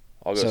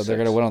 I'll go So 6. they're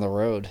gonna win on the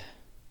road.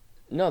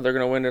 No, they're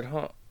gonna win at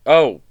home.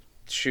 Oh,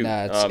 shoot.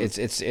 Nah, it's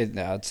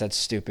that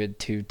stupid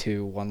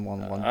 2-2,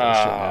 1-1-1 bullshit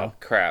Ah, now.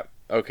 crap.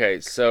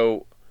 Okay,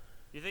 so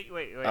you think?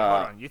 Wait, hold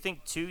on. You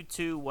think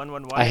 2-2,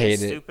 1-1-1 I hate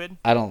is it. stupid?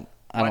 I don't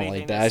Why do you like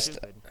think that. that's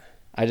stupid?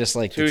 I just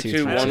like the 2-2,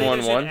 2-3. I don't think there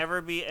 1-1-1. should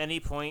ever be any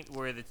point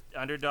where the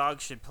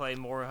underdog should play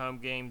more home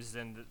games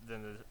than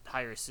the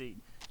higher seed.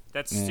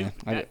 That's Yeah,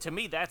 stupid. To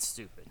me, that's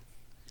stupid.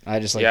 I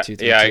just like yeah,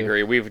 2-3. yeah, I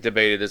agree. We've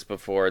debated this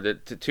before. The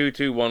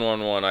 2-2,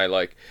 1-1-1 I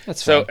like.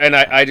 That's so, fine. and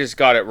I just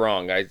got it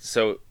wrong.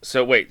 So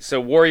wait. So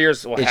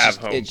Warriors will have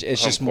home. It's home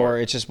just court. more.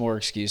 It's just more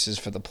excuses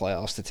for the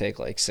playoffs to take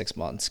like 6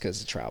 months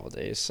because of travel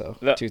days. So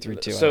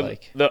 2-3-2. So I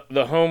like.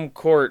 the home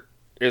court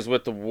is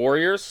with the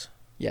Warriors.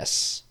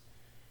 Yes.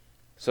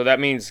 So that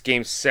means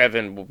Game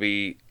 7 will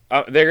be.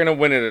 They're gonna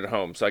win it at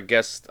home. So I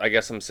guess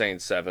I'm saying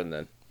 7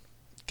 then.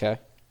 Okay.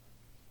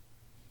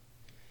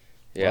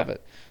 Yeah. Love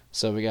it.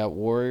 So we got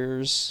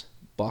Warriors,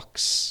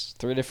 Bucks,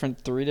 three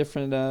different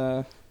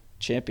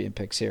champion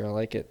picks here. I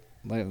like it.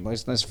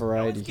 Nice No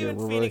variety one's here.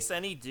 giving We're Phoenix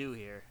any due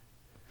here.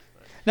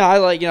 No, I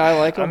like them.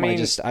 I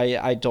mean,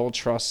 I don't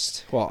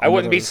trust. Well, I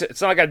wouldn't be.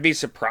 It's not like I'd be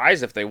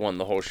surprised if they won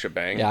the whole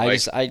shebang. Yeah,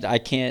 like, I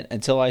can't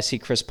until I see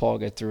Chris Paul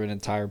get through an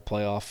entire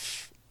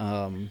playoff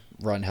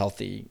run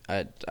healthy.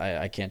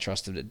 I can't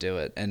trust him to do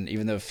it. And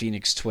even though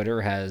Phoenix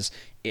Twitter has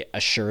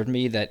assured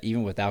me that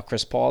even without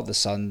Chris Paul, the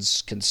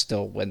Suns can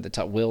still win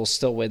will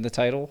still win the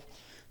title,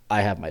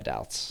 I have my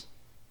doubts.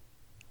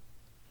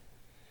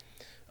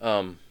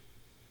 All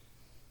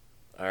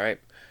right.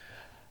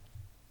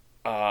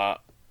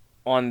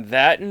 On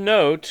that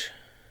note,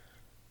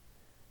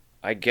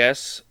 I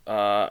guess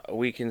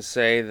we can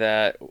say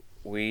that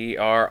we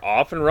are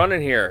off and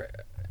running here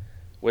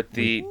with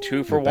the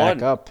 2-for-1.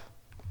 Back up.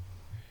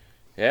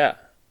 Yeah.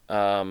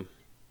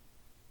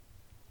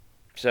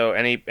 So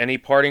any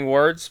parting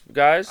words,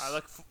 guys?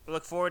 I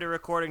look forward to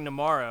recording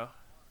tomorrow.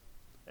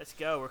 Let's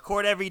go.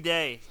 Record every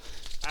day.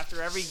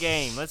 After every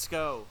game. Let's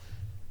go.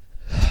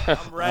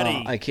 I'm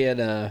ready. I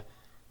can't.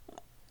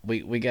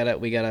 We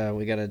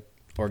gotta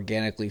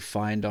organically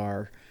find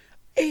our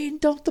Aiden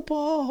dunked the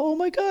ball. Oh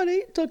my God,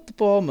 Aiden dunked the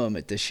ball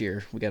moment this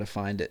year. We gotta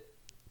find it.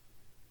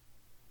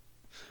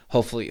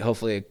 Hopefully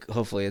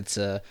it's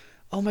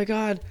oh my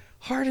God,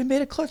 Harden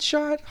made a clutch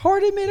shot.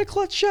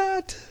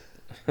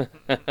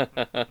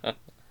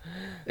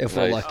 If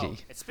we're Nice. lucky.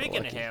 And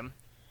speaking of him,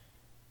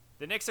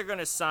 the Knicks are going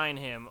to sign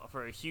him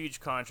for a huge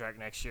contract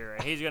next year,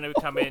 and he's going to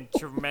come in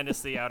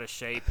tremendously out of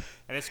shape,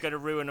 and it's going to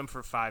ruin him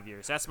for 5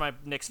 years. That's my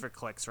Knicks for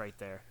clicks right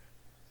there.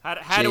 How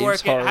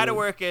to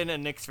work in a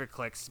Knicks for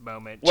clicks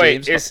moment.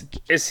 Wait, James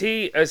is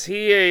he a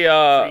Free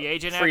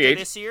agent free after agent?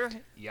 this year?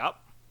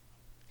 Yup.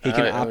 He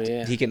can Oh, opt.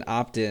 yeah. He can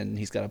opt in.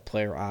 He's got a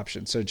player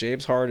option. So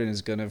James Harden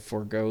is going to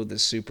forego the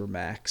super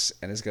max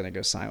and is going to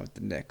go sign with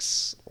the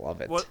Knicks. Love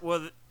it.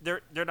 Well,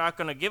 they're not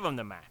going to give him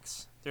the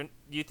max.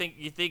 You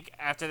think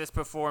after this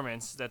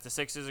performance that the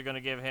Sixers are going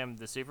to give him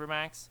the super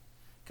max?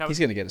 He's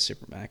going to get a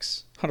super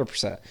max,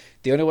 100%.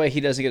 The only way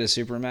he doesn't get a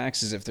super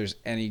max is if there's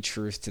any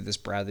truth to this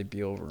Bradley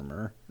Beal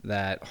rumor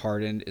that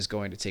Harden is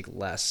going to take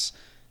less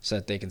so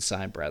that they can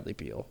sign Bradley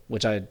Beal.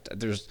 Which I'm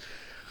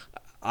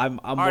more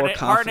confident.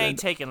 Harden ain't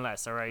taking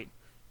less, all right?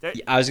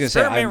 I was going to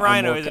say Furman I'm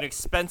Rhino more is an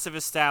expensive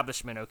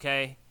establishment,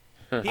 okay?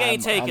 He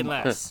ain't taking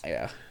less.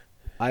 Yeah,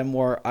 I'm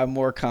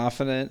more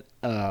confident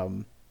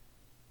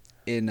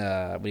in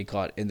what do you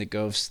call it, in the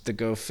Go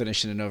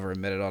finishing in over a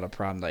minute on a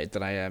prom night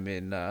than I am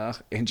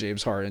in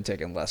James Harden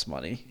taking less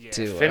money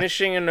to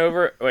finishing and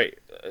over. Wait,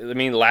 I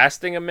mean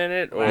lasting a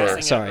minute or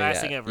Lasting sorry,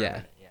 over yeah. a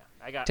minute. Yeah,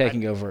 I got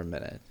taking over a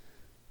minute.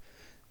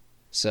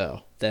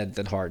 So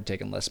than Harden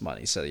taking less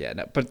money. So yeah,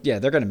 no, but yeah,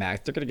 they're gonna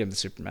give him the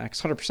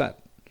supermax, 100%.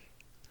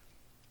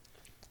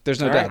 There's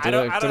no All doubt. right.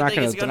 I don't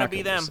think it's they're gonna not be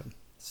gonna them. listen.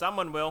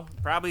 Someone will.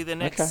 Probably the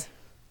Knicks. Okay.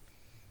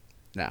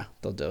 Nah,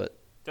 they'll do it.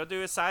 They'll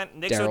do a sign.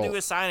 Knicks will do Daryl.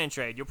 a sign and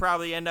trade. You'll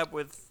probably end up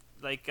with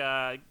like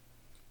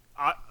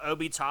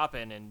Obi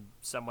Toppin and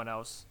someone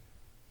else.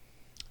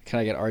 Can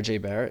I get R.J.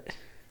 Barrett?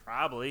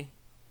 Probably.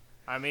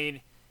 I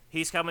mean,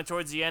 he's coming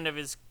towards the end of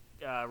his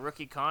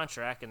rookie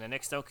contract, and the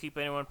Knicks don't keep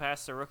anyone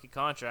past their rookie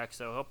contract,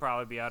 so he'll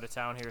probably be out of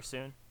town here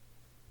soon.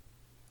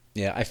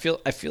 Yeah, I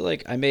feel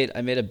like I made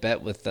a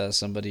bet with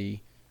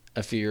somebody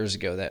a few years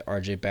ago that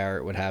R.J.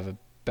 Barrett would have a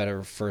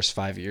better first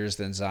 5 years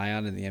than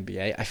Zion in the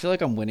NBA. I feel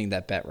like I'm winning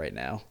that bet right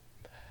now.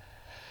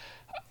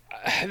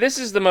 This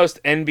is the most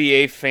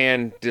NBA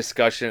fan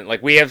discussion.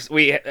 Like we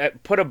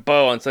put a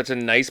bow on such a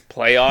nice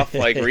playoff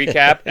like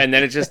recap, and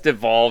then it just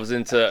devolves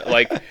into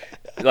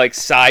like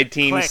side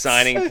teams Clicks.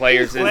 signing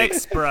players.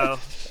 Clicks, bro.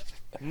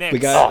 Knicks. We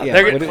got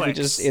they're what gonna- did we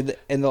just in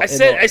the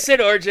I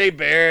said R.J.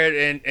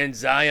 Barrett and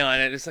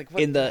Zion, and it's like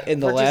what, in the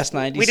we're last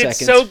 90 we seconds.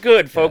 did so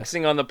good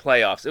focusing on the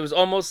playoffs. It was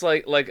almost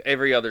like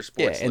every other Yeah,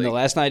 sports in the league.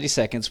 last 90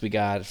 seconds, we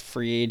got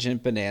free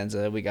agent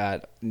bonanza. We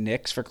got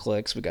Knicks for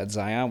clicks. We got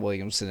Zion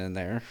Williamson in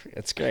there.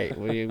 It's great.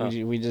 This Our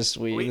is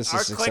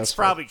clicks successful.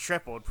 probably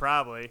tripled,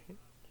 probably.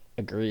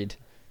 Agreed.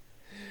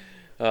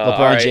 All LeBron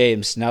right.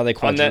 James. Now they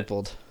On that-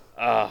 quadrupled.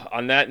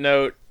 On that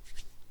note,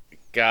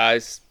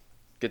 guys,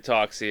 good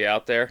talk. See you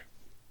out there.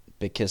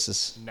 Big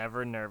kisses.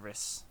 Never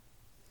nervous.